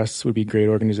land trusts would be great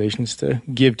organizations to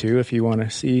give to if you want to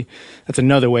see. That's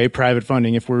another way, private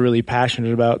funding, if we're really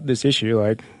passionate about this issue,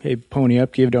 like, hey, pony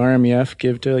up, give to RMEF,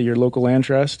 give to your local land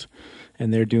trust,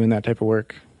 and they're doing that type of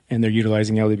work. And they're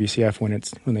utilizing LWCF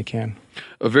when they can.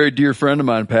 A very dear friend of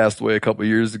mine passed away a couple of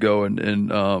years ago,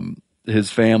 and his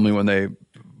family, when they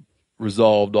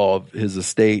resolved all of his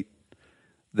estate,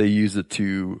 they used it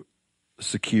to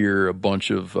secure a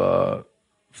bunch of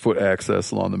foot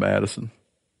access along the Madison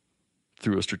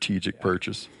through a strategic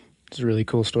purchase. It's really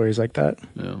cool stories like that.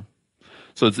 Yeah.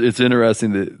 So it's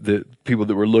interesting that people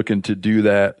that were looking to do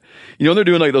that, they're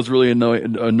doing like those really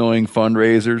annoying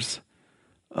fundraisers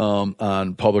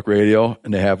on public radio,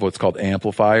 and they have what's called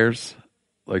amplifiers,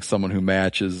 like someone who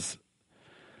matches.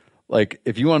 Like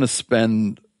if you want to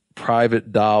spend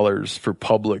private dollars for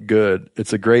public good,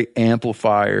 it's a great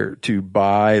amplifier to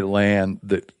buy land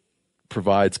that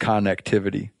provides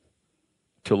connectivity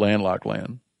to landlocked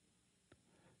land.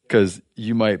 Because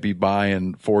you might be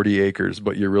buying 40 acres,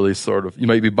 but you're really you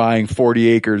might be buying 40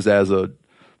 acres as a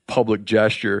public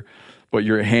gesture, but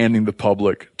you're handing the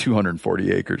public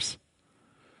 240 acres.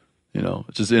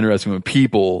 It's just interesting when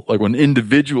people, like when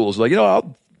individuals, like,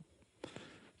 I'll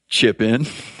chip in,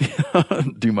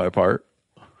 do my part.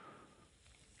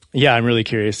 Yeah, I'm really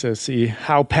curious to see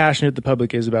how passionate the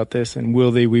public is about this, and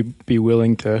will they be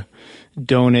willing to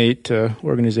donate to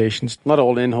organizations? A lot of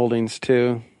old in-holdings,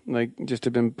 too, like just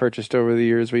have been purchased over the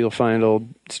years where you'll find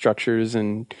old structures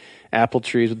and apple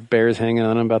trees with bears hanging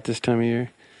on them about this time of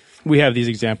year. We have these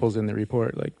examples in the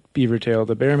report, like Beavertail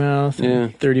to Bearmouth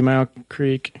and 30 Mile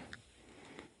Creek.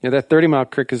 Yeah, that 30 Mile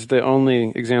Creek is the only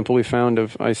example we found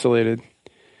of isolated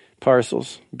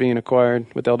parcels being acquired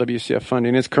with LWCF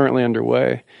funding. It's currently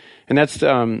underway. And that's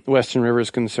Western Rivers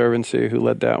Conservancy who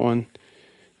led that one.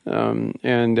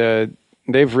 And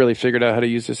they've really figured out how to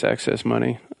use this access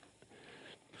money.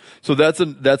 So that's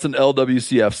an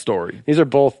LWCF story. These are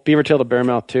both Beavertail to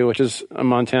Bearmouth too, which is a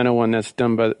Montana one that's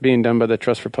being done by the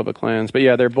Trust for Public Lands. But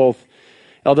yeah, they're both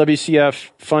LWCF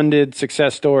funded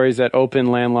success stories that open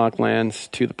landlocked lands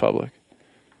to the public.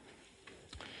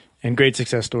 And great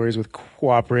success stories with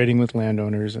cooperating with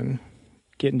landowners and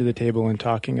getting to the table and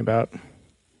talking about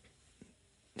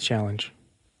the challenge.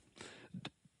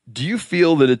 Do you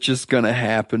feel that it's just going to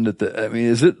happen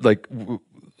is it like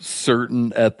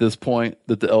certain at this point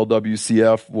that the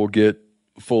LWCF will get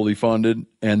fully funded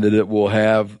and that it will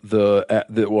have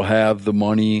the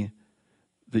money,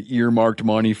 the earmarked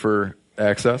money for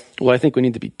access? Well, I think we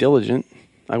need to be diligent.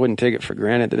 I wouldn't take it for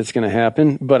granted that it's going to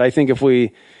happen, but I think if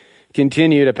we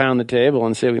continue to pound the table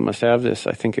and say we must have this,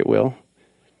 I think it will.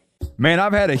 Man,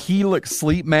 I've had a Helix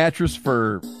sleep mattress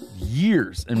for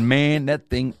years, and man, that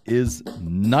thing is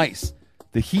nice.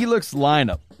 The Helix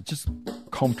lineup, it's just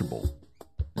comfortable.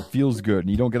 It feels good, and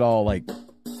you don't get all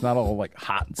it's not all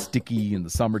hot and sticky in the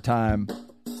summertime.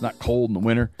 It's not cold in the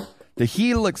winter. The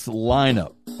Helix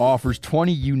lineup offers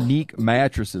 20 unique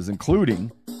mattresses,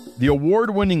 including the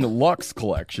award-winning Luxe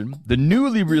Collection, the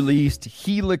newly released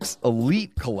Helix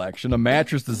Elite Collection, a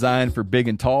mattress designed for big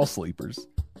and tall sleepers,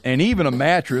 and even a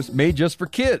mattress made just for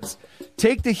kids.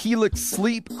 Take the Helix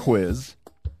Sleep Quiz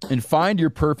and find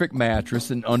your perfect mattress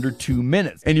in under 2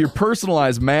 minutes. And your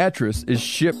personalized mattress is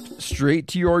shipped straight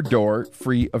to your door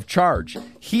free of charge.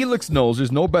 Helix knows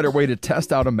there's no better way to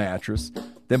test out a mattress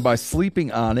than by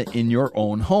sleeping on it in your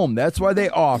own home. That's why they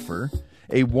offer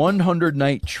a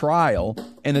 100-night trial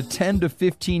and a 10 to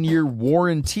 15-year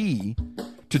warranty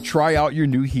to try out your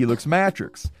new Helix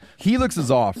mattress. Helix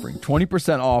is offering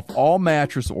 20% off all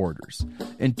mattress orders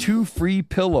and 2 free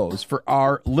pillows for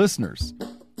our listeners.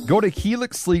 Go to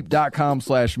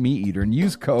helixsleep.com/meateater and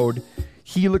use code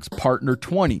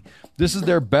HelixPartner20. This is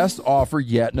their best offer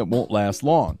yet, and it won't last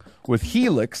long. With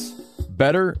Helix,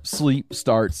 better sleep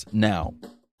starts now.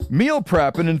 Meal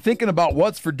prepping and thinking about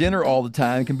what's for dinner all the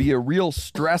time can be a real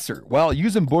stressor. Well,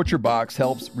 using ButcherBox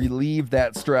helps relieve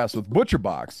that stress. With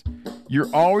ButcherBox,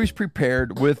 you're always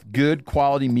prepared with good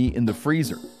quality meat in the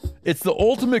freezer. It's the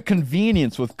ultimate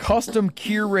convenience with custom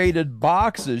curated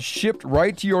boxes shipped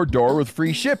right to your door with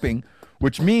free shipping,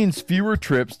 which means fewer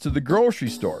trips to the grocery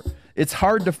store. It's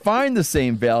hard to find the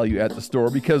same value at the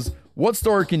store because what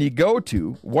store can you go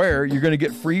to where you're going to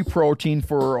get free protein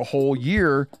for a whole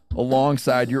year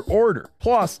alongside your order?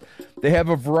 Plus, they have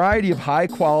a variety of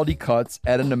high-quality cuts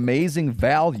at an amazing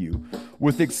value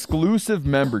with exclusive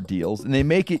member deals, and they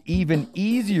make it even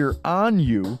easier on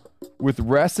you with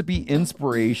recipe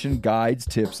inspiration, guides,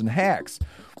 tips, and hacks.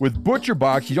 With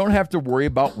ButcherBox, you don't have to worry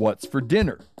about what's for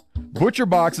dinner.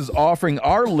 ButcherBox is offering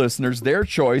our listeners their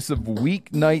choice of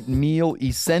weeknight meal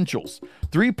essentials.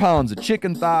 3 pounds of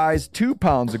chicken thighs, 2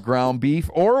 pounds of ground beef,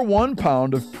 or 1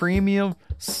 pound of premium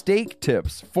steak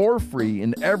tips for free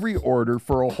in every order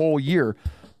for a whole year.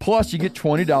 Plus, you get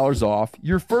 $20 off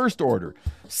your first order.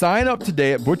 Sign up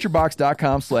today at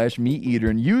butcherbox.com/meateater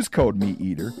and use code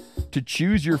meateater to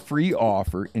choose your free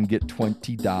offer and get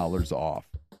 $20 off.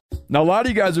 Now, a lot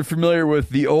of you guys are familiar with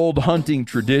the old hunting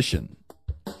tradition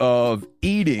of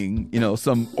eating,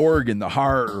 some organ, the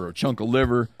heart or a chunk of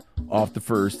liver off the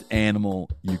first animal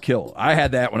you kill. I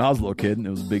had that when I was a little kid, and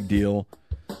it was a big deal.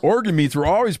 Organ meats were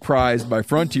always prized by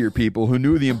frontier people who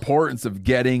knew the importance of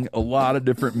getting a lot of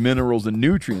different minerals and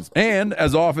nutrients. And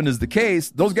as often is the case,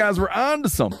 those guys were onto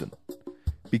something,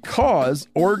 because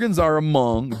organs are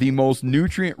among the most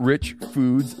nutrient-rich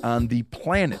foods on the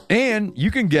planet. And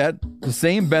you can get the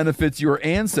same benefits your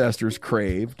ancestors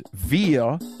craved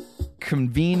via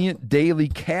convenient daily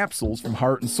capsules from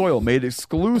Heart and Soil, made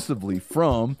exclusively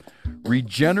from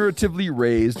regeneratively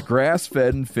raised,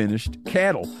 grass-fed, and finished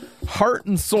cattle. Heart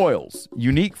and Soil's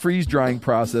unique freeze-drying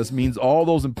process means all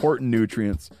those important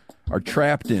nutrients are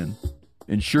trapped in,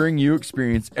 ensuring you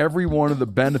experience every one of the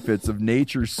benefits of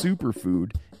nature's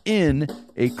superfood in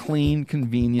a clean,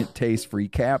 convenient, taste-free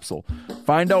capsule.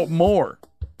 Find out more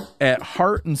at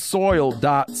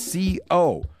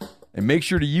heartandsoil.co. And make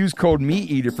sure to use code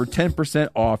MeatEater for 10%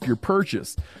 off your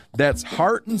purchase. That's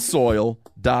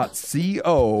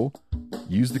heartandsoil.co.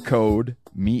 Use the code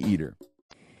MeatEater.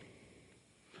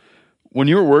 When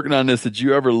you were working on this, did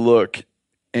you ever look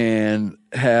and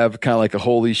have kind of like a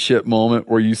holy shit moment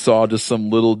where you saw just some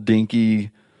little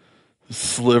dinky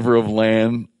sliver of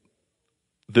land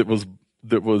that was,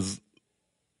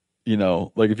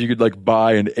 like if you could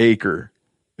buy an acre,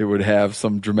 it would have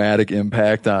some dramatic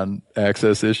impact on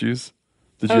access issues?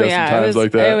 Did you have some times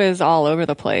like that? It was all over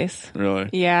the place.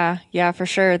 Really? Yeah, for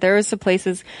sure. There was some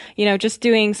places, just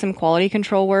doing some quality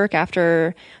control work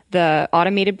after the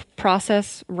automated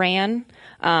process ran.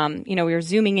 We were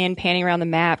zooming in, panning around the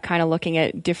map, kind of looking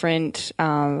at different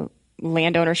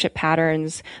land ownership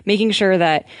patterns, making sure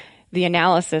that the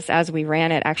analysis as we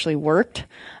ran it actually worked.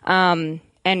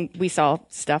 And we saw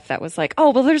stuff that was like,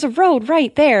 oh, well, there's a road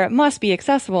right there. It must be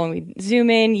accessible. And we zoom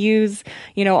in, use,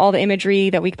 all the imagery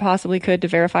that we possibly could to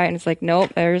verify it. And it's like,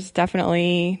 nope, there's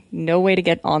definitely no way to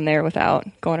get on there without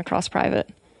going across private.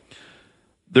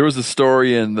 There was a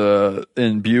story in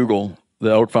Bugle, the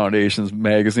Elk Foundation's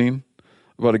magazine,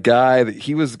 about a guy that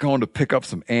he was going to pick up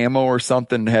some ammo or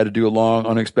something and had to do a long,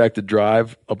 unexpected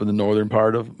drive up in the northern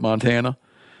part of Montana.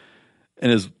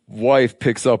 And his wife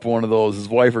picks up one of those, his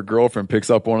wife or girlfriend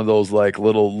picks up one of those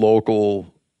little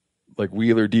local,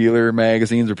 wheeler dealer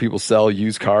magazines where people sell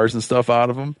used cars and stuff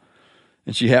out of them.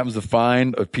 And she happens to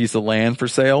find a piece of land for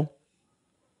sale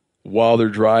while they're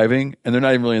driving. And they're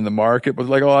not even really in the market, but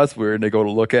they're like, oh, that's weird. And they go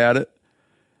to look at it.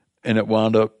 And it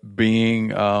wound up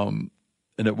being, a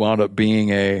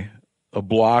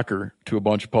blocker to a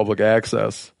bunch of public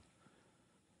access.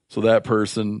 So that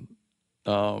person,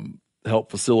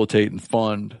 help facilitate and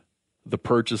fund the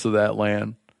purchase of that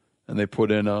land, and they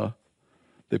put in a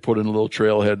little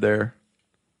trailhead there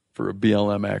for a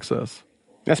BLM access.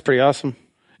 That's pretty awesome.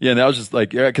 Yeah, and that was just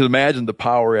because imagine the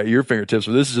power at your fingertips.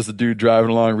 But this is just a dude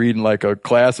driving along reading a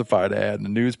classified ad in the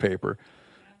newspaper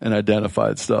and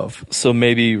identified stuff. So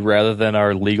maybe rather than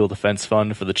our legal defense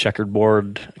fund for the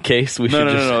checkerboard case, we should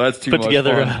just that's too put much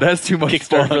together fun. That's too much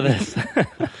Kickstarter fun for this.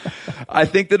 I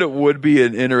think that it would be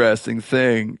an interesting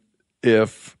thing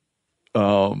if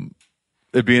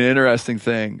it'd be an interesting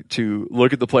thing to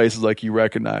look at the places like you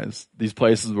recognize, these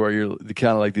places where you're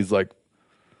kind of like these like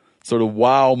sort of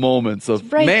wow moments of,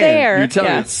 it's right man, there. you're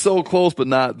telling me it's so close but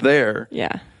not there.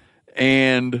 Yeah.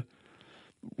 And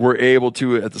we're able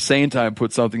to at the same time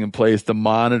put something in place to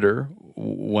monitor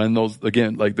when those,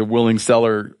 again, like the willing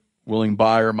seller, willing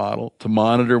buyer model, to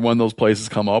monitor when those places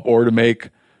come up, or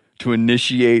to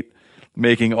initiate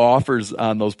making offers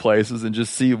on those places and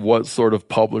just see what sort of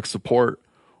public support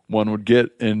one would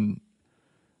get in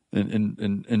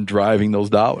driving those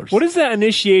dollars. What does that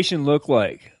initiation look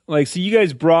like? Like, so you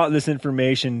guys brought this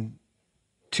information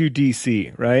to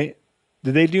DC, right?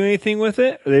 Did they do anything with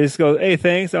it? Or they just go, hey,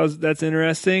 thanks, that's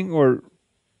interesting? Or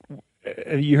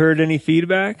have you heard any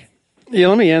feedback? Yeah,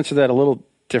 let me answer that a little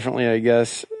differently, I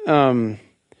guess. So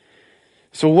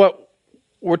what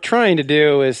we're trying to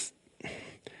do is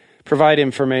provide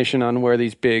information on where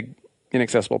these big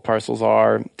inaccessible parcels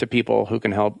are to people who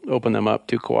can help open them up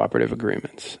to cooperative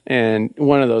agreements. And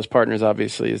one of those partners,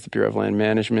 obviously, is the Bureau of Land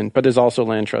Management, but there's also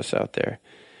land trusts out there.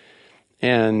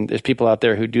 And there's people out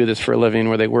there who do this for a living,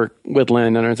 where they work with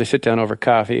landowners. They sit down over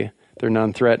coffee. They're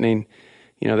non-threatening.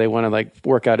 You know, they want to like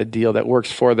work out a deal that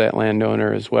works for that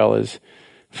landowner as well as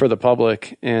for the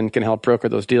public, and can help broker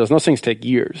those deals. And those things take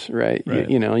years, right?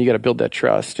 You know, you got to build that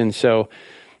trust. And so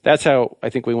that's how I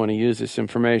think we want to use this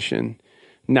information,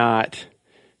 not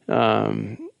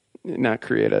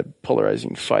create a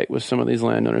polarizing fight with some of these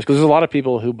landowners. Because there's a lot of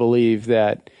people who believe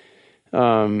that,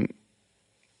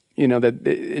 you know, that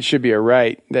it should be a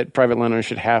right that private landowners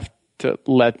should have to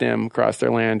let them cross their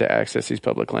land to access these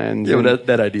public lands. Yeah, but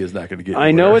that idea is not going to get anywhere.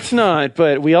 I know it's not,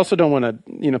 but we also don't want to,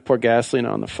 you know, pour gasoline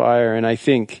on the fire. And I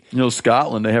think, you know,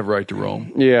 Scotland, they have right to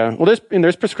roam. Yeah, well,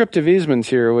 there's prescriptive easements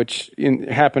here, which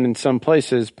happen in some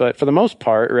places, but for the most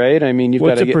part, right? I mean,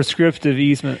 What's a prescriptive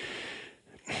easement?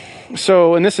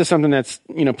 So, and this is something that's,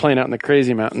 you know, playing out in the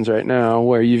crazy mountains right now,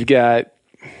 where you've got,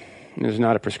 there's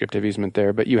not a prescriptive easement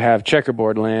there, but you have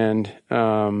checkerboard land,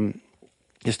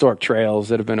 historic trails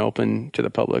that have been open to the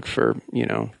public for, you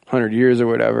know, 100 years or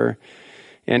whatever.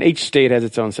 And each state has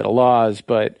its own set of laws,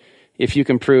 but if you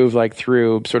can prove, like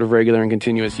through sort of regular and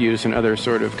continuous use and other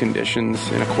sort of conditions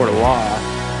in a court of law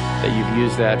that you've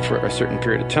used that for a certain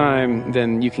period of time,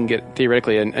 then you can get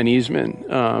theoretically an easement.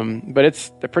 But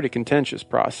it's a pretty contentious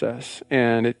process,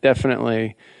 and it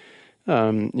definitely,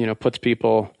 you know, pits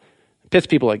people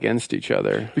against each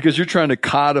other. Because you're trying to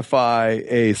codify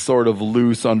a sort of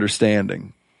loose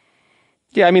understanding.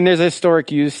 Yeah, I mean, there's a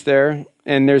historic use there,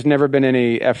 and there's never been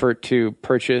any effort to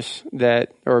purchase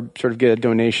that or sort of get a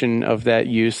donation of that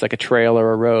use, like a trail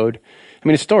or a road. I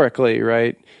mean, historically,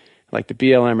 right, like the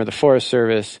BLM or the Forest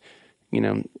Service, you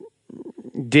know,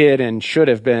 did and should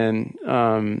have been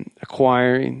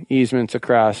acquiring easements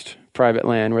across private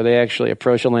land, where they actually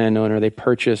approach a landowner, they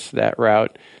purchase that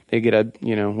route, they get a,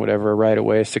 you know, whatever, right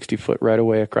away, a 60-foot right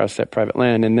away across that private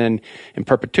land, and then in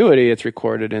perpetuity, it's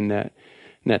recorded in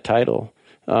that title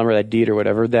or that deed or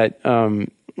whatever that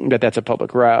that's a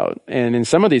public route. And in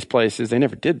some of these places, they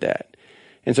never did that,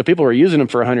 and so people were using them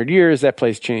for 100 years. That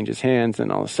place changes hands,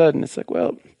 and all of a sudden, it's like,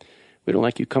 well, we don't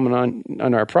like you coming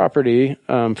on our property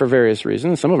for various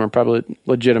reasons. Some of them are probably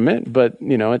legitimate, but,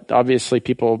 you know, obviously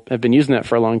people have been using that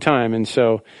for a long time. And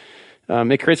so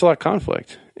it creates a lot of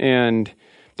conflict. And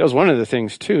that was one of the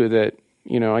things, too, that,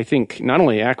 you know, I think not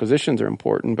only acquisitions are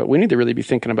important, but we need to really be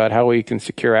thinking about how we can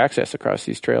secure access across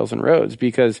these trails and roads.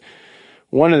 Because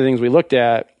one of the things we looked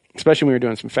at, especially when we were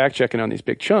doing some fact checking on these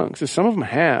big chunks, is some of them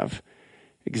have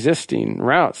existing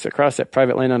routes across that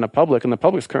private land on the public, and the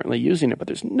public's currently using it, but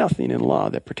there's nothing in law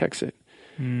that protects it.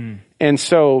 And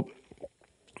so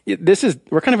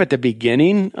we're kind of at the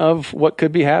beginning of what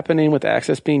could be happening with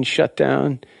access being shut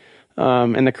down.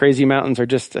 And the crazy mountains are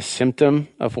just a symptom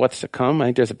of what's to come. I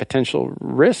think there's a potential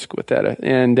risk with that.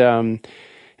 And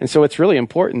so it's really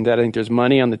important that I think there's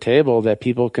money on the table that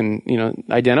people can, you know,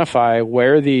 identify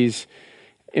where these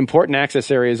important access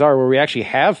areas are, where we actually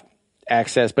have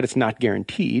access, but it's not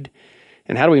guaranteed.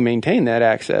 And how do we maintain that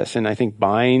access? And I think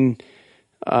buying,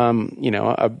 you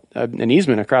know, an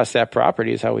easement across that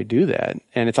property is how we do that.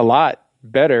 And it's a lot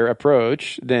better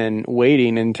approach than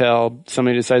waiting until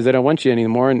somebody decides they don't want you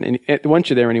anymore and it wants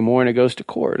you there anymore, and it goes to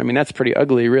court. I mean, that's pretty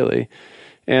ugly, really.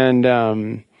 And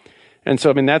so,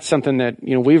 I mean, that's something that,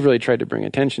 you know, we've really tried to bring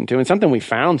attention to, and something we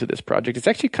found through this project. It's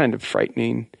actually kind of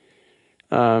frightening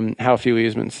how few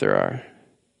easements there are.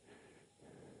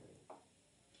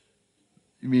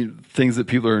 You mean things that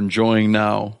people are enjoying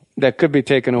now that could be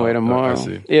taken away tomorrow? I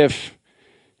see.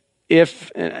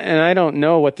 If and I don't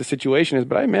know what the situation is,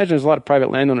 but I imagine there's a lot of private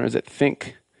landowners that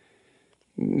think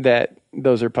that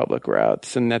those are public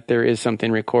routes and that there is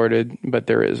something recorded, but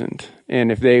there isn't.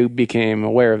 And if they became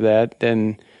aware of that,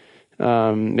 then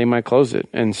they might close it.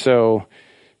 And so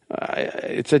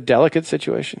it's a delicate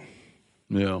situation.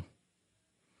 Yeah.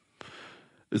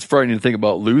 It's frightening to think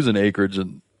about losing acreage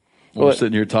and we're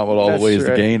sitting here talking about all the ways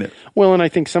to gain it. Well, and I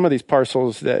think some of these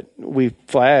parcels that we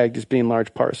flagged as being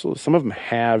large parcels, some of them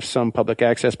have some public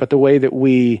access, but the way that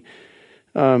we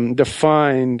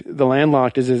defined the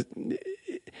landlocked is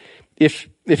if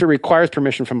it requires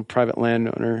permission from a private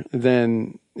landowner,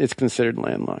 then it's considered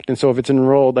landlocked. And so if it's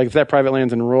enrolled, like if that private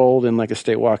land's enrolled in like a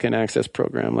state walk-in access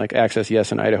program, like Access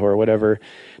Yes in Idaho or whatever,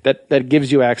 that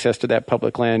gives you access to that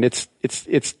public land. It's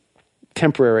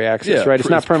temporary access, right? It's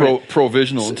not permanent.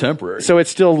 Provisional and temporary. So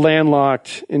it's still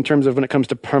landlocked in terms of when it comes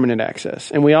to permanent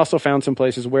access. And we also found some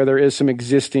places where there is some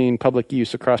existing public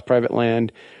use across private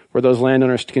land where those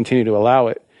landowners continue to allow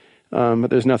it. But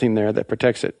there's nothing there that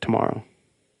protects it tomorrow.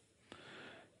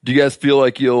 Do you guys feel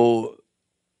like you'll...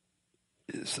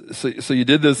 So you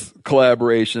did this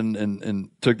collaboration and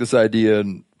took this idea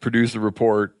and produced a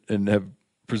report and have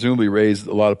presumably raised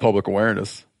a lot of public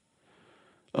awareness.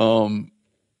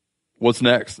 What's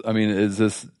next? I mean,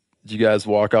 do you guys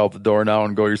walk out the door now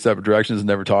and go your separate directions and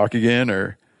never talk again,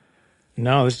 or?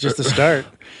 No, it's just the start.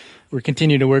 We're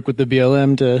continuing to work with the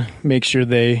BLM to make sure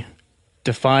they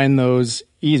define those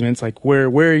easements, like where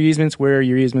are easements, where are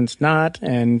your easements not,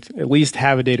 and at least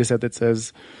have a data set that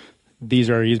says these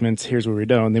are our easements, here's where we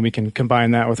don't. And then we can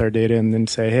combine that with our data and then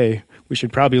say, hey, we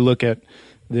should probably look at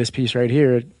this piece right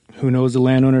here. Who knows who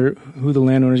the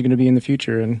landowner is going to be in the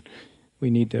future, and we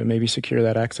need to maybe secure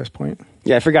that access point.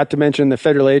 Yeah, I forgot to mention the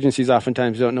federal agencies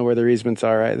oftentimes don't know where their easements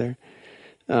are either.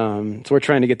 So we're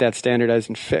trying to get that standardized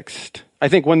and fixed. I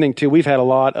think one thing, too, we've had a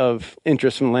lot of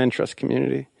interest from the land trust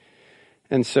community.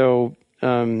 And so,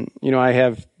 I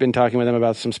have been talking with them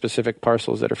about some specific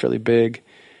parcels that are fairly big.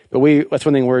 But that's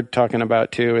one thing we're talking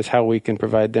about, too, is how we can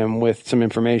provide them with some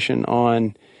information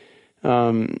on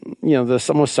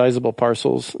the most sizable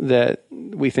parcels that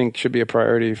we think should be a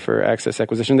priority for access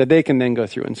acquisition that they can then go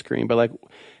through and screen. But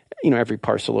every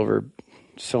parcel over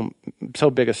so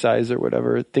big a size or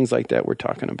whatever, things like that we're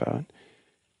talking about.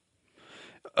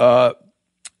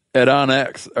 At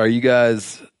OnX, are you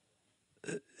guys,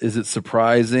 is it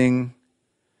surprising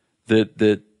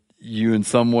that you in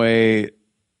some way,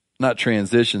 not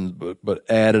transitioned, but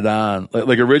added on?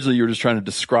 Like originally you were just trying to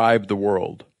describe the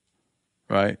world,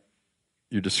 right?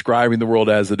 You're describing the world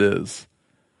as it is.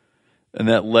 And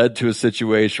that led to a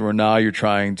situation where now you're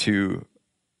trying to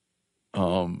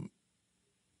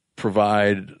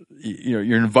provide,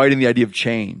 you're inviting the idea of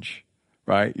change,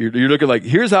 right? You're looking like,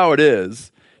 here's how it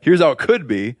is. Here's how it could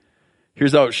be.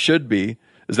 Here's how it should be.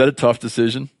 Is that a tough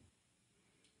decision?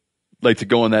 Like to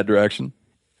go in that direction?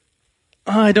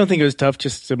 I don't think it was tough,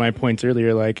 just to my points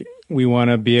earlier. Like, we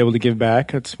want to be able to give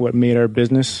back. That's what made our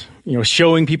business,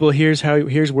 showing people here's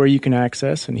where you can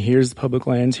access, and here's the public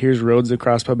lands, here's roads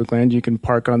across public land. You can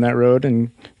park on that road and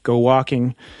go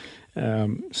walking.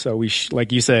 So we,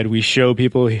 like you said, we show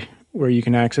people where you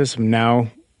can access, and now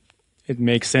it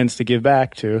makes sense to give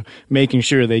back to making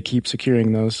sure they keep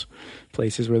securing those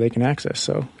places where they can access.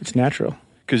 So it's natural.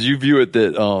 Because you view it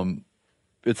that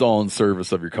it's all in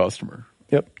service of your customer.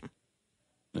 Yep.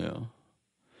 Yeah.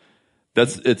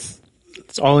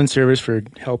 It's all in service for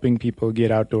helping people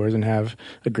get outdoors and have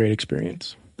a great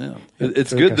experience. Yeah.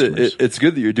 It's good it's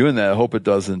good that you're doing that. I hope it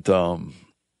doesn't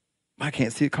I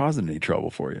can't see it causing any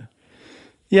trouble for you.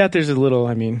 Yeah, there's a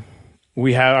little,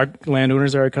 we have our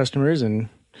landowners are our customers, and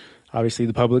obviously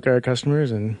the public are our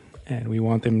customers, and we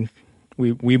want them,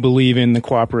 we believe in the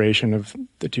cooperation of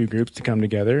the two groups to come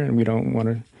together, and we don't want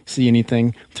to see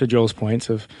anything, to Joel's points,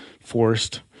 of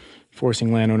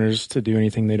forcing landowners to do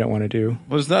anything they don't want to do.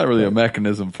 Well, there's not really a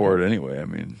mechanism for it anyway.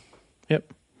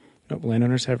 Yep. Nope,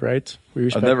 landowners have rights. We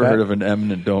respect I've never that. heard of an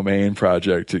eminent domain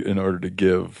project in order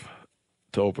to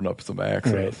open up some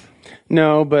access. Right.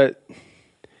 No, but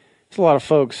there's a lot of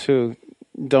folks who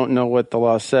don't know what the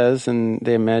law says, and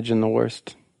they imagine the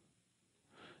worst.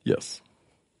 Yes.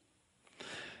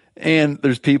 And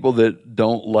there's people that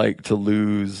don't like to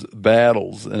lose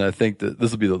battles, and I think that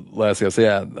this will be the last thing I say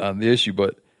on the issue,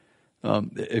 but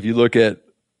if you look at,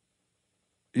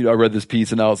 I read this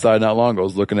piece in Outside not long ago. I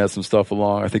was looking at some stuff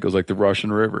along, I think it was like the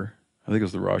Russian River. I think it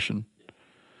was the Russian.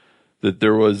 That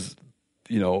there was,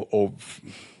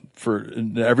 for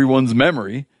in everyone's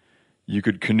memory, you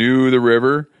could canoe the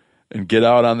river and get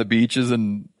out on the beaches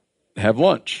and have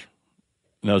lunch.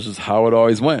 And that was just how it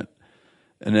always went.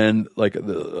 And then like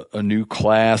a new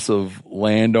class of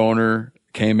landowner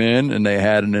came in, and they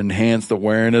had an enhanced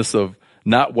awareness of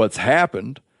not what's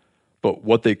happened, but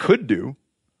what they could do.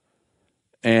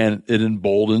 And it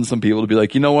emboldens some people to be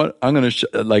like, you know what? I'm going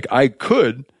to, I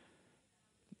could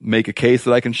make a case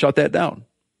that I can shut that down.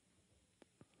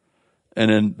 And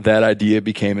then that idea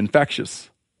became infectious.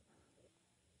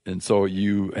 And so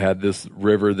you had this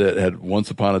river that had once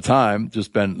upon a time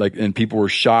just been like, and people were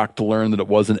shocked to learn that it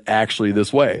wasn't actually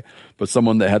this way. But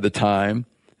someone that had the time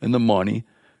and the money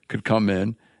could come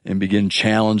in and begin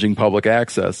challenging public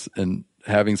access and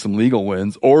having some legal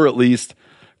wins, or at least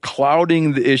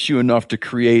clouding the issue enough to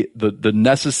create the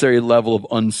necessary level of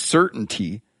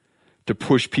uncertainty to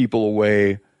push people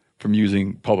away from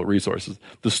using public resources.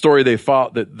 The specific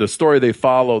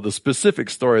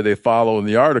story they follow in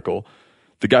the article,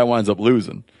 the guy winds up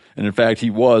losing. And in fact, he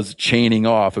was chaining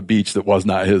off a beach that was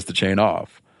not his to chain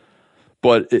off.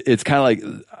 But it's kind of like,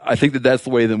 I think that's the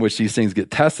way in which these things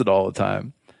get tested all the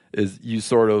time, is you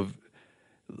sort of,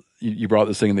 you brought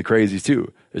this thing in the crazies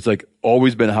too. It's like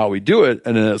always been how we do it.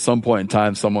 And then at some point in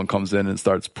time, someone comes in and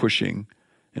starts pushing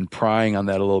and prying on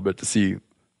that a little bit to see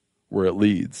where it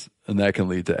leads. And that can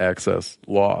lead to access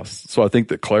loss. So I think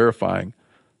that clarifying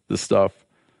this stuff,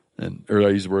 or I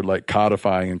use the word like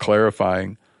codifying and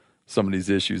clarifying some of these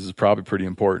issues, is probably pretty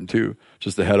important too,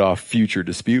 just to head off future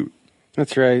dispute.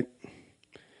 That's right.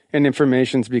 And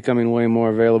information's becoming way more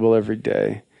available every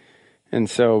day. And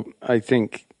so I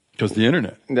think, because the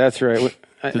internet. That's right.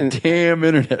 The damn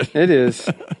internet. It is,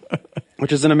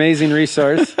 which is an amazing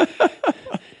resource.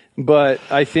 But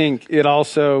I think it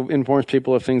also informs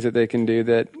people of things that they can do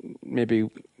that maybe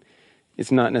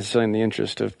it's not necessarily in the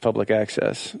interest of public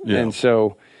access. Yeah. And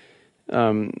so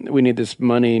we need this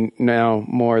money now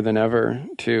more than ever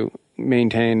to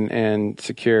maintain and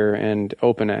secure and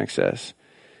open access,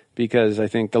 because I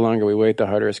think the longer we wait, the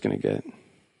harder it's going to get.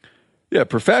 Yeah,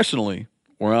 professionally,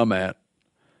 where I'm at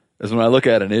is when I look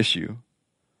at an issue,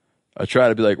 I try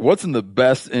to be like, what's in the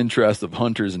best interest of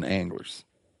hunters and anglers?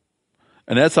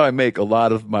 And that's how I make a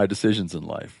lot of my decisions in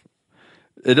life.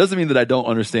 It doesn't mean that I don't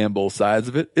understand both sides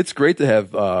of it. It's great to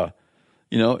have,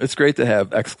 it's great to have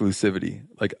exclusivity.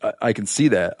 Like I can see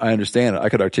that. I understand it. I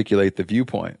could articulate the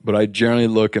viewpoint, but I generally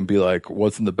look and be like,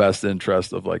 what's in the best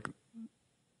interest of like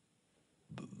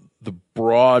the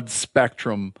broad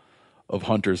spectrum of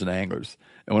hunters and anglers.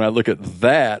 And when I look at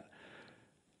that,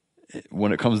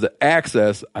 when it comes to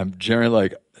access, I'm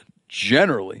generally,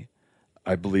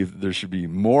 I believe that there should be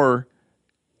more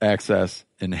access,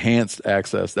 enhanced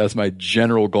access. That's my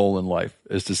general goal in life,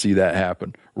 is to see that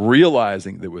happen.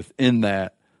 Realizing that within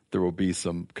that, there will be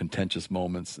some contentious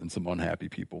moments and some unhappy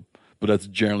people. But that's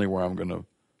generally where I'm going to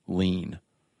lean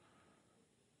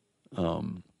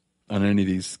on any of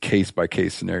these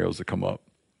case-by-case scenarios that come up.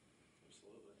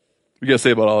 What you got to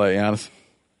say about all that, Giannis?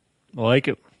 I like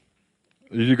it.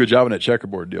 You did a good job on that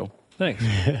checkerboard deal. Thanks.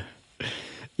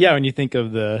 Yeah, when you think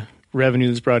of the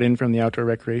revenues brought in from the outdoor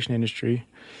recreation industry,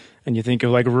 and you think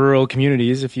of like rural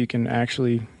communities, if you can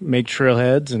actually make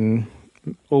trailheads and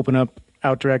open up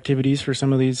outdoor activities for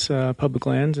some of these public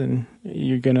lands, and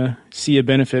you're going to see a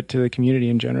benefit to the community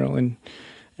in general. And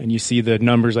you see the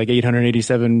numbers like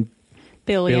 $887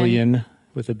 billion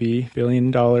with a B, $1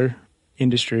 billion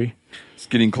industry. It's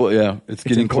getting close. Yeah, it's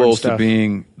getting close to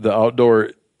being, the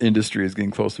outdoor industry is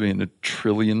getting close to being $1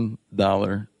 trillion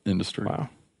industry. Wow.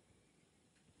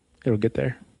 It'll get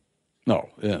there. No,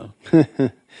 yeah.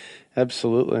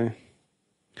 Absolutely.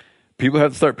 People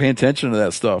have to start paying attention to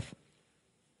that stuff.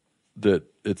 That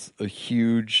it's a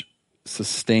huge,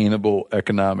 sustainable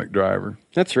economic driver.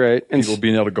 That's right. And people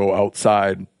being able to go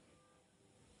outside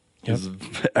is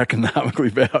economically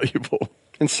valuable.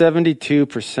 And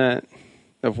 72%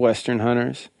 of Western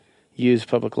hunters use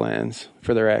public lands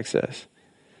for their access.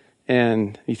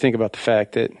 And you think about the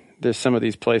fact that there's some of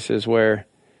these places where,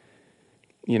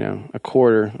 a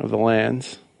quarter of the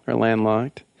lands are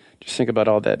landlocked. Just think about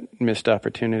all that missed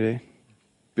opportunity.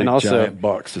 Big and also, giant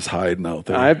bucks just hiding out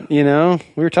there.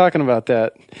 we were talking about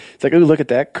that. It's like, ooh, look at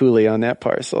that coulee on that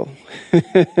parcel.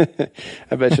 I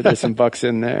bet you there's some bucks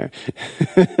in there.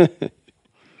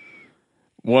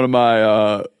 One of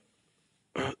my,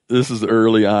 this is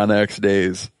early OnX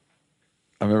days.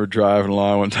 I remember driving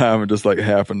along one time and just like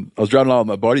happened. I was driving along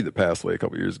with my buddy that passed away a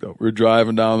couple years ago. We were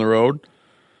driving down the road.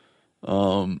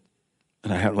 And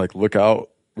I had to like look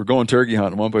out. We're going turkey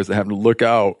hunting in one place. I happened to look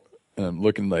out, and I'm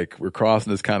looking like we're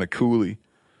crossing this kind of coulee.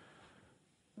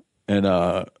 And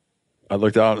I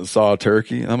looked out and saw a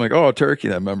turkey, and I'm like, oh, a turkey.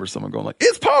 And I remember someone going like,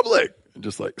 it's public, and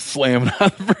just like slamming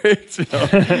on the brakes,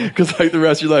 because like the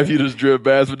rest of your life you just drive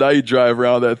past, but now you drive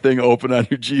around that thing open on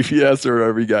your GPS or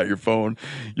wherever you got your phone.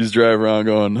 You just drive around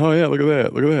going, oh yeah, look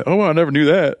at that. Oh, wow, I never knew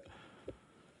that.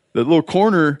 That little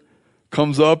corner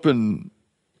comes up and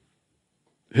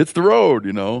hits the road,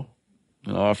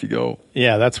 and off you go.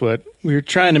 Yeah, that's what we were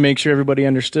trying to make sure everybody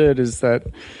understood, is that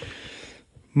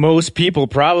most people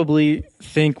probably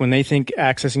think, when they think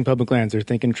accessing public lands, they're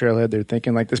thinking trailhead, they're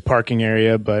thinking like this parking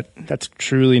area, but that's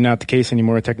truly not the case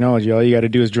anymore with technology. All you got to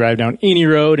do is drive down any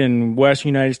road in Western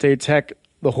United States, heck,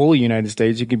 the whole United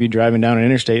States. You could be driving down an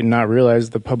interstate and not realize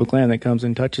the public land that comes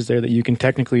and touches there, that you can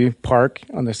technically park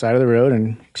on the side of the road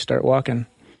and start walking.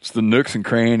 It's the nooks and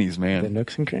crannies, man. The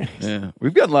nooks and crannies. Yeah.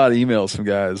 We've gotten a lot of emails from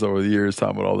guys over the years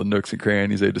talking about all the nooks and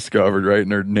crannies they discovered right in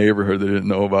their neighborhood they didn't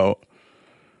know about.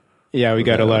 Yeah, we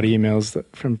got a lot of emails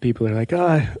from people that are like,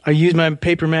 oh, I used my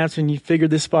paper maps and you figured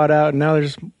this spot out, and now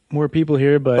there's more people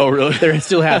here, but really? They're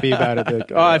still happy about it.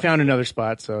 Like, I found another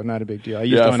spot, so not a big deal.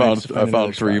 I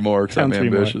found 3 more because I'm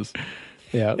ambitious.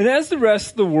 Yeah. And as the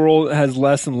rest of the world has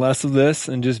less and less of this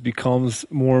and just becomes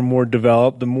more and more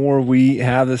developed, the more we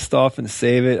have this stuff and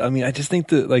save it. I mean, I just think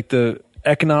that the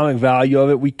economic value of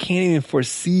it, we can't even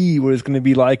foresee what it's going to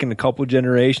be like in a couple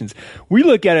generations. We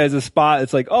look at it as a spot.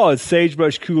 It's like, it's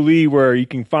Sagebrush Coulee where you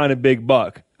can find a big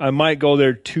buck. I might go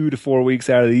there 2 to 4 weeks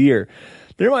out of the year.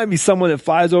 There might be someone that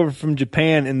flies over from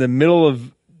Japan in the middle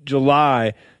of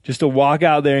July just to walk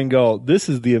out there and go, this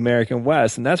is the American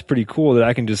West. And that's pretty cool that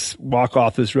I can just walk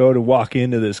off this road and walk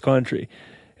into this country.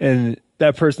 And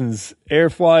that person's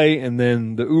air flight and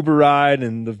then the Uber ride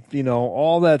and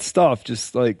all that stuff,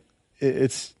 just like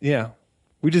it's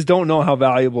we just don't know how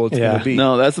valuable it's going to be.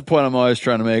 No, that's the point I'm always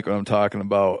trying to make when I'm talking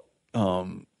about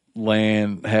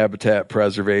land, habitat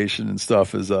preservation and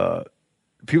stuff is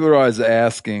people are always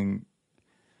asking,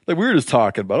 like we were just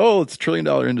talking about, it's $1 trillion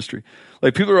industry.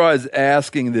 Like people are always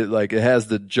asking that like it has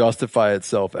to justify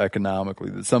itself economically,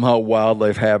 that somehow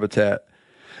wildlife habitat,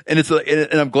 and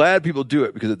and I'm glad people do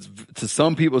it because it's, to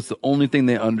some people, it's the only thing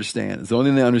they understand. It's the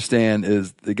only thing they understand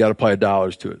is they got to apply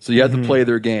dollars to it. So you have to play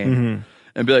their game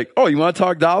and be like, you want to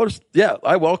talk dollars? Yeah,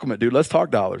 I welcome it, dude. Let's talk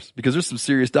dollars because there's some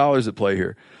serious dollars at play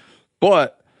here.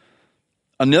 But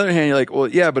on the other hand, you're like, well,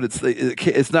 yeah, but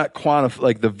it's not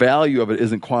like the value of it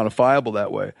isn't quantifiable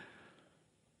that way.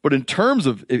 But in terms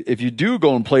of if you do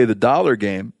go and play the dollar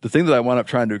game, the thing that I wind up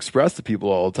trying to express to people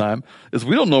all the time is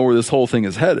we don't know where this whole thing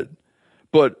is headed.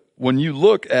 But when you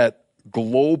look at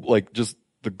just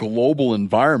the global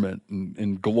environment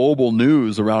and global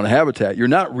news around habitat, you're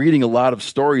not reading a lot of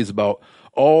stories about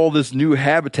all this new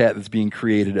habitat that's being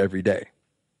created every day.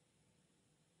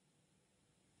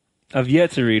 I've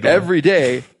yet to read every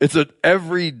day.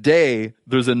 Every day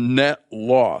there's a net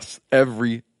loss.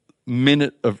 Every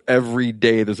minute of every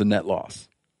day there's a net loss.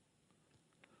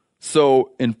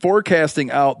 So in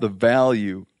forecasting out the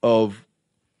value of,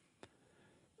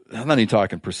 I'm not even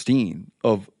talking pristine,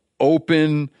 of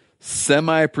open,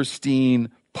 semi-pristine,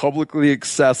 publicly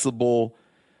accessible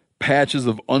patches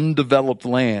of undeveloped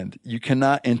land, you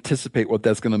cannot anticipate what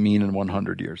that's going to mean in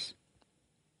 100 years.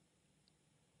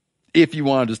 If you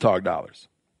want to just talk dollars.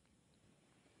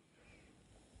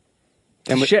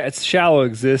 It's shallow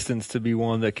existence to be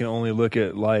one that can only look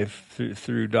at life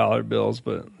through dollar bills,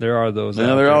 but there are those.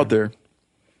 Yeah, they're out there.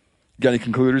 Got any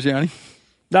concluders, Yanni?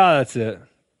 No, that's it.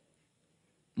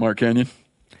 Mark Kenyon?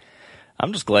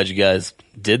 I'm just glad you guys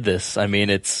did this. I mean,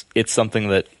 it's something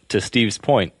that, to Steve's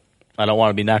point, I don't want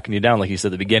to be knocking you down like you said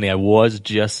at the beginning. I was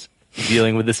just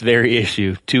dealing with this very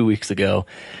issue 2 weeks ago,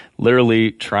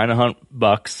 literally trying to hunt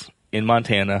bucks in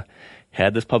Montana,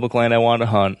 had this public land I wanted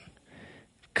to hunt,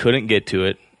 couldn't get to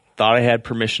it, thought I had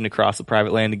permission to cross the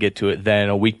private land to get to it. Then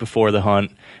a week before the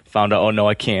hunt, found out, no,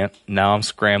 I can't. Now I'm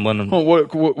scrambling.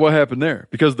 What happened there?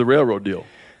 Because of the railroad deal?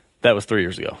 That was 3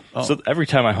 years ago. So every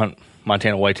time I hunt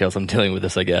Montana whitetails, I'm dealing with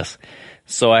this, I guess.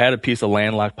 So I had a piece of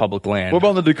landlocked public land. What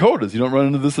about in the Dakotas? You don't run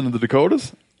into this in the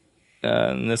Dakotas?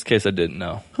 In this case, I didn't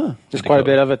know. There's quite a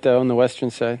bit of it, though, on the western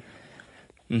side.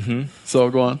 So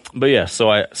go on. But yeah, so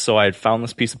I had found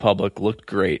this piece of public, looked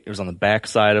great. It was on the back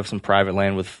side of some private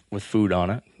land with food on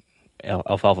it,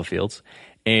 alfalfa fields.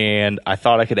 And I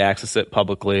thought I could access it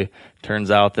publicly. Turns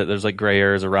out that there's like gray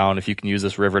areas around if you can use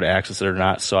this river to access it or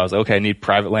not. So I was like, okay, I need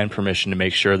private land permission to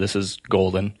make sure this is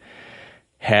golden.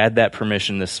 Had that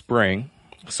permission this spring.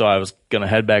 So I was going to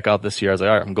head back out this year. I was like,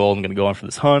 all right, I'm golden. I'm going to go in for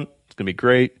this hunt. It's going to be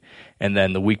great. And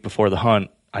then the week before the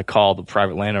hunt, I called the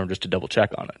private landowner just to double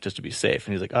check on it, just to be safe.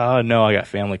 And he's like, oh, no, I got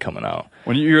family coming out.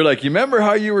 When you're like, you remember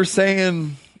how you were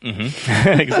saying?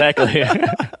 Exactly.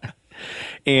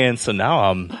 And so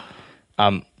now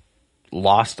I'm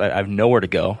lost. I have nowhere to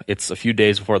go. It's a few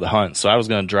days before the hunt. So I was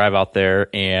going to drive out there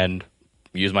and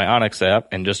use my Onyx app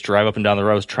and just drive up and down the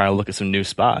roads trying to look at some new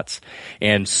spots.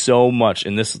 And so much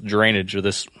in this drainage or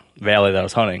this valley that I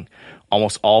was hunting,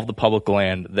 almost all of the public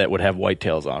land that would have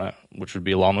whitetails on it, which would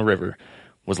be along the river,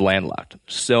 was landlocked.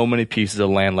 So many pieces of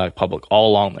landlocked public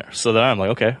all along there. So then I'm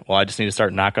like, okay, well, I just need to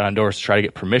start knocking on doors to try to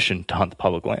get permission to hunt the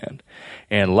public land.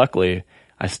 And luckily,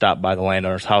 I stopped by the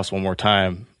landowner's house one more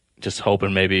time, just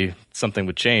hoping maybe something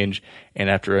would change. And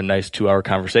after a nice 2-hour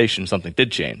conversation, something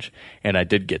did change. And I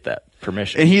did get that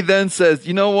permission. And he then says,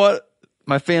 you know what?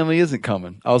 My family isn't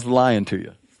coming. I was lying to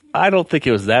you. I don't think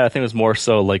it was that. I think it was more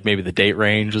so like maybe the date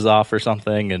range was off or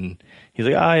something. And he's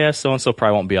like, oh, yeah, so-and-so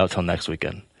probably won't be out till next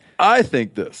weekend. I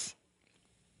think this.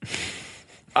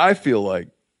 I feel like,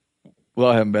 well,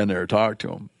 I haven't been there or talked to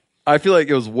him. I feel like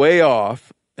it was way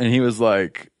off. And he was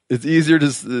like, it's easier to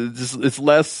just it's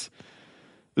less,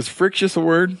 is frictious a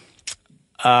word?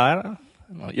 I don't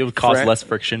know. It would cause less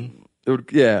friction. It would,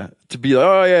 yeah, to be like,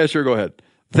 oh, yeah, sure, go ahead.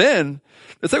 Then,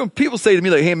 it's like when people say to me,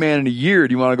 like, hey, man, in a year,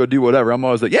 do you want to go do whatever? I'm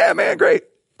always like, yeah, man, great.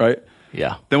 Right?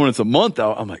 Yeah. Then when it's a month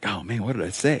out, I'm like, oh, man, what did I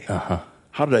say?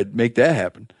 How did I make that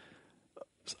happen?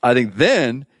 I think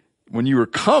then, when you were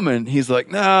coming, he's like,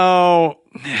 no,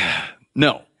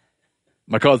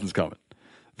 my cousin's coming.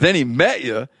 Then he met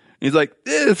you, and he's like,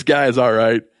 this guy's all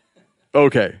right.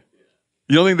 Okay.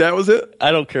 You don't think that was it?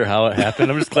 I don't care how it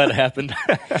happened. I'm just glad it happened.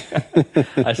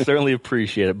 I certainly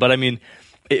appreciate it. But I mean,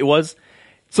 it was.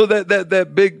 So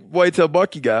that big whitetail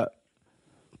buck you got.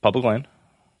 Public land.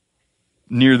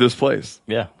 Near this place.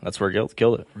 Yeah, that's where it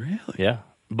killed it. Really? Yeah.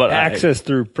 But Access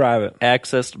through private.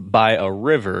 Accessed by a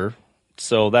river.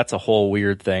 So that's a whole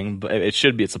weird thing. But it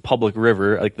should be. It's a public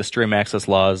river. Like the stream access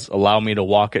laws allow me to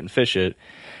walk it and fish it.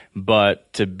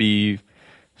 But to be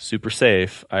super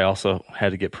safe, I also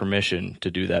had to get permission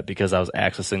to do that because I was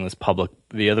accessing this public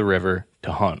via the river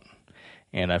to hunt.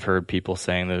 And I've heard people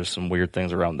saying there's some weird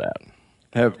things around that.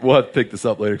 We'll have to pick this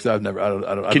up later because I've never. I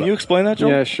don't. Can you explain that,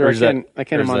 Joel? Yeah, sure. I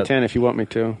can in Montana if you want me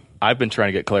to. I've been trying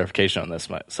to get clarification on this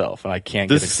myself, and I can't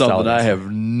This get is something I have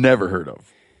never heard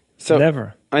of. So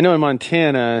Never. I know in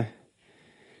Montana,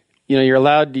 you're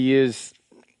allowed to use,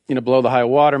 below the high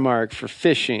water mark for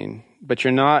fishing, but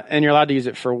you're not, and you're allowed to use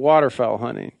it for waterfowl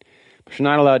hunting, but you're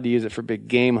not allowed to use it for big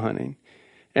game hunting.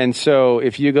 And so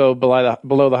if you go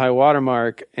below the high water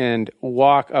mark and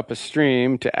walk up a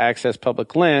stream to access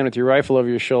public land with your rifle over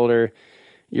your shoulder,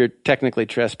 you're technically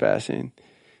trespassing.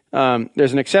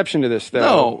 There's an exception to this,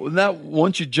 though. No,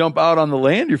 once you jump out on the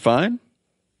land, you're fine.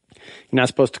 You're not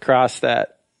supposed to cross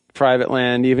that private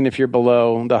land, even if you're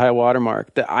below the high water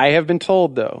mark. I have been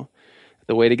told, though,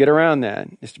 the way to get around that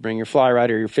is to bring your fly rod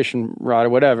or your fishing rod or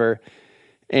whatever.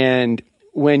 And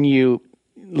when you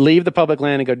leave the public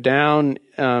land and go down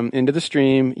into the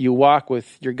stream, you walk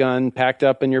with your gun packed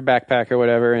up in your backpack or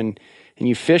whatever, and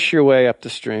you fish your way up the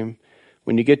stream.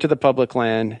 When you get to the public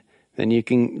land, then you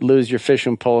can lose your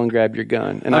fishing pole and grab your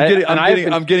gun. And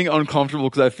I'm getting uncomfortable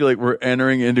because I feel like we're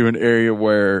entering into an area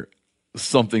where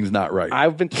something's not right.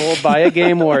 I've been told by a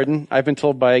game warden. That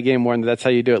that's how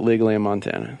you do it legally in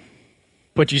Montana.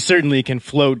 But you certainly can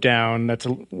float down. That's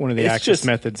one of the access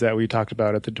methods that we talked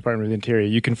about at the Department of the Interior.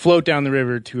 You can float down the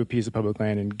river to a piece of public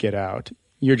land and get out.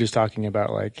 You're just talking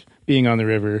about like being on the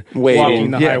river,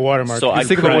 walking the high water mark. So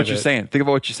think about what you're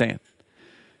saying.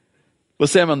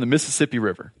 Let's say I'm on the Mississippi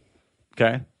River,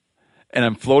 okay, and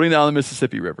I'm floating down the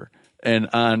Mississippi River, and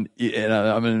I'm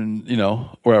in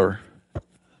wherever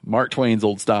Mark Twain's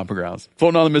old stomping grounds,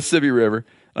 floating down the Mississippi River.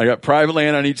 I got private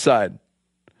land on each side.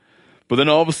 But then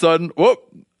all of a sudden, whoop,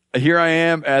 here I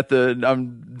am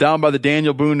I'm down by the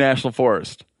Daniel Boone National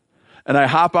Forest. And I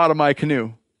hop out of my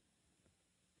canoe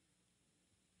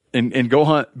and go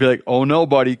hunt. Be like, oh no,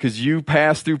 buddy, because you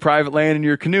passed through private land in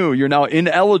your canoe. You're now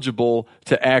ineligible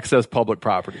to access public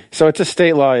property. So it's a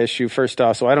state law issue, first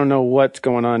off. So I don't know what's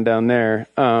going on down there.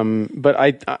 But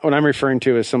what I'm referring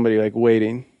to is somebody like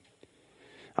waiting.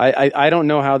 I don't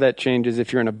know how that changes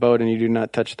if you're in a boat and you do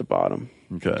not touch the bottom.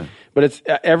 Okay. But it's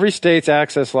every state's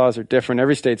access laws are different.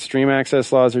 Every state's stream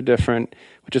access laws are different,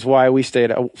 which is why we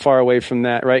stayed far away from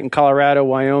that. Right in Colorado,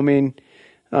 Wyoming,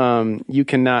 you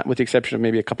cannot, with the exception of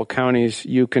maybe a couple counties,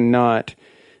 you cannot.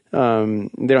 They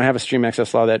don't have a stream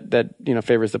access law that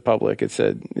favors the public. It's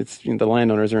the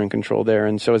landowners are in control there,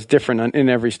 and so it's different in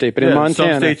every state. But in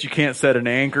Montana, some states you can't set an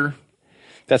anchor.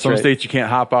 That's some right. states you can't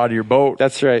hop out of your boat.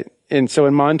 That's right. And so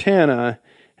in Montana,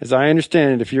 as I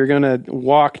understand it, if you're going to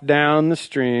walk down the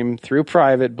stream through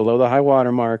private below the high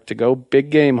water mark to go big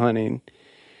game hunting,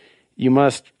 you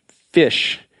must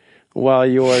fish while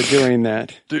you are doing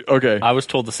that. Okay. I was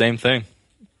told the same thing.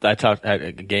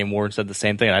 A game warden said the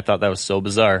same thing, and I thought that was so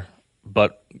bizarre.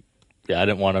 But yeah, I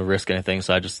didn't want to risk anything,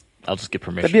 so I'll just get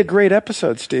permission. That'd be a great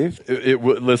episode, Steve.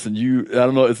 Listen, I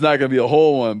don't know. It's not going to be a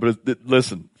whole one, but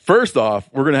listen. First off,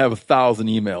 we're going to have 1,000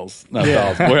 emails. Not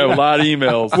 1,000. We'll have a lot of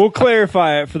emails. We'll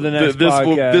clarify it for the next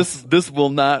podcast. This will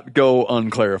not go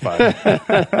unclarified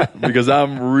because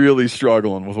I'm really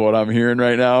struggling with what I'm hearing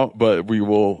right now. But we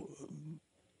will.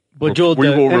 Well, Joel, we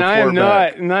will and I am report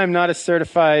not, back. and I'm not a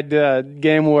certified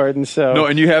game warden. So No,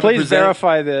 and you haven't please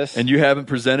verify this. And you haven't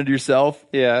presented yourself.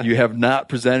 Yeah. You have not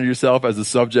presented yourself as a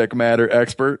subject matter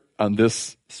expert on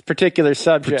this particular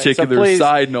subject. particular so please,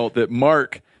 side note that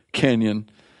Mark Kenyon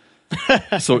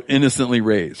so innocently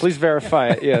raised. please verify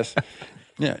it. Yes.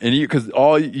 Yeah, and because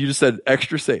you just said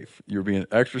extra safe. You're being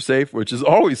extra safe, which is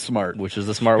always smart. Which is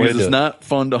the smart way to because do it's it. not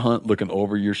fun to hunt looking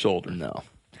over your shoulder. No.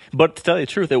 But to tell you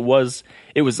the truth, it was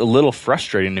a little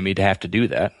frustrating to me to have to do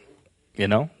that. You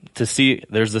know, to see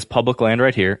there's this public land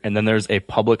right here, and then there's a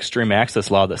public stream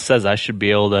access law that says I should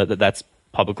be able to that's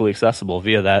publicly accessible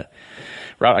via that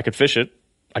route. I could fish it,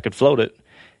 I could float it.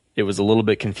 It was a little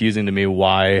bit confusing to me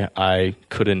why I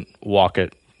couldn't walk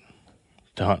it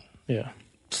to hunt. Yeah.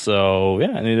 So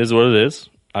yeah, and it is what it is.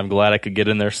 I'm glad I could get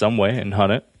in there some way and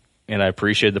hunt it, and I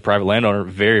appreciate the private landowner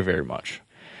very, very much.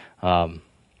 I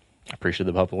appreciate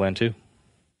the public land too.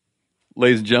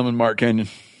 Ladies and gentlemen, Mark Kenyon,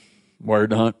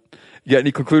 wired to hunt. You got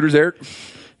any concluders, Eric?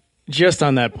 Just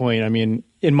on that point, I mean,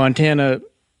 in Montana,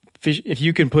 if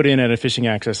you can put in at a fishing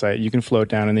access site, you can float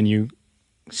down and then you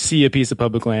see a piece of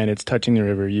public land, it's touching the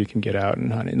river, you can get out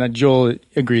and hunt it. Now, Joel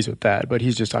agrees with that, but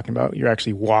he's just talking about you're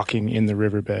actually walking in the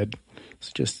riverbed.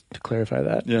 So just to clarify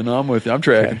that. Yeah, no, I'm with you. I'm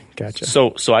tracking. Okay, gotcha.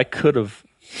 So I could have.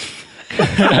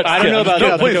 I don't know about No,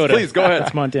 South please, Dakota. please go ahead.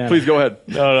 It's Montana. Please go ahead.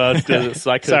 No, that's good.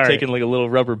 So I could have taken like a little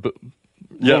rubber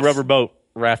boat,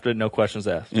 rafted, no questions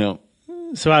asked. Yeah.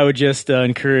 So I would just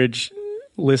encourage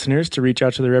listeners to reach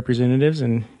out to their representatives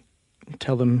and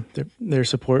tell them their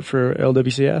support for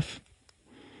LWCF.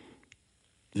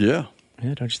 Yeah.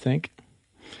 Yeah, don't you think?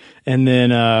 And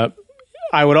then I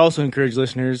would also encourage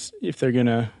listeners, if they're going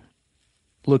to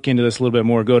look into this a little bit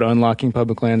more, go to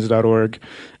unlockingpubliclands.org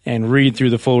and read through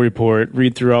the full report,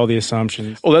 read through all the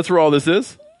assumptions. Oh, that's where all this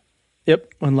is?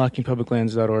 Yep,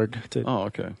 unlockingpubliclands.org to Oh,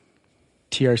 okay.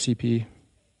 TRCP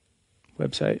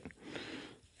website.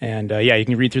 And yeah, you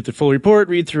can read through the full report,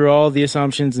 read through all the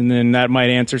assumptions, and then that might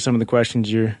answer some of the questions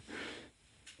you're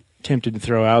tempted to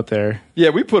throw out there.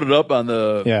 Yeah, we put it up on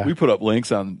we put up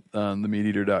links on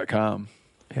themeateater.com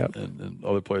Yep. and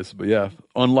other places. But yeah,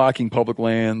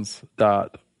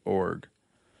 unlockingpubliclands.org.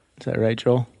 Is that right,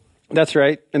 Joel? That's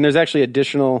right. And there's actually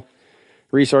additional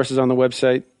resources on the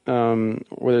website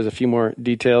where there's a few more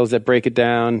details that break it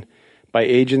down by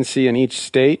agency in each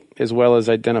state, as well as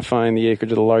identifying the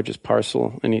acreage of the largest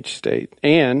parcel in each state.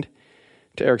 And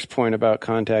to Eric's point about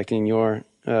contacting your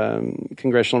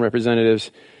congressional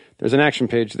representatives, there's an action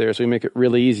page there, so we make it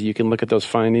really easy. You can look at those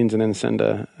findings and then send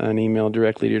an email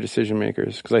directly to your decision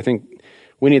makers. Because I think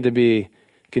we need to be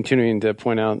continuing to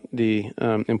point out the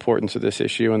importance of this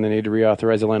issue and the need to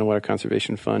reauthorize the Land and Water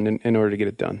Conservation Fund in order to get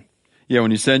it done. Yeah, when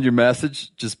you send your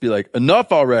message, just be like,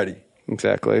 enough already.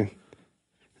 Exactly.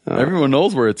 Everyone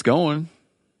knows where it's going.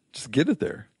 Just get it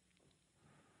there.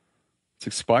 It's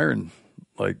expiring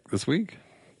like this week.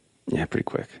 Yeah, pretty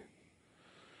quick.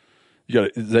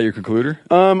 Is that your concluder?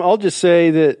 I'll just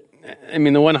say that, I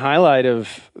mean, the one highlight of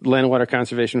Land and Water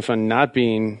Conservation Fund not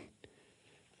being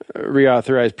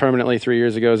reauthorized permanently 3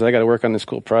 years ago is I got to work on this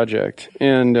cool project.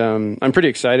 And I'm pretty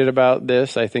excited about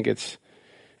this. I think it's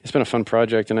been a fun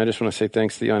project, and I just want to say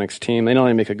thanks to the Onyx team. They not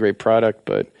only make a great product,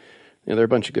 but they're a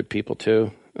bunch of good people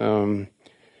too. And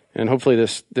hopefully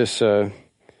this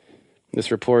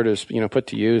report is put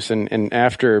to use, and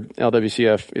after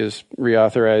LWCF is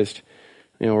reauthorized,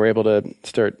 we're able to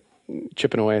start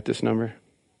chipping away at this number.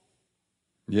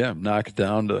 Yeah, knock it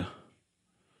down to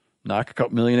knock a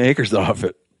couple million acres off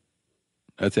it.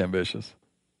 That's ambitious.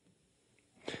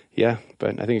 Yeah,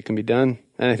 but I think it can be done.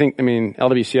 And I think,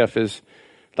 LWCF is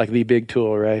like the big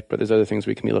tool, right? But there's other things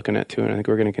we can be looking at too, and I think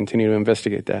we're going to continue to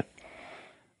investigate that.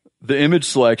 The image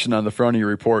selection on the front of your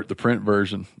report, the print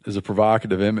version, is a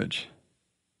provocative image.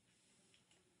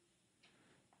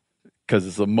 Because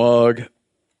it's a mug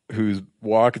who's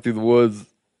walking through the woods.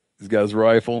 He's got his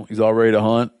rifle. He's all ready to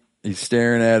hunt. He's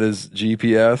staring at his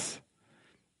GPS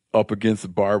up against the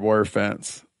barbed wire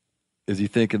fence. Is he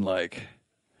thinking like,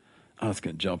 I'm just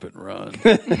going to jump it and run?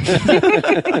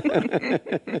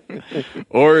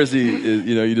 Or is he,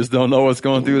 you just don't know what's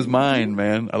going through his mind,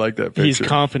 man. I like that picture. He's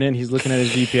confident. He's looking at his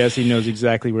GPS. He knows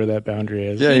exactly where that boundary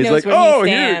is. Yeah, He he's knows like, where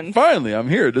he here, stands. finally, I'm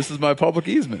here. This is my public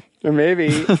easement. Or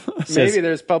maybe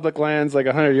there's public lands like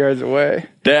 100 yards away.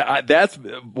 That's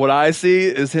what I see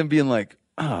is him being like,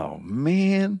 oh,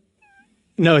 man.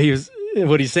 No, he was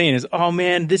what he's saying is, oh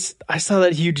man, I saw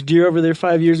that huge deer over there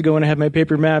 5 years ago when I had my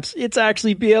paper maps. It's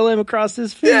actually BLM across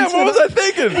this fence. Yeah, what was I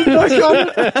thinking?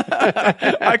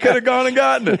 I could have gone and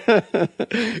gotten it.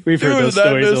 We've heard those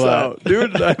stories a lot.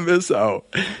 Dude, did I miss out?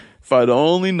 If I'd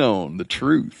only known the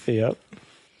truth. Yep.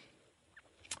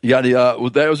 You got any,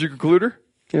 that was your concluder?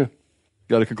 Yeah.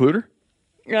 Got a concluder?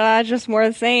 Just more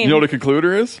of the same. You know what a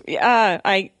concluder is? Gathered.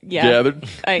 I got it.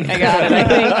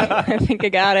 I think I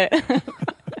got it.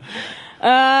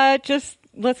 Just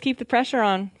let's keep the pressure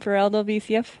on for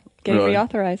LWCF getting Really?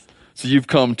 reauthorized. So you've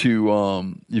come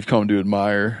to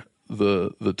admire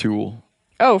the tool.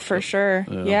 Oh, for sure.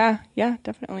 Yeah,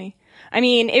 definitely. I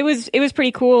mean, it was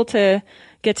pretty cool to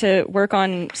get to work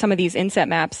on some of these inset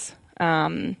maps.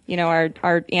 Our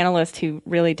analyst who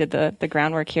really did the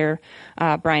groundwork here,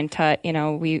 Brian Tutt,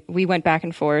 we went back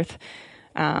and forth,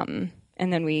 and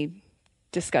then we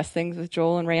discussed things with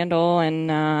Joel and Randall,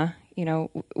 and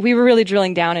we were really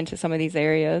drilling down into some of these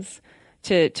areas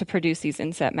to produce these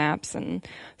inset maps, and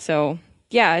so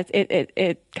yeah,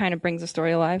 it kind of brings the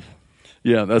story alive.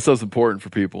 Yeah, that stuff's important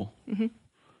for people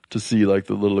to see like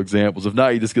the little examples. If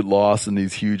not, you just get lost in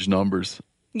these huge numbers.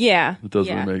 Yeah. It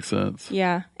doesn't really make sense.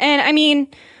 Yeah. And I mean,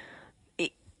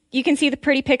 you can see the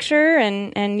pretty picture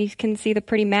and you can see the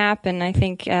pretty map. And I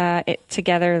think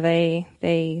together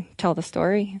they tell the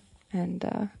story.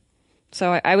 And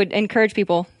so I would encourage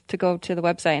people to go to the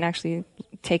website and actually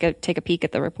take a peek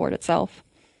at the report itself.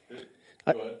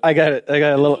 I got it. I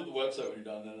got a little. The website when you're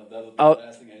done. That'll be the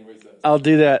last thing anybody says. I'll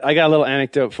do that. I got a little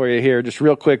anecdote for you here, just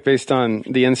real quick, based on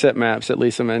the inset maps that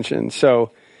Lisa mentioned.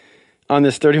 So on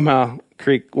this 30 Mile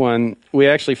Creek one, we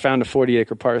actually found a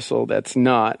 40-acre parcel that's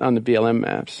not on the BLM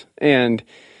maps. And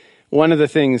one of the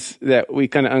things that we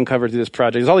kind of uncovered through this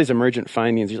project is all these emergent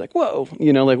findings. You're like, whoa,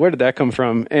 where did that come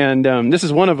from? And this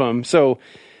is one of them. So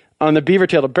on the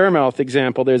Beavertail to Bearmouth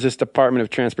example, there's this Department of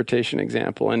Transportation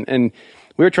example. And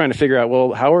we were trying to figure out,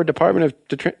 well, how are Department of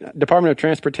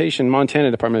Transportation,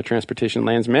 Montana Department of Transportation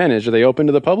lands managed? Are they open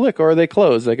to the public or are they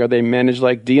closed? Like, are they managed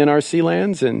like DNRC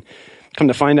lands? And come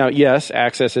to find out, yes,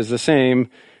 access is the same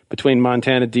between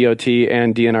Montana DOT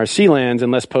and DNRC lands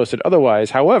unless posted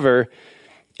otherwise. However,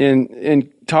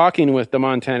 in talking with the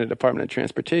Montana Department of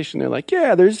Transportation, they're like,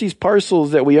 yeah, there's these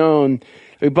parcels that we own,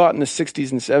 we bought in the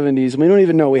 60s and 70s, and we don't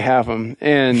even know we have them.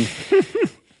 And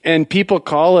and people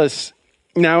call us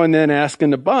now and then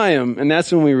asking to buy them, and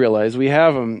that's when we realize we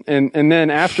have them. And then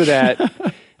after that,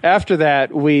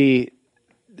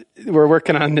 we're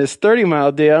working on this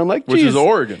 30-mile deal. I'm like, Which is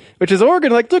Oregon.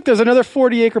 Like, look, there's another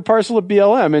 40-acre parcel of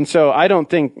BLM. And so I don't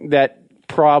think that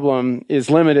problem is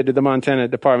limited to the Montana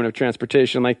Department of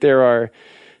Transportation. Like, there are,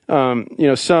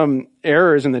 some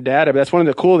errors in the data. But that's one of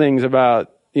the cool things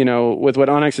about, with what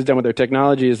Onyx has done with their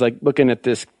technology is like looking at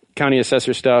this county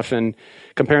assessor stuff and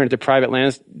comparing it to private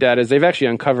land data, is they've actually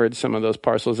uncovered some of those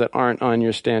parcels that aren't on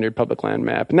your standard public land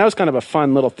map. And that was kind of a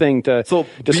fun little thing to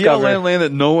discover. BLM land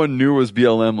that no one knew was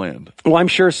BLM land. Well, I'm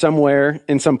sure somewhere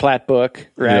in some plat book,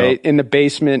 right, in the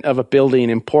basement of a building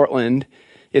in Portland,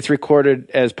 it's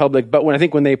recorded as public. But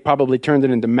when they probably turned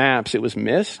it into maps, it was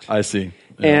missed. I see.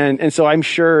 Yeah. And so I'm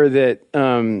sure that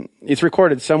it's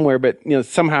recorded somewhere, but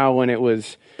somehow when it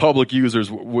was public users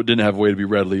didn't have a way to be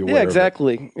readily aware. Yeah,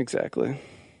 exactly.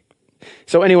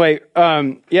 So anyway,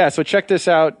 so check this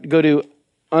out. Go to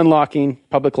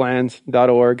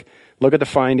unlockingpubliclands.org. Look at the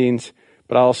findings,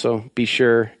 but also be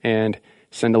sure and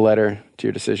send a letter to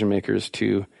your decision makers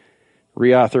to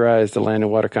reauthorize the Land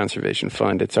and Water Conservation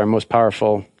Fund. It's our most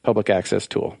powerful public access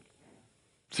tool.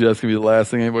 See, that's going to be the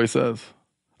last thing anybody says.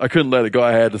 I couldn't let it go.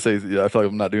 I had to say, I feel like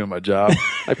I'm not doing my job.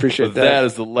 I appreciate that. That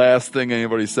is the last thing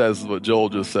anybody says is what Joel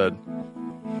just said.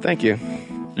 Thank you.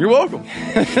 You're welcome.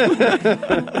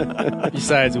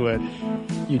 Besides what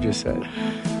you just said.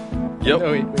 Yep.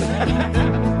 Oh, wait.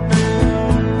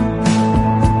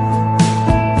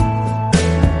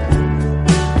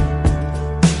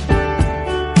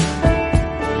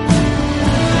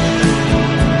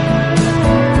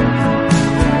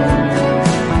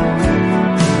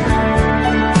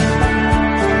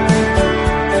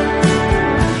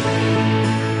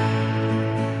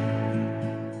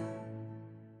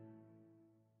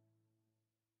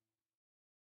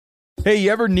 Hey,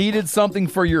 you ever needed something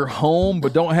for your home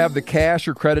but don't have the cash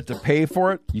or credit to pay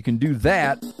for it? You can do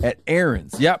that at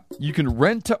Aaron's. Yep, you can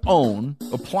rent to own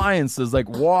appliances like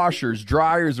washers,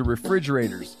 dryers, or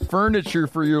refrigerators, furniture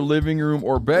for your living room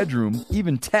or bedroom,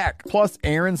 even tech. Plus,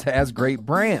 Aaron's has great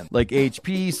brands like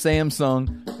HP,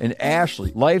 Samsung, and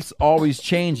Ashley. Life's always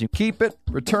changing. Keep it,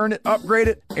 return it, upgrade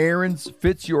it. Aaron's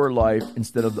fits your life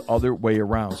instead of the other way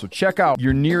around. So check out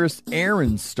your nearest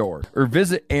Aaron's store or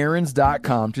visit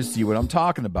Aaron's.com to see what what I'm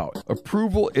talking about.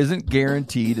 Approval isn't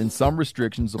guaranteed and some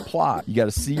restrictions apply. You got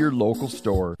to see your local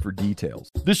store for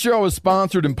details. This show is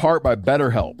sponsored in part by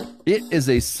BetterHelp. It is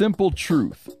a simple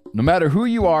truth. No matter who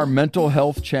you are, mental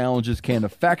health challenges can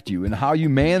affect you, and how you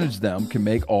manage them can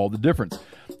make all the difference.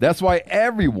 That's why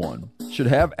everyone should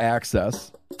have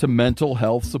access to mental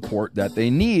health support that they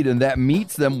need, and that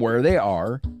meets them where they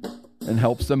are and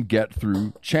helps them get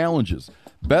through challenges.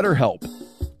 BetterHelp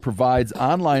provides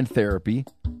online therapy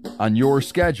on your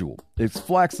schedule. It's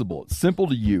flexible, it's simple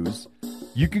to use.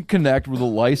 You can connect with a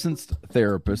licensed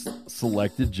therapist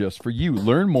selected just for you.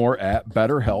 Learn more at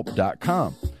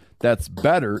betterhelp.com. That's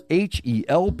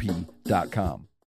betterhelp.com.